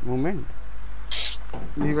मुभमेन्ट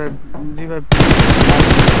रिभाइभ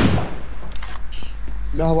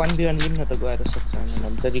 1v1 लिन न त गएर सक्छ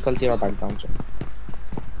हामी त रिकलतिर भाग्दा हुन्छ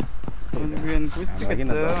बिएन कुछ किन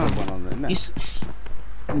दर्शक बनाउँदैन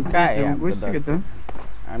कहाँ है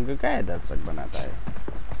हाम्रो कहाँ है दर्शक बनाता है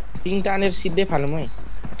पिङ तानेर सिधै फालौँ है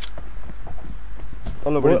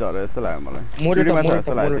तल्लोपट्टि झरे जस्तो लाग्यो मलाई सिडीमा छ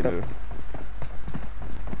जस्तो लाग्यो तिनीहरू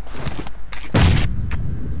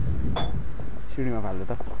सिडीमा फाल्दै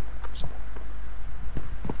त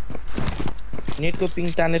नेटको पिङ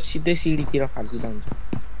तानेर सिधै सिडीतिर फाल्दिँदा हुन्छ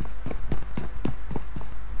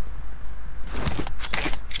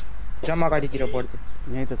जम्मा अगाडितिर पर्थ्यो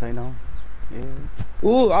यही त छैन हौ ए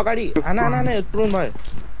ऊ अगाडि आना तुरुन भयो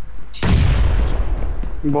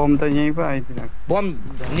बम त यही पो आइदिन्छ बम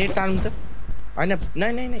नेट तान्नु त हैन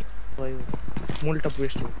नै भयो मुल्टा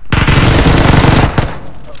पुस्ट हो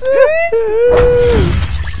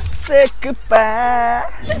सेकपा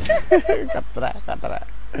खतरा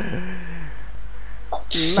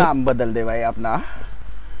नाम बदल दे भाई अपना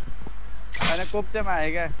हैन कोप्चेमा आयो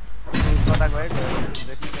क्या कता गयो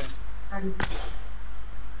देख्नु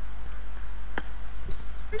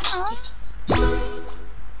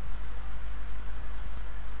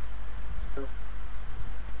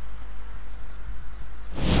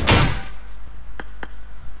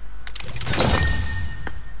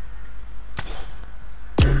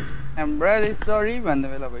I'm really sorry भन्ने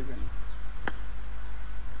बेला भइगयो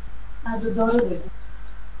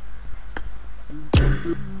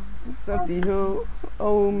साथी हो ओ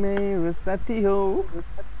मेरो साथी हो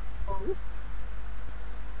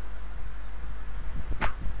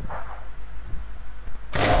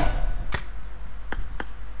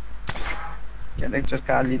क्यारेक्टर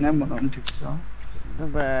काली नै बनाउनु ठिक छ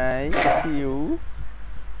बाइ सी यू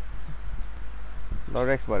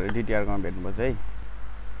लरेक्स भएर डिटिआर मा भेट्नुपर्छ है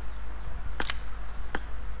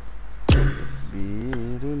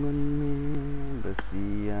तस्बिर मन में बसी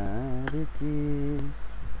यार की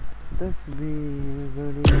तस्वीर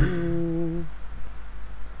बड़ी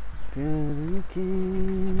प्यार की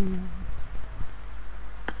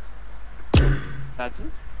दाजु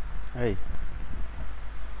है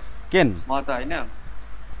केन म त हैन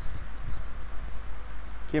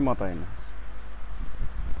के म त हैन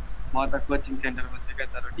म त कोचिङ सेन्टरमा छु के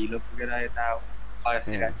तर ढिलो पुगेर यता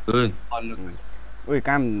ओइ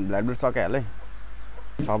काम भ्ल्याडबुट सकिहाल्यो है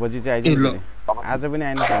 6 बजी चाहिँ आइदिनु आज पनि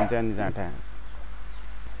आइन भन्छ अनि जाँटा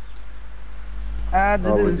आज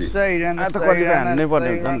त कति हान्नै पर्ने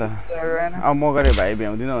हुन्छ नि त अब म गरे भाइ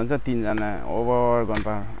भ्याउँदिन भन्छ 3 जना ओभर गन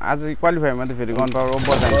पावर आज क्वालिफायरमा त फेरि गन पावर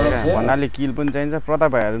ओभर जान्छ क्या भन्नाले किल पनि चाहिन्छ प्रताप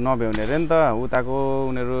भाइहरू नभ्याउने रे नि त उताको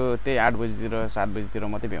उनीहरू त्यही 8 बजीतिर 7 बजीतिर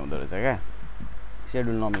मात्रै भ्याउँदो रहेछ क्या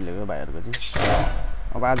सेड्युल नमिलेको भाइहरूको चाहिँ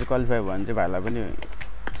अब आज क्वालिफाई भयो भने चाहिँ भाइलाई पनि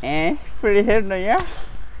फेरि हेर्नु यहाँ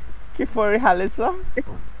के परिहालेछ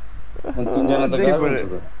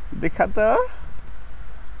देखा त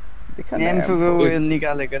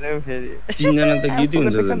निकालेको रे फेरि 3 जना त गीतै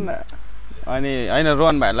हुन्छ अनि हैन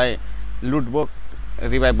रोहन भाइलाई लुट बोक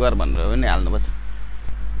रिभाइभ गर भनेर पनि हाल्नुपर्छ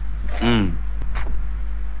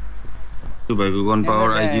त्यो भाइको गन पावर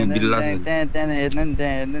आइक्यू बिल्ला त्यहाँ हेर्नु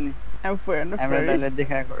नि हाम्रो दाइले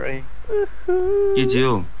देखाएको रे के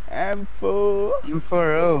थियो M4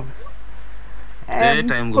 हो त्यही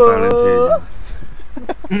टाइमको पालन थियो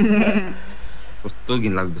कस्तो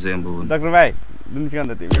घिन लाग्दैछ M4 डाक्टर भाइ दुनिसिकन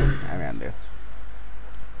त तिमी हामी हान्दैछ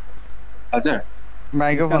हजुर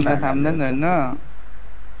भाइको फोन त थाम्दैन हैन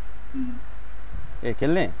ए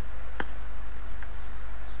खेल्ने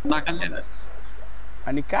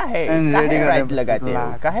अनि काहे राइट लगाते हो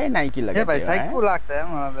काहे नाइकी लगाते हो भाइ साइको लाग्छ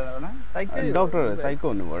मलाई बेला बेला साइकै डाक्टर साइको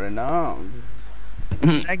हुनु पर्दैन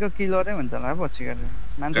साइको किलरै हुन्छ होला पछि गएर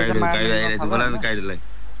मान्छे चाहिँ मार्नु काइडलाई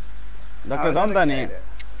डाक्टर जाउँ त नि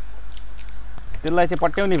त्यसलाई चाहिँ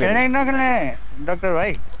पट्याउने भेट नखेल्ने डाक्टर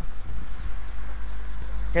भाइ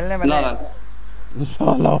खेल्ने भने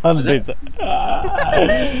ल भन्दैछ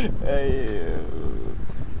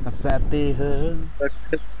साथी हो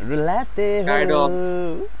रुलाते हो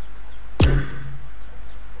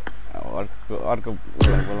अर्को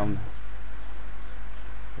बोलाउँ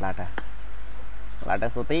लाटा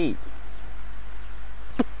सोती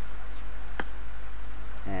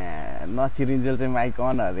नचिरिन्जेल चाहिँ माइक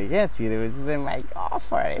अन अरे क्या छिरेपछि चाहिँ माइक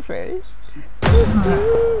अफ अरे फेरि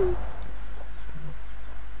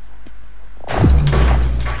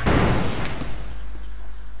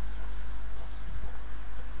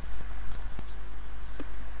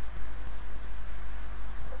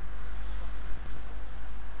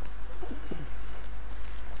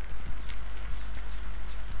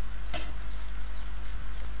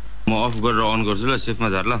म अफ गरेर अन गर्छु ल सेफमा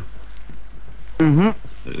झार ल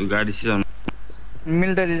गाडी सिजाउनु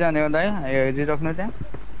मिलिटरी जाने हो दाइ हेरिराख्नु त्यहाँ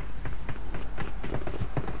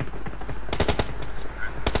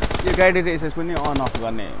यो गाडी रेसेस पनि अन अफ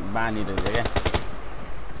गर्ने बानी रहेछ क्या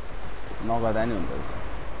नगर्दा नि हुँदो रहेछ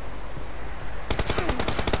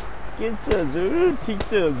के छ हजुर ठिक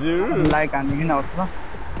छ हजुर लाइक हान्नु किन आउँछ ल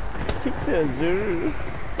ठिक छ हजुर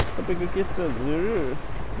तपाईँको के छ हजुर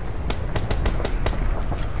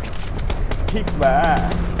ठीक बा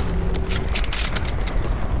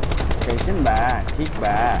कैसन बा ठीक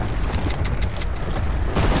बा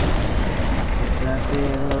साथे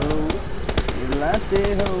हो लाते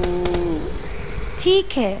हो ठीक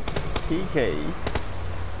है ठीक है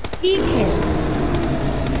ठीक है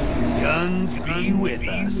Guns be with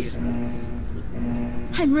us.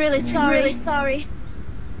 I'm really sorry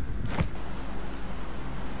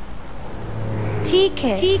ठीक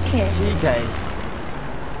है ठीक है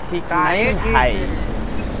ठीक नहीं है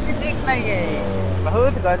ठीक नहीं है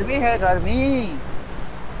बहुत गर्मी है गर्मी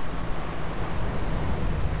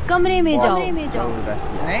कमरे में जाओ नहीं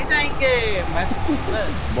जाएंगे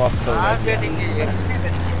बहुत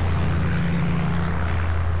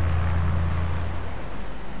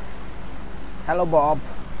Hello Bob,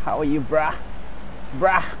 how are you brah?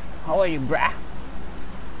 Brah, how are you brah?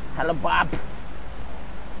 Hello Bob.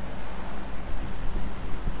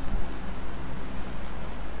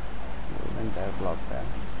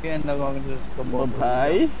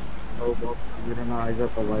 भाई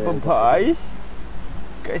भाई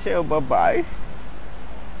कैसे हो भाई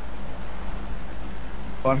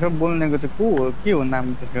भर्खर बोल्नेको चाहिँ को हो के हो नाम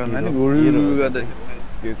त्यसको नि हिरो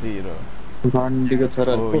त्यो चाहिँ हिरो घण्टीको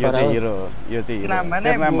छोरा हो यो चाहिँ हिरो यो चाहिँ हिरो नाम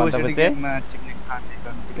भन्दा पछि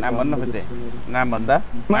नाम भन्न खोजे नाम भन्दा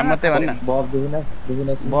नाम मात्रै भन्न बब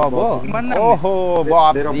बब ओहो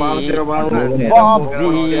बब जी बब जी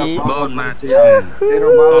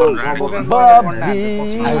बब जी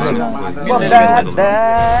बब दादा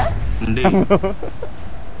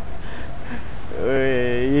ओए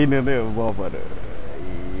यिनी नै हो बबहरु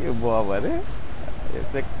यो बबहरु यो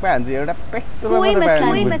सेक्पा हान्छ एउटा पेस्टो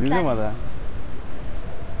मात्रै बुझ्दिन म त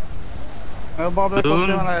बबले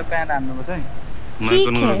कोही मलाई प्यान हान्नुपर्छ है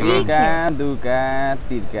दुका दुका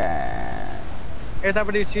तिर्का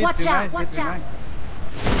यतापट्टि सिटमा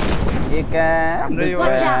एका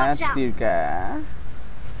दुका तिर्का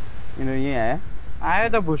यिनीहरू यहीँ आयो आयो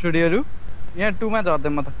त भुसुडीहरू यहाँ 2 मा झर्दै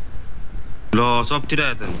म त ल सबतिर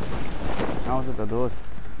आयो त आउँछ त दोस्त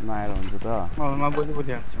नआएर हुन्छ त म बोली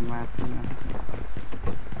हाल्छु म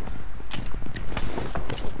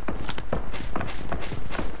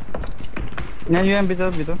यहाँ यो भित्र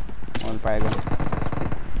भित्र मैले पाएको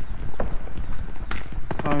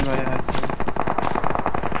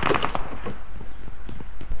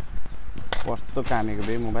कस्तो कामेको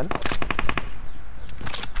बे मोबाइल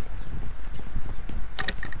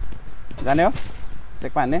जाने हो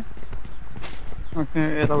सेक्पा हान्ने ओके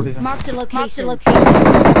यताउडी Mark the location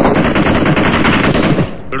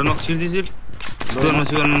एउटा नक्स सिर्दिसिर दोनो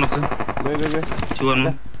सिवान नक्स गए सिवान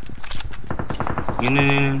यिने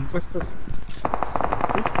पुस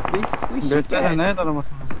प्लिज बेटा हैन तर म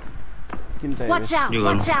किन चाहियो Watch out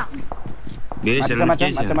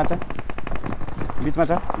माछा बीचमा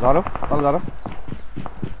छ झरो तल झरो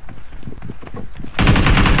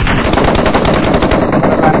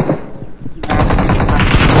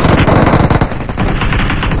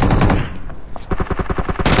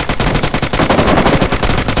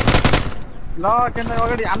ल केन्द्र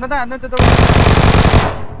अगाडि हाम्रो त त्यो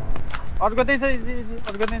अर्को त्यही छ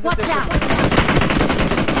अर्को त्यही छ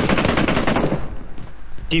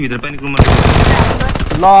टी भित्र पानी रुममा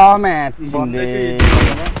ल म्याच छिन्दे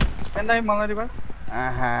केन्द्र मलाई रिभर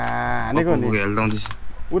आहा हानेको नि हेल्थ आउँदैछ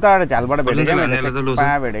उताबाट झालबाट भेटेको मैले पा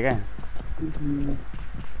भेटेका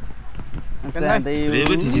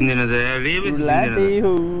रेबे थिचिँदैन जा रेबे थिचिँदैन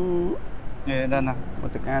ए दाना म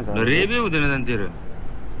त कहाँ छ रेबे हुँदैन जान तेरो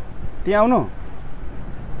त्यहाँ आउनु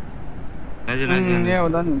यहाँ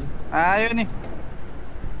हुँदा नि आयो नि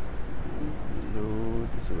लु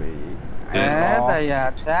त्यसो भए ए त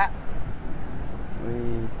यार छा ओइ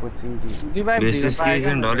कोचिङ टी रिभाइभ बेसिस के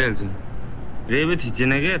ढलिहाल्छ रेबे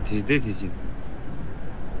थिचेन क्या थिच्दै थिचिन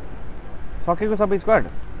सकेको सबै स्क्वाड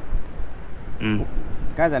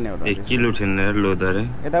कहाँ जाने हो र 1 किलो ठेन्नेर लोदारे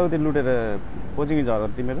यताउति लुटेर कोचिङ झर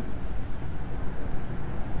तिम्रो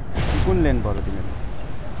कुन लेन पर्यो तिम्रो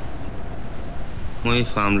मै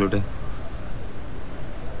फार्म लुटे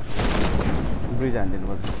ब्रिज हान्दिनु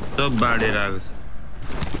पर्छ सब बाडेर आएको छ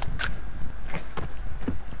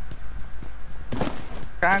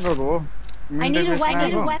कहाँ गएको हो I need a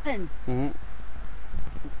weapon.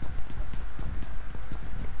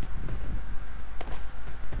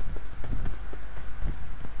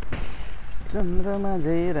 चन्द्रमा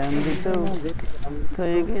झै राम्रो छौ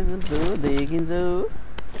खैकै जस्तो देखिन्छौ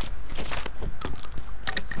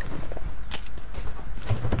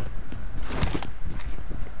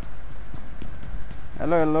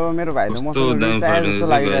हेलो हेलो मेरो भाइ त मसँग रिसाए जस्तो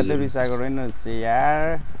लागिरहेको थियो रिसाएको रहेन यार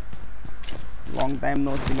long time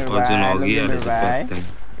no see मेरो भाइ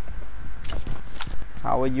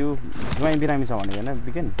how are you ज्वाइन बिरामी छ भने हैन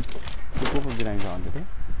बिकेन को बिरामी छ भन्दै थिए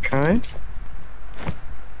खै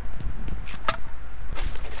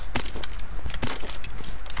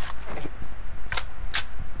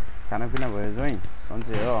खाना पिना भयो ज्वाइन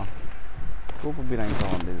सन्चै हो को बिरामी छ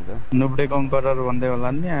भन्दै थियो त नुब्डे कङ्करर भन्दै होला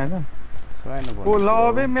नि हैन छैन ओ ल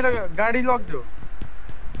बे मेरो गाडी लग्यो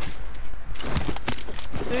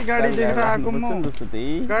त्यही गाडी देखेर आको म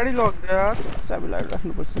गाडी लग्यो यार सबैलाई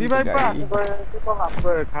राख्नु पर्छ रिभाइभ पा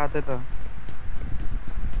खाते त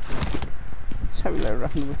सबैलाई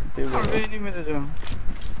राख्नु पर्छ त्यो भएर नि मेरो जो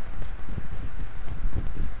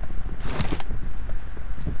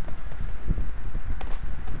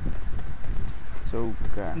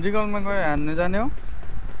चौका जिगलमा गयो हान्ने जाने हो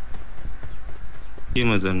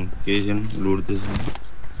केमा जानु केही छैन लुट्दैछ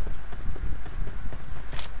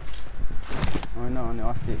होइन अनि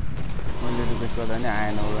अस्ति मैले रिक्वेस्ट गर्दा नि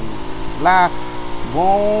आएन होला नि ला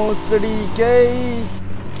भोसडी केही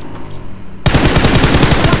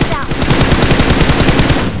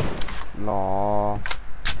ल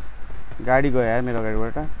गाडी गयो यार मेरो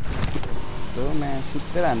गाडीबाट यस्तो म्या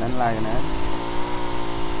सुत्तेर हान्दा नि लागेन यार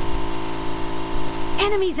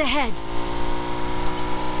Enemies ahead.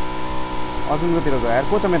 अर्जुनकोतिर गयो यार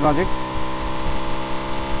को छ मेरो नजिक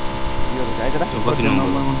यो आइज त कति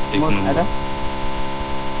नम्बर आइज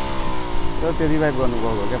त्यो रिभाइभ गर्नु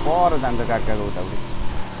गएको क्या पर जान्छ काकाको उताउति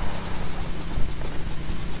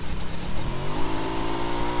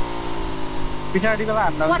पिछाडीको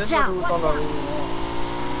हान्दा हुन्छ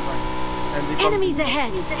Enemies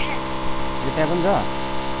ahead. त्यहाँ पनि छ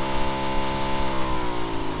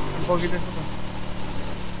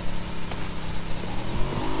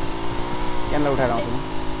क्यानलाई उठाएर आउँछु म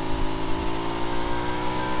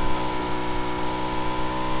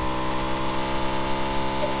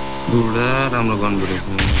दुडा राम्रो गर्नु रहेछ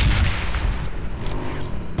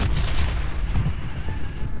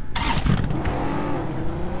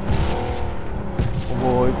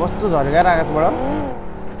ओहो कस्तो झरेको आकाशबाट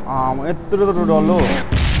म यत्रो त डल्लो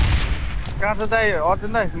कहाँ छ दाइ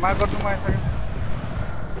अर्जुन दाइ मार गर्नु म आइसक्यो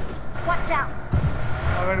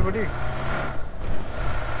अगाडिपट्टि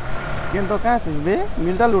के त कहाँ छस् बे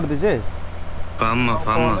मिल्टा लुट्दैछस् फार्ममा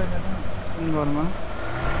घरमा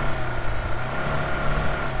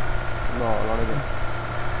ल लडाइदे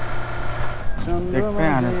चन्द्रमा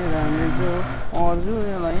चाहिँ राम्रै छ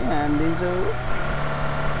अर्जुनलाई हान्दिन्छौ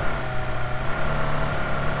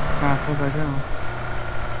कहाँ छ दाइ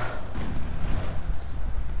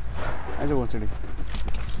आइज भोसडी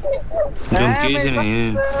जुन केही छैन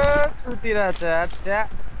सुतिरहेछ अच्छा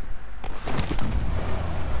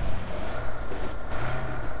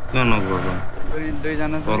क्या नगर्नु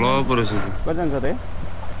दुईजना तल परेछ कतिजना छ त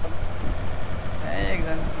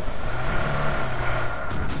एकजना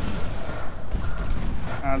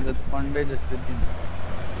आज पन्डे जस्तो दिन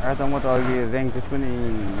त म त अघि र्याङ्क पुस पनि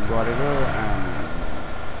गरेको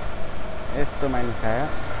यस्तो माइनस खायो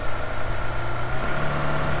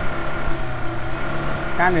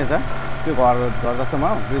कहाँनिर छ त्यो घर जस्तोमा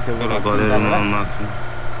हो ब्रिज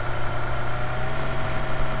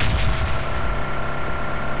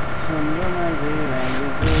चन्द्रमा चाहिँ राम्रो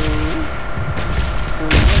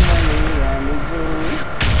छ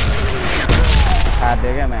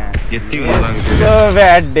खादियो क्या म्या यति हुनु बाँकी थियो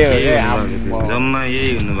ब्याड डे हो क्या जम्मा यही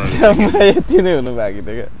हुनु बाँकी जम्मा यति नै हुनु बाँकी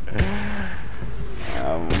थियो क्या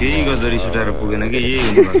केही गर्दा रिस उठाएर पुगेन कि यही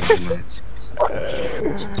हुनु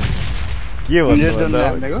बाँकी थियो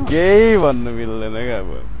केही भन्नु मिल्दैन क्या अब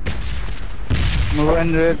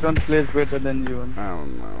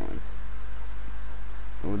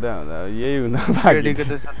हुँदा हुँदा यही हुन बाँकी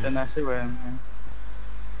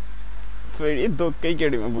फेरि दोकै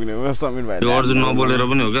केडीमा पुग्ने हो समीर भाइ अर्जुन नबोलेर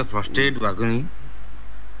पनि हो क्या फ्रस्ट्रेट भएको नि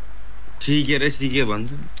ठिकेरै सिके भन्छ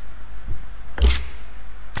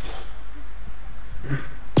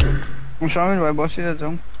समीर भाइ बसिरहेछ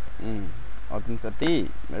हौ अर्जुन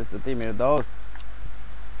साथी मेरो दोस्त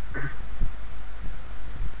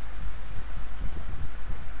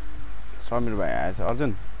समीर भाइ आएछ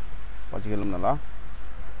अर्जुन पछि खेलौँ न ल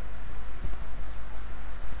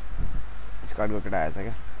स्क्वाडको केटा आएछ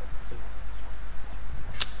क्या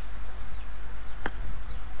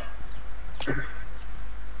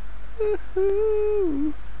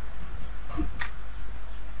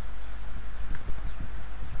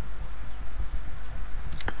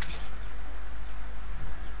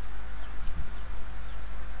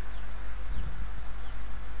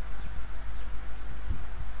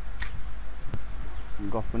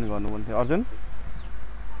गफ पनि गर्नुपर्ने थियो अर्जुन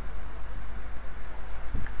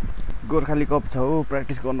गोर्खाली कप छ हौ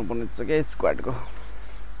प्र्याक्टिस गर्नुपर्ने छ क्या स्क्वाडको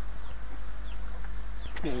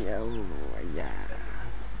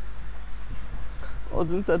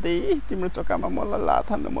अर्जुन साथी तिम्रो चक्कामा मलाई लात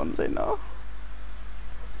हान्न मन छैन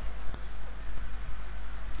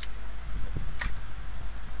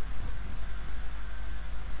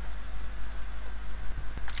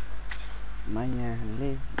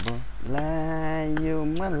मायाले बोलायो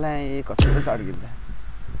मलाई कस्तो साह्रो गीत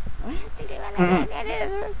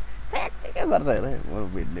के गर्छ हेर मेरो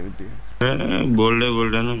भेट्ने बित्तिकै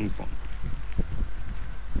बोल्दैन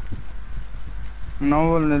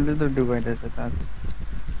नबोल्नेले त डुबाइरहेछ त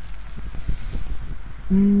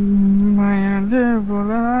मायाले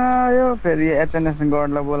बोलायो फेरि एचएनएस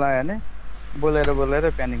गडलाई बोलायो भने बोलेर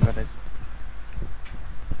प्यानिक गरेछ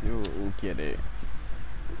त्यो के अरे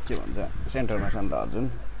के भन्छ सेन्टरमा छ नि त अर्जुन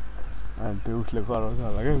त्यो उसले कराउँछ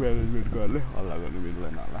होला क्या म्यानेजमेन्ट गर्ले हल्ला गर्नु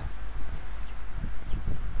मिल्दैन होला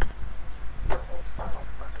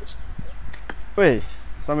ओइ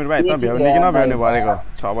समीर भाइ त भ्याउने कि नभ्याउने भरेको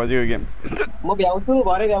 6 बजेको गेम म भ्याउँछु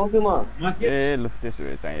भरे भ्याउँछु म ए लु त्यसो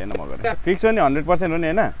भए चाहिएन म गरे फिक्स हो नि 100% हो नि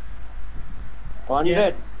हैन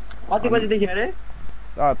 100 कति बजेदेखि अरे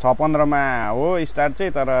 6:15 मा हो स्टार्ट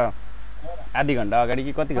चाहिँ तर आधी घण्टा अगाडि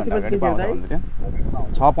कि कति घण्टा अगाडि पाउँछ भन्दै थियो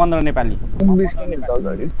 6:15 नेपाली 20 मिनेट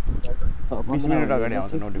अगाडि 20 मिनेट अगाडि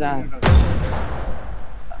आउँछ नोटिफिकेसन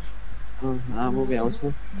म भ्याउँछु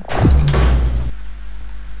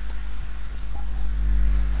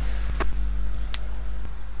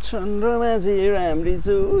चन्द्रमा चाहिँ राम्री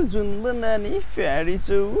छु जुन भन्दा नि फ्यारी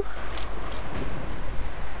छु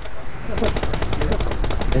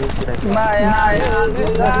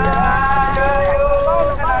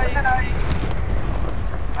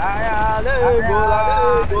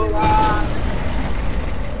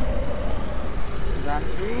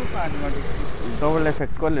डबल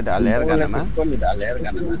इफेक्ट कसले ढाले यार गानामा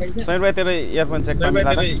समीर भाइ तेरो इयरफोन चेक गर्ने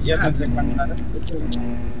होला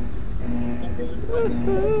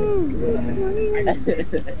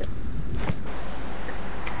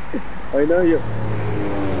होइन यो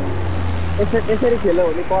यसरी खेल्यो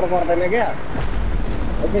भने पर पर्दैन क्या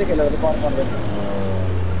यसरी खेल्यो भने पर पर्दैन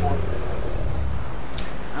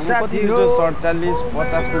कति जो 47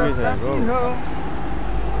 50 पुगिसकेको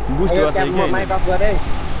बुस्ट गर्छ कि माइक अफ गरे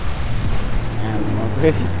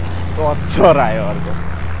फेरि कच्चर आयो अर्को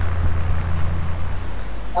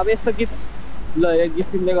अब यस्तो गीत ल यो गीत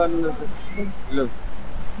सुन्दै गर्नु ल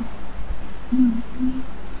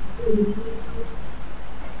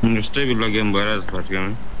यस्तै बेला गेम भइरहेछ फर्स्ट गेम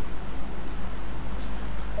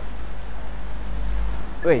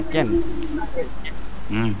ओइ केन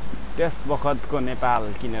त्यस बखतको नेपाल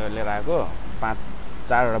किनेर लिएर आएको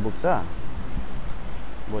 4 वटा बुक छ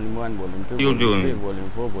भोल्युम 1 भोल्युम 2 भोल्युम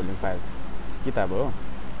 4 भोल्युम 5 किताब हो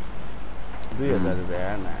 2000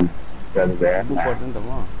 रुपैयाँ बुक पढ्छु नि त म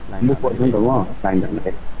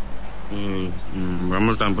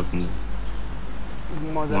राम्रो टाइम पर्छ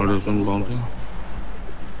मजा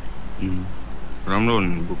राम्रो हो नि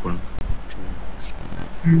बुक पढ्नु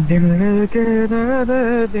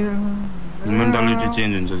मेन्टालिटी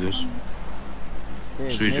चेन्ज हुन्छ जस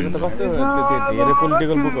मेरो त कस्तो धेरै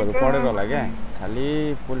पोलिटिकल बुकहरू पढेर होला क्या खालि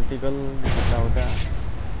पोलिटिकल यताउता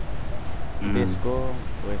देशको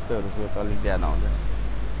यस्तोहरू सोच अलिक ज्यादा हुन्छ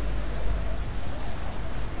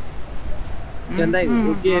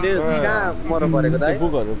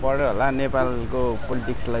बुकहरू पढेर होला नेपालको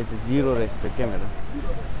पोलिटिक्सलाई चाहिँ जिरो रेस्पेक्ट क्या मेरो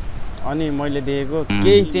अनि मैले देखेको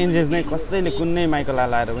केही चेन्जेस नै कसैले कुनै माइकल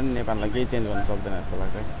लाएर पनि नेपाललाई केही चेन्ज गर्न सक्दैन जस्तो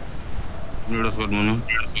लाग्छ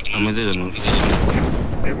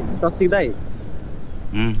टक्सिक दाइ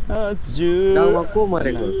गाउँमा को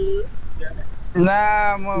मरेको ना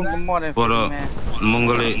म मरे पर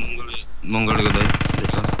मंगलेको दाइ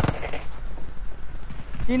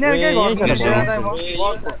किनेरकै घर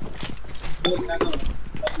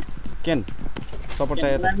केन सपोर्ट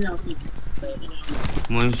चाहियो त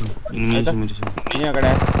म छु यहाँ अगाडि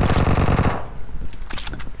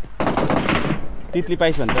तितली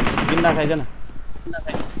पाइस भन्छ बिन्दास आइज न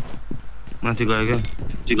माथि गयो क्या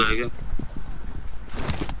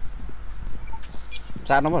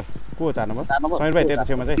 4 नम्बर को 4 नम्बर समीर भाइ तेरो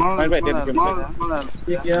छेउमा चाहिँ समीर भाइ तेरो छेउमा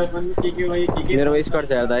मेरो स्क्वाड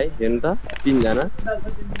छ हेर्दा है हेर्नु त 3 जना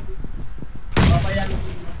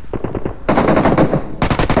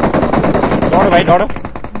डढ भाइ डढ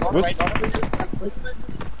घुस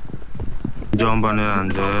जम्प बनेर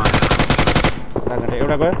हान्छ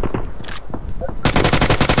एउटा गयो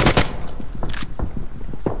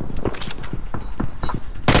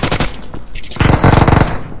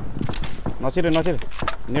नचिर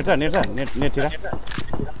नेट छिरा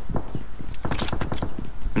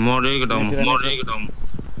मरेको ठाउँ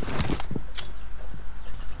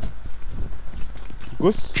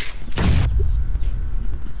घुस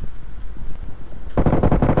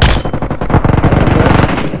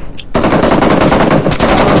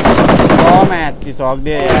मैच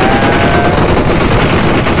सक्दे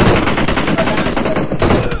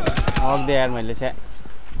यार मैले छ्या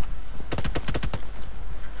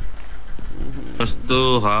कस्तो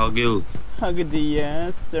हाग्यो हगिदिया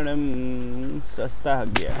सडम सस्ता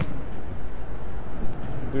हगिया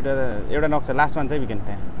दुईटा एउटा नक्छ लास्ट वान चाहिँ विकेन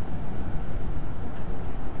त्यहाँ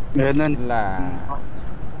हेर्न ला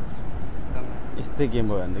यस्तै गेम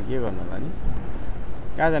भयो भने त के गर्नु होला नि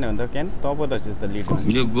कहाँ जाने भन्दा क्यान त पो त लिड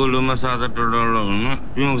यो गोलोमा सादा टोटल हुनु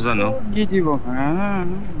पिमक जानु गिटी भयो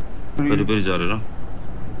फेरि झरेर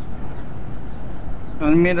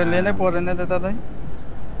अनि मेरो लिनै परेन त दादा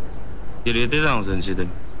तेरो यतै आउँछ नि सिधै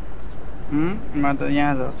म त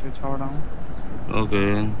यहाँ झर्छु 6 वटा ओके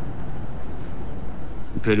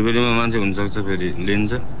फेरिमा मान्छे हुन सक्छ फेरि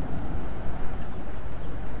लिन्छ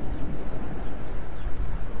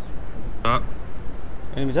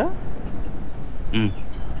एनिमी छ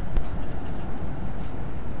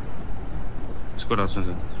स्कोर आउँछ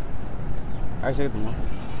आइसक्यो त म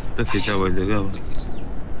त खिचा भइदियो क्या अब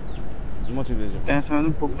म छिर्दैछु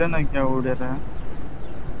त्यहाँसम्म पुग्दैन क्या उडेर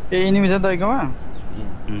त्यही एनिमी छ तपाईँकोमा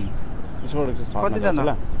कतिजना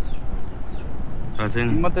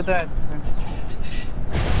म त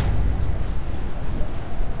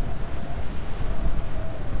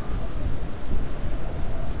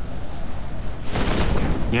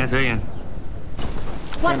यहाँ छ यहाँ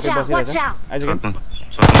Watch out! Watch out!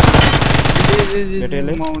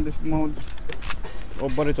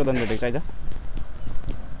 ओभरै 14 भेटेको छ आइज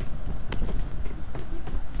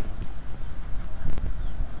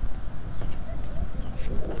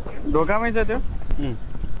ढोकामै छ त्यो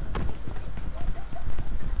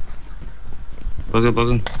पक्कै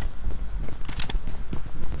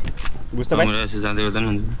बुझ्छ भाइ यसो जाँदै गर्दा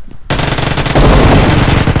नि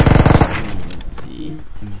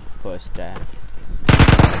कोस्टा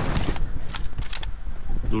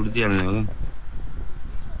लुटिदिहाल्ने हो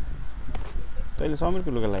तैँले समीरको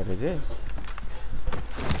लुगा लगाइरहेछस्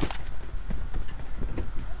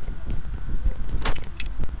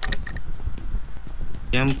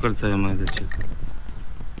क्याम्प गर्छ यो मान्छे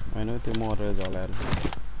होइन त्यो मरेर झलाएर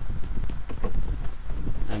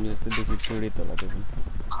हामी जस्तै दुखी पीडित होला त्यो पनि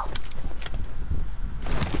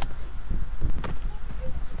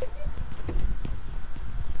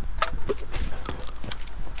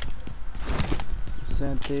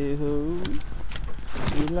साथे हो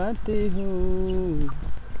रुलाते हो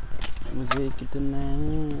मुझे कितना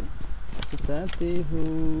सताते हो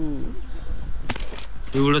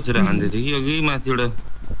एउटा छोरा हान्दैछ कि अघि माथि एउटा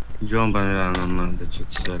जम्प हानेर हान्नु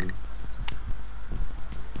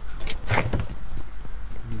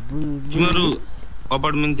तिमीहरू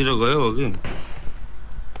अपार्टमेन्टतिर गयो हो कि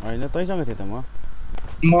होइन तैसँग थिएँ त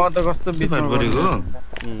म त कस्तो बिचमा परेको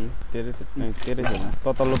तेरै छैन त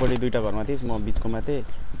तल्लोपट्टि दुईटा घरमा थिइस् म बिचकोमा थिएँ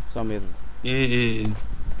समीर ए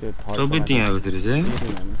त्यो सबै त्यहाँ आएको थियो चाहिँ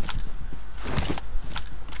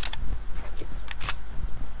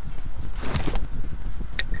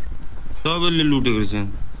सबैले लुटेको रहेछ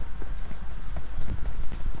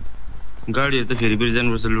गाडीहरू त फेरि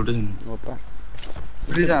जानुपर्छ लुटे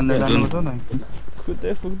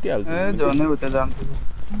खुदै फुक्दिहाल्छ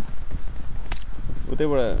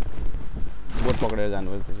उतैबाट बोट पक्रेर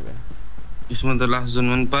जानुपर्छ त्यसो भए यसमा त लास्ट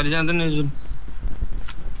जोनमा पनि पारि जाँदैन यो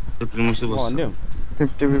भन्दियो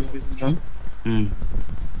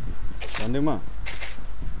भन्दियो म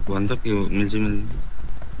भन्छ के हो मिल्छ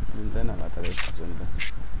मिल्दैन होला तर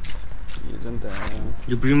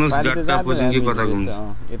यो प्रिमक्स गाडका पोजिङ के कता घुम्छ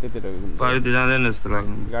यतैतिर घुम्छ पारि त जाँदैन जस्तो लाग्छ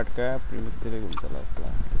गाडका प्रिमक्सतिर घुम्छ होला जस्तो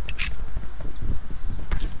लाग्छ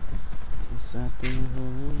साथी हो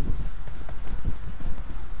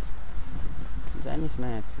जानिस्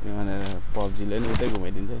म्याच भनेर पब्जीले नि उतै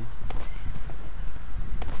घुमाइदिन्छ है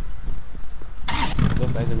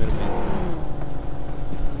जस्तो आइज मेरो म्याच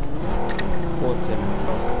कोच छैन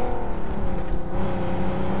बस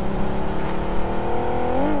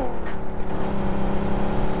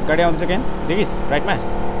गाडी आउँदैछ केन देखिस् राइटमा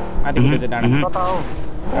माथि कुद्दैछ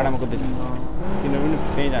डाँडामा कुद्दैछ तिनीहरू पनि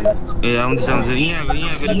त्यहीँ जान्छ ए आउँदैछ यहाँ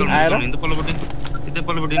रिकल आएर नि त पल्लोपट्टि त्यतै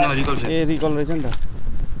पल्लोपट्टि न रिकल छ ए रिकल रहेछ नि त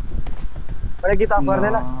अरे किताब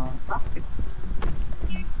पर्दैन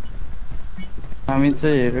हामी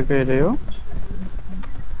चाहिँ हेरेको हेरे हो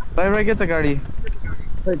बाहिर के छ गाडी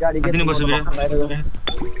गाडी के किन बस्यो बे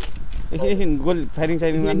एकछिन गोल फायरिङ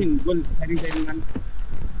साइरिङ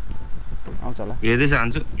आउँछ होला हेर्दैछ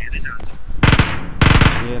हान्छु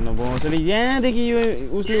हेर्नु पाउँछ नि यहाँदेखि यो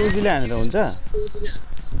उसले हानेर हुन्छ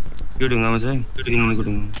यो ढुङ्गामा छ त्यो मुनिको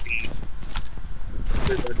ढुङ्गा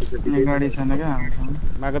गाडी छैन क्या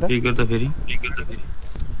माग त ठीक गर्दा फेरि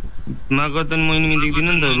माग गर्दा नि मैले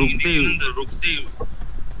देख्दिनँ नि त रुक्दै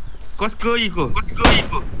कसको इको हो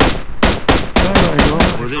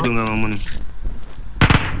चाहिँ ढुङ्गामा मुनि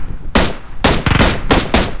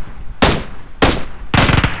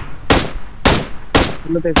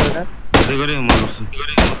हेर्दै गरेँ म रुक्छु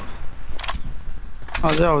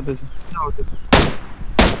अझै आउँदैछ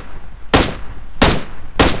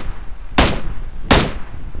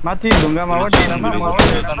माथि ढुङ्गामा हो डाँडामा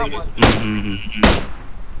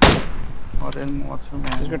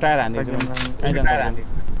त्यसको टायर हान्दिन्छु कहीँ जान्छ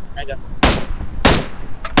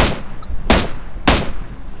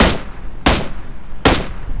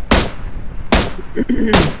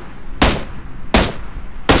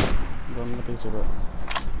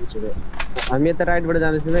हामी यता राइटबाट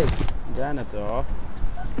जाँदैछौँ है जान त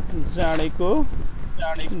जाडेको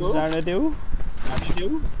जाने देऊ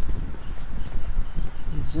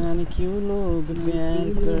जाने क्यों लोग प्यार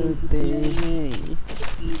करते हैं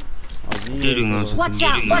Watch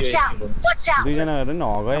out! Watch out! Watch out! दुईजना हेर न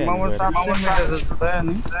हगए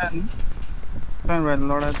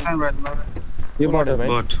यो बट भाइ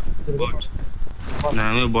बट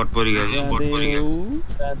नामै बट परिगयो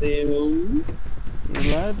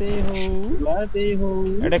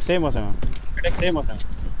एटेक सेम मसँग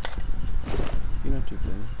किन ठिक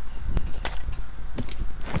छैन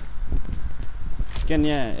Can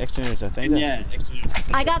you exchange your change?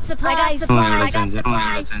 I got supplies.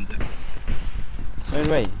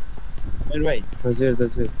 Wait. हजुर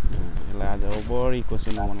हजुर ल आज बडी को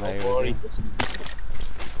सुन्न मन लाग्यो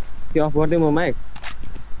के अफ गर्दै म माइक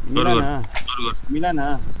मिला न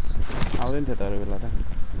आउँदैन थियो तर बेला त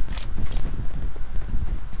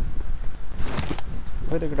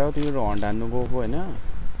खोइ त केटा हो तिमीहरू हन्ड हान्नु गएको होइन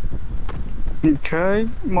खै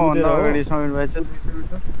म भन्दा अगाडि समिर भाइ छ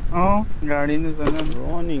गाडी नै छैन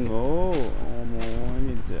रनिङ हो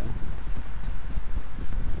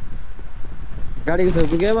गाडीको छेउ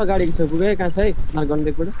पुग्यो कहाँ छ है मार्क गर्नु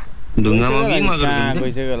देखबाट कहाँ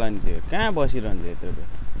गइसक्यो होला नि त्यो कहाँ बसिरहन्छ यत्रो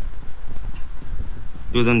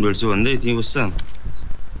त्यो जन भेट्छु भन्दै त्यहीँ बस्छ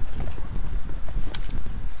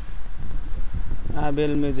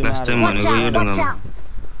बेल मेजु लास्ट टाइम भनेको यो ढुङ्गामा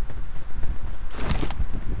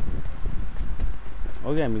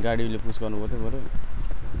ओके हामी गाडीले पुस गर्नु पर्यो बरु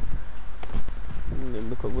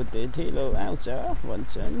लिम्बुको बुद्धि ढिलो आउँछ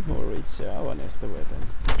भन्छन् रहेछ भने यस्तो भयो त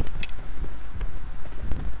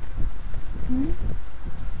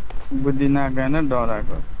बुद्धि नगएन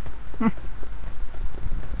डराएको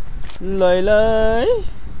लै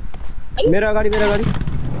मेरो अगाडि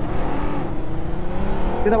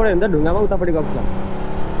त्यताबाट हेर्दा ढुङ्गामा उतापट्टि गएको छ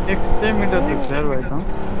 100 मिटर छ यार भाइ त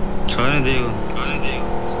छैन दिएको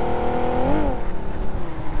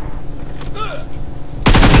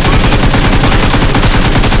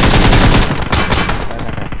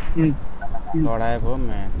लडाए भयो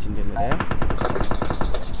म्याच चिन्डेले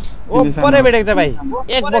ओपरै भेटेको छ भाइ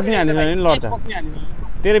एक बक्सिङ हान्दिन्छ भने नि लड्छ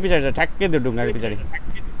तेरो पछाडि छ ठ्याक्कै त्यो ढुङ्गाको पछाडि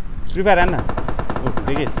प्रिपेयर हान्न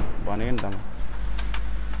देखिस् भनेको नि त म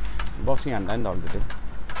बक्सिङ हान्दा नि लड्दै थियो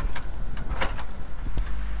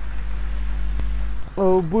ओ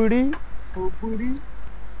बुढी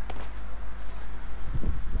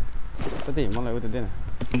साथी मलाई उता दिएन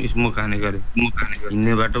म खाने गरेँ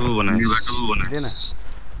हिँड्ने बाटो पो बनाएँ दिएन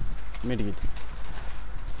मेडिकेट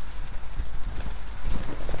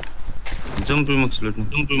जम्प रिमक्स लुट्नु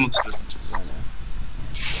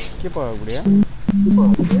के भयो बुढिया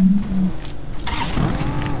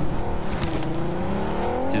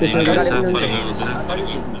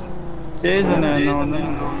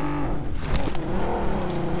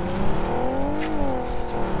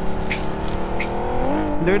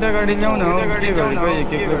दुईटा गाडी ल्याउन हो के गरेको एक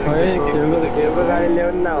खेलको गाडी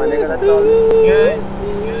ल्याउन न भनेको त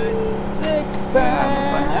सेकपा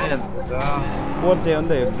पोर्चे हो नि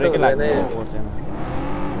त यो ब्रेकै लाग्दैन पोर्चेमा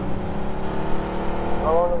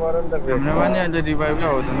आउनु पर्यो नि त फेरि हाम्रो पनि अहिले रिभाइभ नै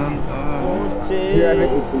हुँदैन नि त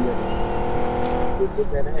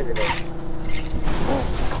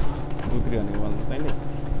उत्री भने भन्नु तैँले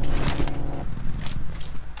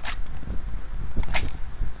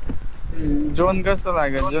जोन कस्तो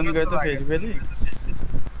लाग्यो जोन गयो त फेरि फेरि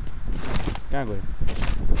कहाँ गयो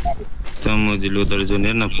समुदिलो तर जोन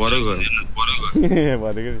हेर्न परे गयो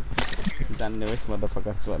भनेको जान्ने होस् म त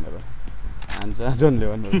फकर्छु भनेर हान्छ जोनले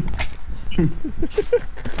भन्नु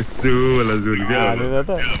त्यो बेला जोन क्या हालेर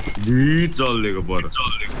त दुई चल्लेको पर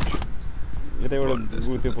यतैबाट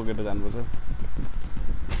त्यो पुगेर जानुपर्छ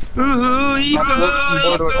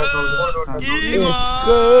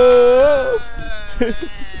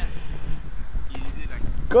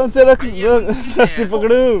कौन से रस्सी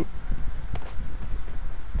पकड़ू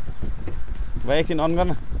भाई एकछिन अन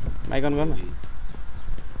गर्न माइक अन गर्न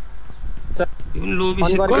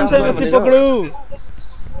कौन से रस्सी पकड़ू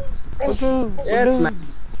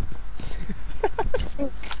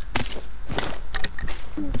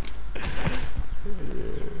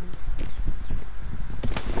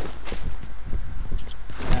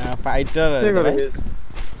फाइटर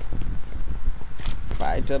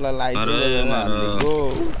फाइटरलाई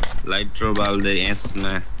लाइटर बाल्दै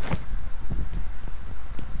यसमा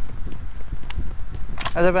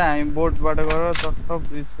आज भाइ हामी बोटबाट गएर टक्क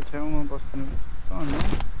ब्रिजको छेउमा बस्नु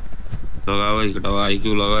लगाओ एक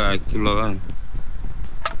आईक्यू लगा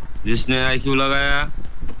जिसने आईक्यू लगाया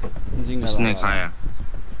उसने खाया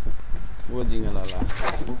वो जिंगा लाला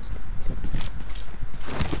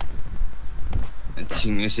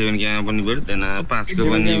छिङे 7 के पनि भेट्दैन 5 को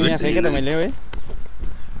पनि भेट्दैन फेके त मैले है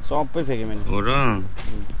सबै फेके मैले हो र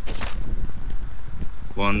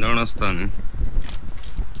भन्दाउनस् त नि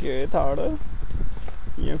के थाहा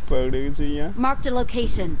यहाँ पकडेको छु यहाँ Mark the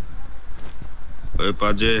location. ओए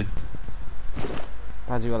पाजे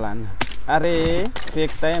वाला अरे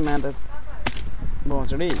फेक्ता है मैं तो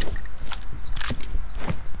भोसडी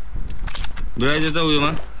बिराइज त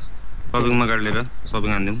उयोमा शपिङमा गाडी लिएर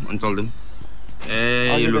शपिङ हान्दिम अनि चल्दिम ए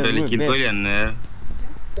यो लुटेले किल कहिले हान्नु यार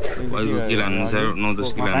भाइको किल हान्नु सर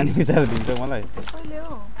 9-10 किल हान्नु मिसार दिन्छ मलाई कहिले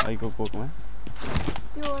हो भाइको कोकमा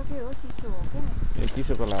त्यो अर्कै हो चिसो हो के ए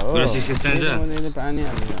चिसोको ला हो पुरा 6 चाहिन्छ पानी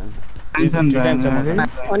हाल्नु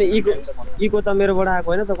अनि इको त मेरोबाट आएको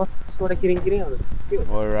हैन त कसबाट किरिङ आउँछ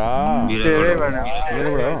हो र मेरोबाट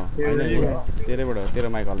हो तेरोबाट हो तेरो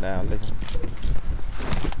माइक हल्दैछ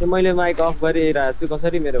त्यो मैले माइक अफ गरिरहेको छु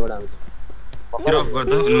कसरी मेरोबाट आउँछ फिर अफ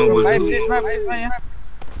गर्दा अनि म बोल्छु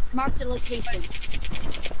Mark the location.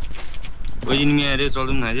 ओइ इनिमी आरे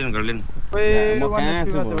चल्दिम न हाजिर गर्ले नि म कहाँ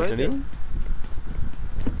छु भोसडी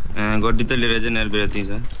गड्डी त लिएर जान यार बेराती छ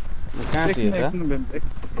म कहाँ छु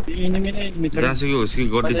त इनिमी नै मित्र जहाँ सुकै होस् कि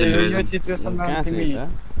गड्डी चलेर यो सिचुएसनमा कहाँ छु त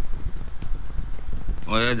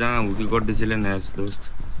ओए जहाँ हो कि गड्डी चले न यार दोस्त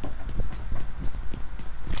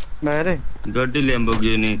बारे गड्डी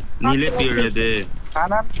ल्याम्बोर्गिनी नीले पिडे दे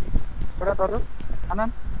खाना पुरा तर खाना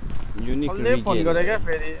युनिक फोन गरे क्या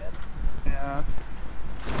फेरि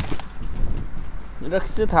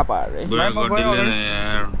रक्से थापा रे बुरा गड्डीले न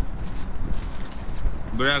यार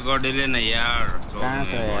बुरा गड्डीले न यार कहाँ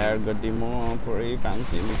छ यार गड्डी म पुरै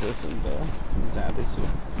 500 मिटर सुन्दा जाँदैछु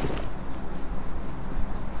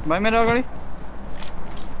भाइ मेरो अगाडि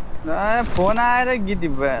फोन आएर गीत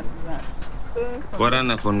भयो करा न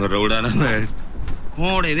फोन गरेर उडान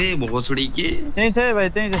मोडे रे भोसडी के त्यही छ भाइ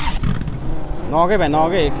त्यही छ नगे भाइ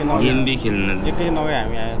नगे एकछिन नगे गेम बि खेल्न एकछिन नगे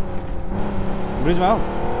हामी आयो ब्रिजमा हो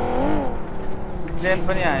लेन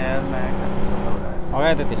पनि आयो यार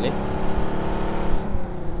अगाए त त्यसले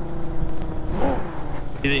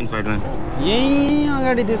किन इन्फाइटमा यही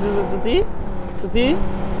अगाडि त्यो सुति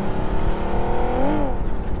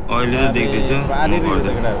अहिले त देख्दैछु अनि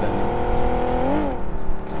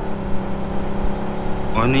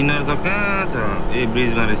यिनीहरू त कहाँ छ ए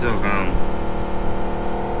ब्रिजमा रहेछ काम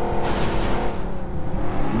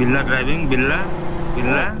बिल्ला ड्राइभिङ बिल्ला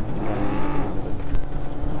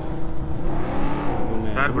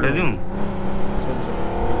कार फुटाइदिउँ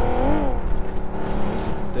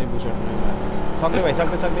सक्दै भाइ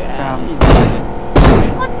सक्दै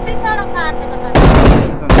कति टाढो काट्ने त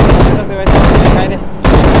सक्दै भाइ खाइदे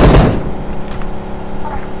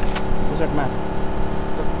बुसट मार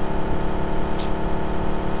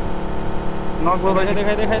नगो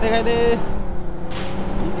खाइदे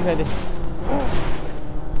इजी खाइदे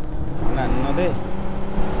नदे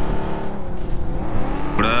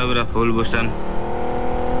पुरा फुल बुस्टन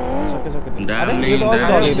सके डार्लिङ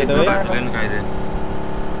खाइदे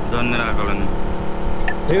जन मेरा आकलन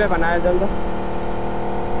रिवे बनाए जन त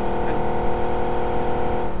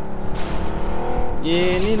ए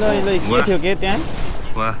नि ल के थियो के त्यहाँ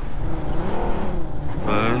वाह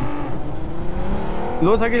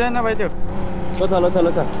लो छ कि छैन भाइ त्यो लो छ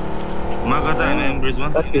मागा त हामी ब्रिजमा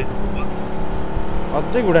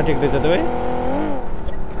अझै गुडा टेक्दैछ त भाइ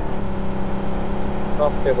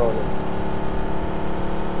टप टेकआउट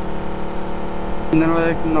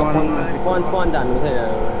पन जानु छ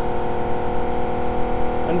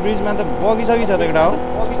अनि ब्रिजमा त बगिसकी छ त एउटा हो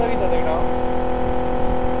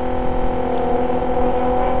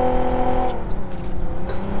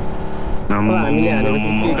हामीले हानेपछि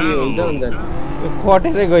के हुन्छ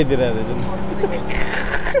कटेरै गइदिएर रहेछ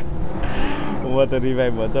म त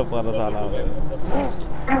रिभाइभ भन्छ पर साला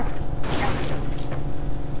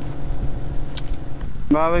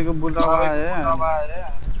बाबैको बुढा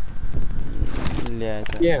ल्याएछ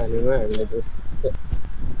के हानेको हामीले त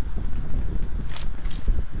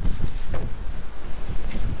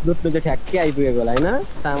लुट्नु चाहिँ ठ्याक्कै आइपुगेको होला हैन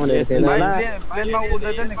सामानहरु थिएन होला प्लेनमा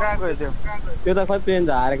उड्दै थियो नि कहाँ गयो त्यो त खै प्लेन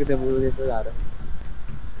झारेको थियो बुझेछु झारे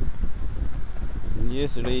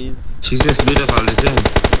यस रेज सिक्सेस दुईटा फाल्दै छ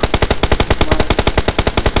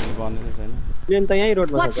भन्ने छैन प्लेन त यही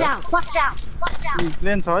रोडमा छ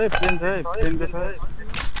प्लेन छ है प्लेनको छ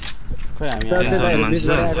खै हामी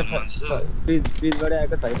ब्रिजबाट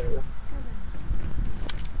आएको छैन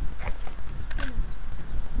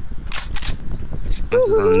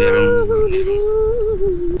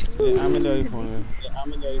हामीले अघि फोन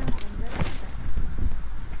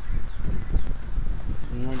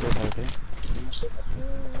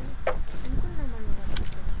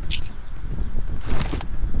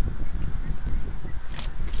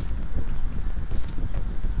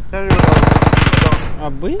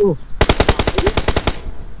अब्बुई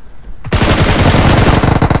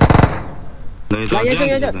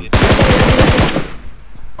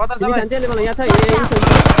कता छ भाइ यहाँ छ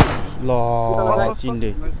ल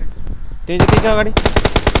चिन्डे त्यही छ अगाडि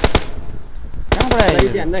कहाँबाट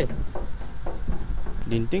आयो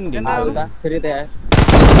डिन्टिङ फेरि त्यहाँ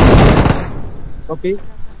कपी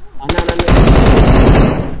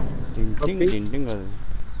डिन्टिङ गर्दै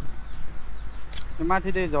माथि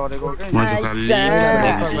चाहिँ झरेको के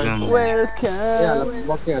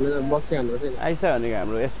बक्सिङ हान्नु आइसा भनेको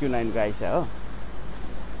हाम्रो SQ9 को आइसा हो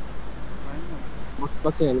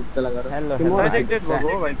बक्सिङ हान्नु त्यसला गरेर हेलो रिजेक्टेड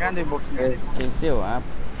भएको भाइ कहाँदेखि बक्सिङ कैसे हो आप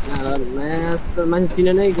मान्छे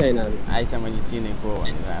चिने नै छैन आइसा मैले चिनेको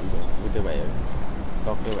भनेर हाम्रो उयो भाइ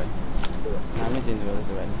डक्टर भाइ नामै चेन्ज गर्दैछ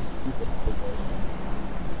भाइ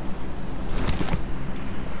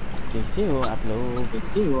कैसे हो आप लोग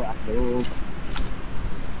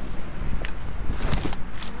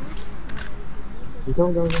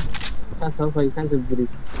कहाँ छ बुढी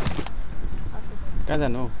कहाँ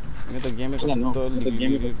जानु हो यो त गेमै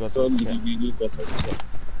गर्छ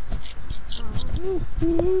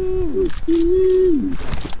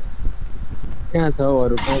कहाँ छ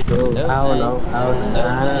अरू कहाँ छ आऊ न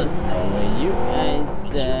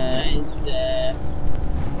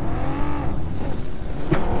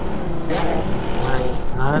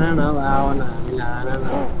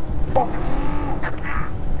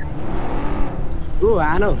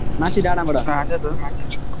हानो माथि डाँडाबाट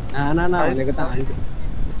हान न भनेको त हान्छ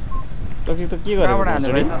टकी त के गरेको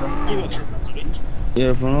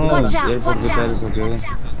इयरफोन एयरपोर्ट भित्र सक्यो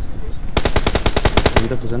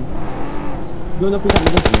अन्त पुछन जो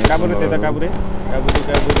काबुरे त्यता काबुरे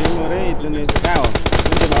मोरे इतने कहाँ हो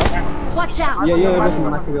यो माथिको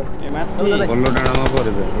ए माथि बल्लो डाँडामा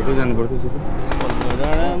परेछ हेटो जानु पर्थ्यो बल्लो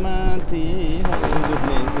डाँडामाथि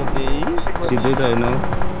सिधै त हैन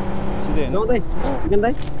सिधै हैन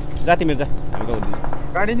जाति मिर्जा हामी गाउँदै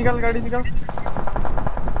गाडी निकाल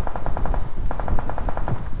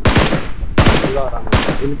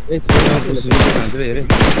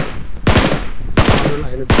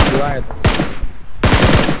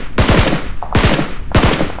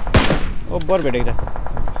ओ बर भेटेको छ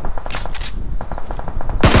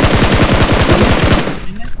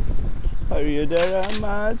हरियो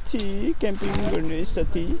डाँडामाथि क्याम्पिङ गर्ने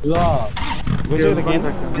साथी ल गइसक्यो त गेम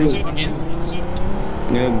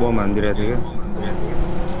यो बम हान्दिरहेको थियो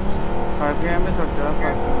क्या गेमै सक्छ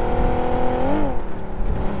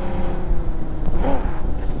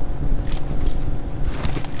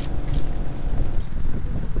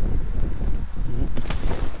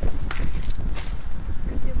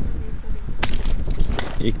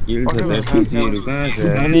एक किल छ त पिजीहरु कहाँ छ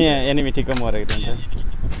अनि एनिमी ठिक्क मरेको थियो नि त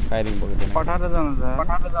फायरिङ भएको थियो 18 जना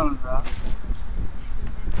छ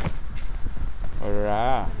रा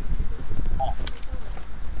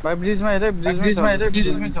भाइ ब्रिजमा हेरे ब्रिजमै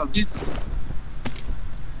छ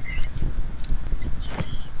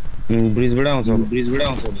ब्रिजबाट आउँछ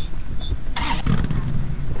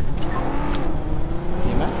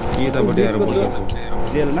केमा यतापट्टि आएर बस्छ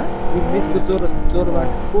जेलमा बिचको चोरबाट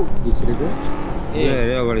को घिस्रेको ए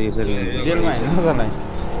रे अगाडि यसरी जेलमा हैन होला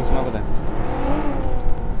उसमा पो त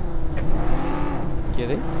के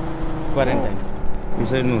रे क्वारेन्टाइन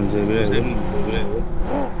यसरी नै हुन्छ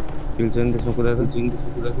किल्छ नि त्यसमा कुदा त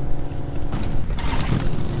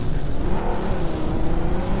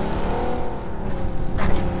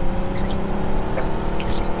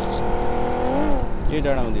यो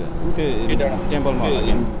डाँडा आउँदियो त्यो टेम्पलमा होला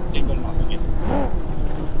के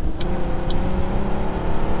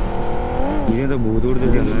यहाँ त भूत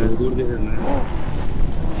उड्दैछ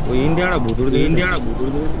ओ इन्डियाबाट भूत उड्दैछ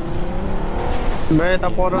मैं त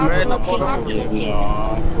पर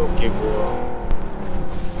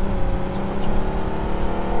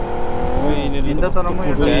इंदा तर म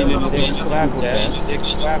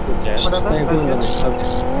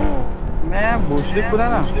मैं भूसले पूरा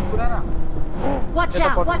ना Watch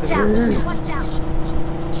out! Watch out!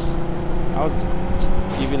 Out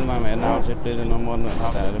evil मा हेर्न आउट सेट प्लेजर नमर्नु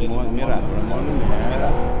मेरो हातबाट मर्नु नि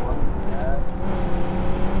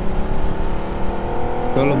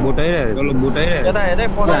तल बोटाइरहेको यता हेरै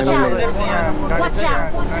Watch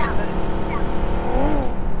out!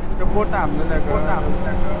 त्यो बोट हामीले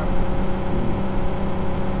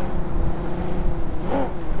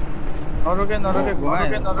नरोके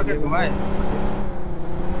घुमाए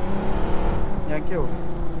यहाँ के हो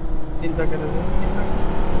तीन सकेर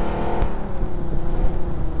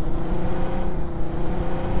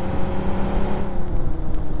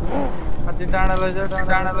डाँडा लैजाऊ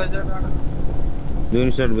जुन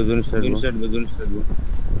साइड भयो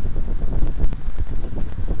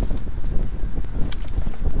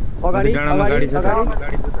अगाडि गाडी छ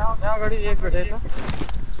अगाडि एक बैठे छ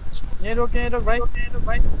यही रोक भाइ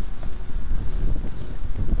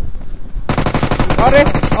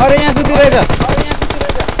अरे यहाँ सुतिरहेछ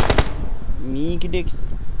मिकी डेक्स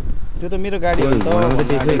त्यो त मेरो गाडी हो नि त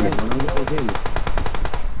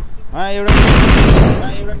एउटा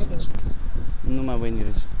नुमा बहिनी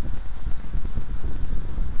रहेछ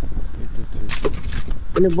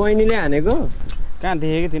अनि बहिनीले हानेको कहाँ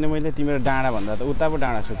देखेको थिइनँ मैले तिम्रो डाँडा भन्दा त उता पो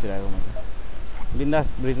डाँडा सोचिरहेको म त बिन्दास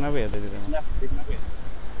ब्रिजमा पो हेर्दै थिएँ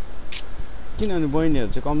किनभने बहिनीहरू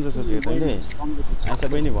चाहिँ कमजोर सोचेको तैँले आइसा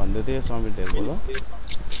बहिनी भन्दै थियो समीर धेरको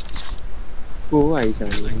को आइसा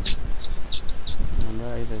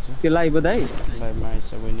आइरहेछ त्यो लाइभ दाइ लाइभमा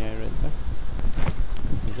आइसा बहिनी आइरहेछ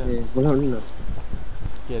बोलाउनु न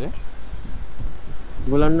के अरे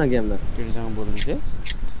बोलाउनु न गेममा केटीसँग बोल्नु चाहिँ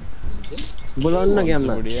बोलाउनु न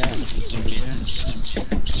गेममा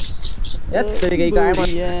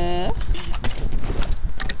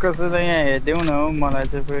कसैलाई यहाँ हेरिदेऊ न हौ मलाई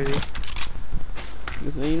चाहिँ फेरि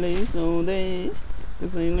कसैले सोधे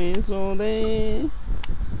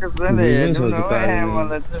कसैले हेर्नु न हौ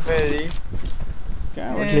मलाई चाहिँ फेरि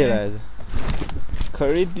कहाँबाट लिएर आएछ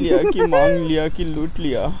खरिद लिया कि मांग लिया कि लूट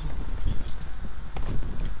लिया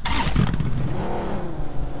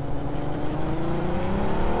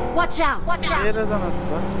Watch out! Watch out! ये रहा ना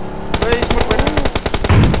सर भाई इसमें पहले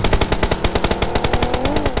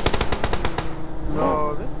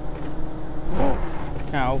लोग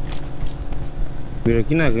कहाँ हो मेरो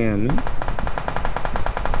किन आएको यहाँ हामी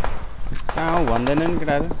कहाँ हो भन्दैन नि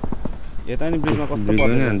केटाहरू यता नि ब्रिजमा कस्तो पर्छ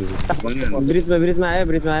ब्रिजमा आयो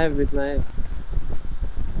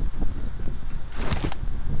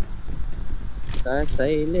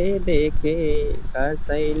कसैले देखे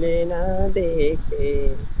कसैले नदेखे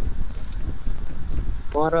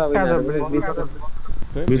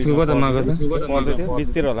ब्रिजको कता मागो त पर्दै थियो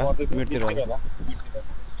बिचतिर होला मिडतिर होला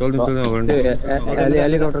चल्दै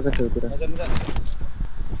हेलिकप्टरको छेउतिर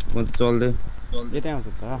म चल्दै यतै आउँछ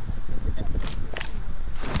त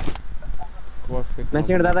पर्फेक्ट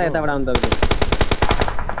मेसिन दादा यताबाट आउनु तपाईँ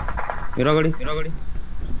मेरो अगाडि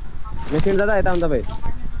मेसिन दादा यता आउनु तपाईँ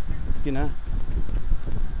किन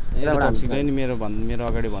टक्सिकले नि मेरो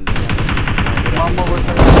अगाडि भन्दै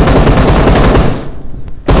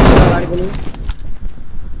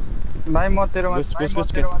भाइ म तेरोमा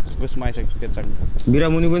उसमा आइसक्यो तेरो चाक बिरा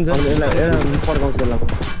मुनि पनि छ पड्काउँछ ल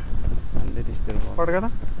भन्दै त्यस्तै पड्का त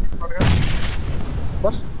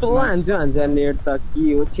कस्तो हान्छ नेट त के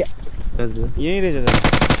हो छ्या यही रहेछ त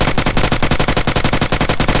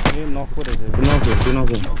ए नक्को रहेछ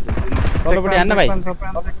नक्को तल्लोपट्टि हान्न भाइ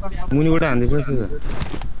मुनिबाट हान्दैछ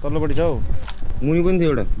तल्लोपट्टि छ हौ मुनि पनि थियो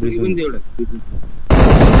एउटा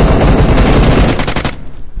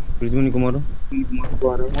ब्रिज मुनिको मर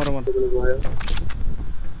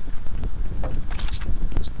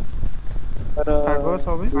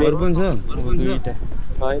पनि छ दुईटा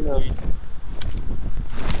हैन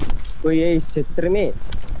कोही यही क्षेत्र में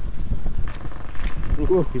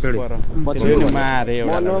मारे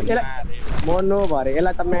एउटा मोनो भरे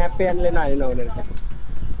यसलाई त म्याप पेनले नहाल्नु हुने रहेछ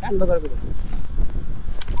कान बगरको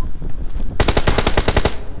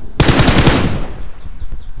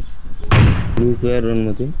ब्लू स्क्वायर रन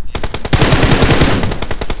मध्ये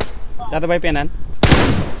जात भाइ पेनान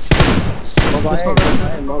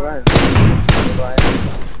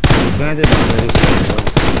कहाँ चाहिँ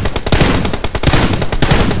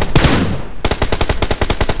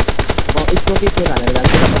इसको के खानेर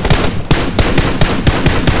जान्छ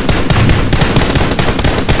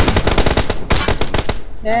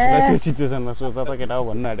त्यो सिचुएसनमा सोच त केटा हो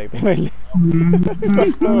भन्न आँटेको थिएँ मैले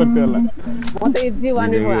कस्तो हो त्यो होला म त इजी वान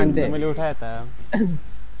को हान्थे मैले उठाए त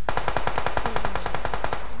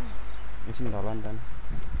एकछिन ढला नि त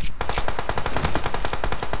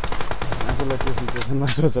आफूलाई त्यो सिचुएसनमा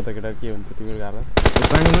सोच त केटा के हुन्छ तिम्रो गाह्रो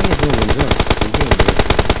पानीमा नि के हुन्छ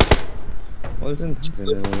अल्छन्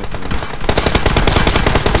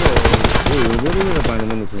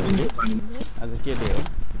पानीमा नि आज के डे हो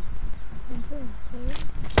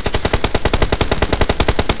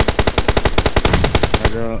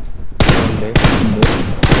आज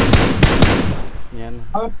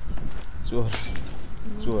यहाँ चोर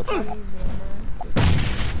चोर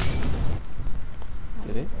के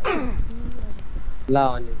रे ल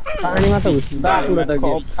अनि पानीमा त हुँदा पुरो त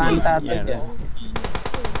के पानी तातो के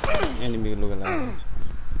एनिमी लुगा ला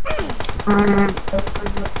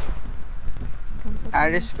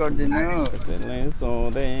आरिस गर्दिनु कसैले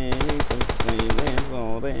सोधे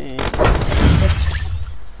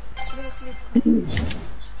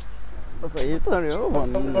बस यसरी हो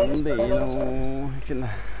भन्दैनौ एकछिन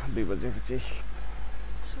 2 बजेपछि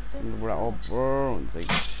बुढा ओभर हुन्छ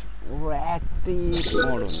एक्टिभ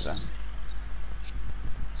मोड हुन्छ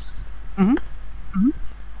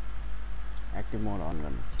एक्टिभ मोड अन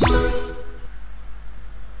गर्नु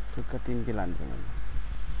ठुक्क 3 के लान्छु मैले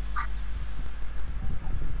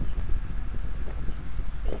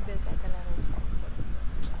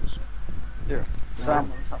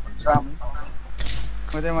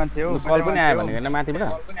कतै माथि हो कल पनि आयो भने हैन माथिबाट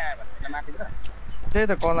त्यही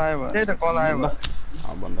त कल आयो ल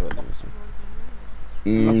बन्द गरिदिन्छु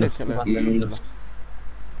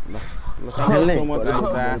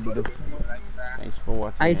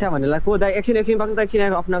आइसा भन्नेलाई को दाइ एकछिन पक्क त एकछिन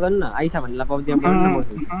अफ नगर्नु न आइसा भन्नेलाई पब्जी मा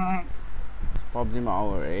पब्जी मा आउ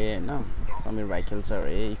रे हैन समीर भाइ खेल्छ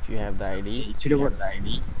रे if you have the ID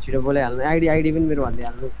छिटो बोलाइहाल्नु आईडी पनि मेरो भन्दै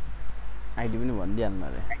हाल्नु आईडी पनि भन्दै हाल्नु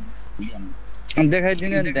रे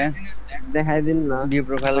देखाइदिनु नि त्यहाँ देखाइदिनु न डी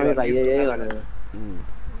प्रोफाइल भाइ यही भनेर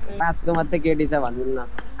 5 को मात्रै केटी छ भन्दिनु न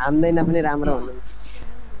हान्दैन पनि राम्रो भन्नु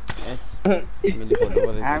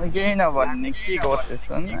हामी केही नभन्ने के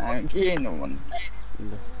गर्छन् हामी केही नभन्ने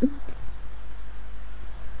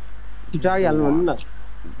छिटो आइहाल्नु भन्नु न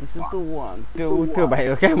दिस इज द वान त्यो भाइ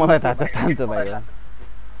हो क्या मलाई थाहा छ तान्छ भाइ हो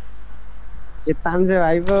ए तान्छ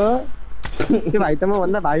भाइ पो त्यो भाइ त म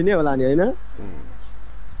भन्दा भाइ नै होला नि हैन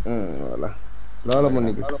होला ल म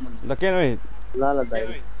निक्ले ल के नै ल दाइ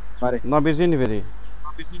भरे नबिर्सि नि फेरि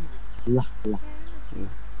ल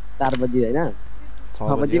 4 बजे हैन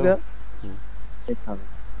 6 बजे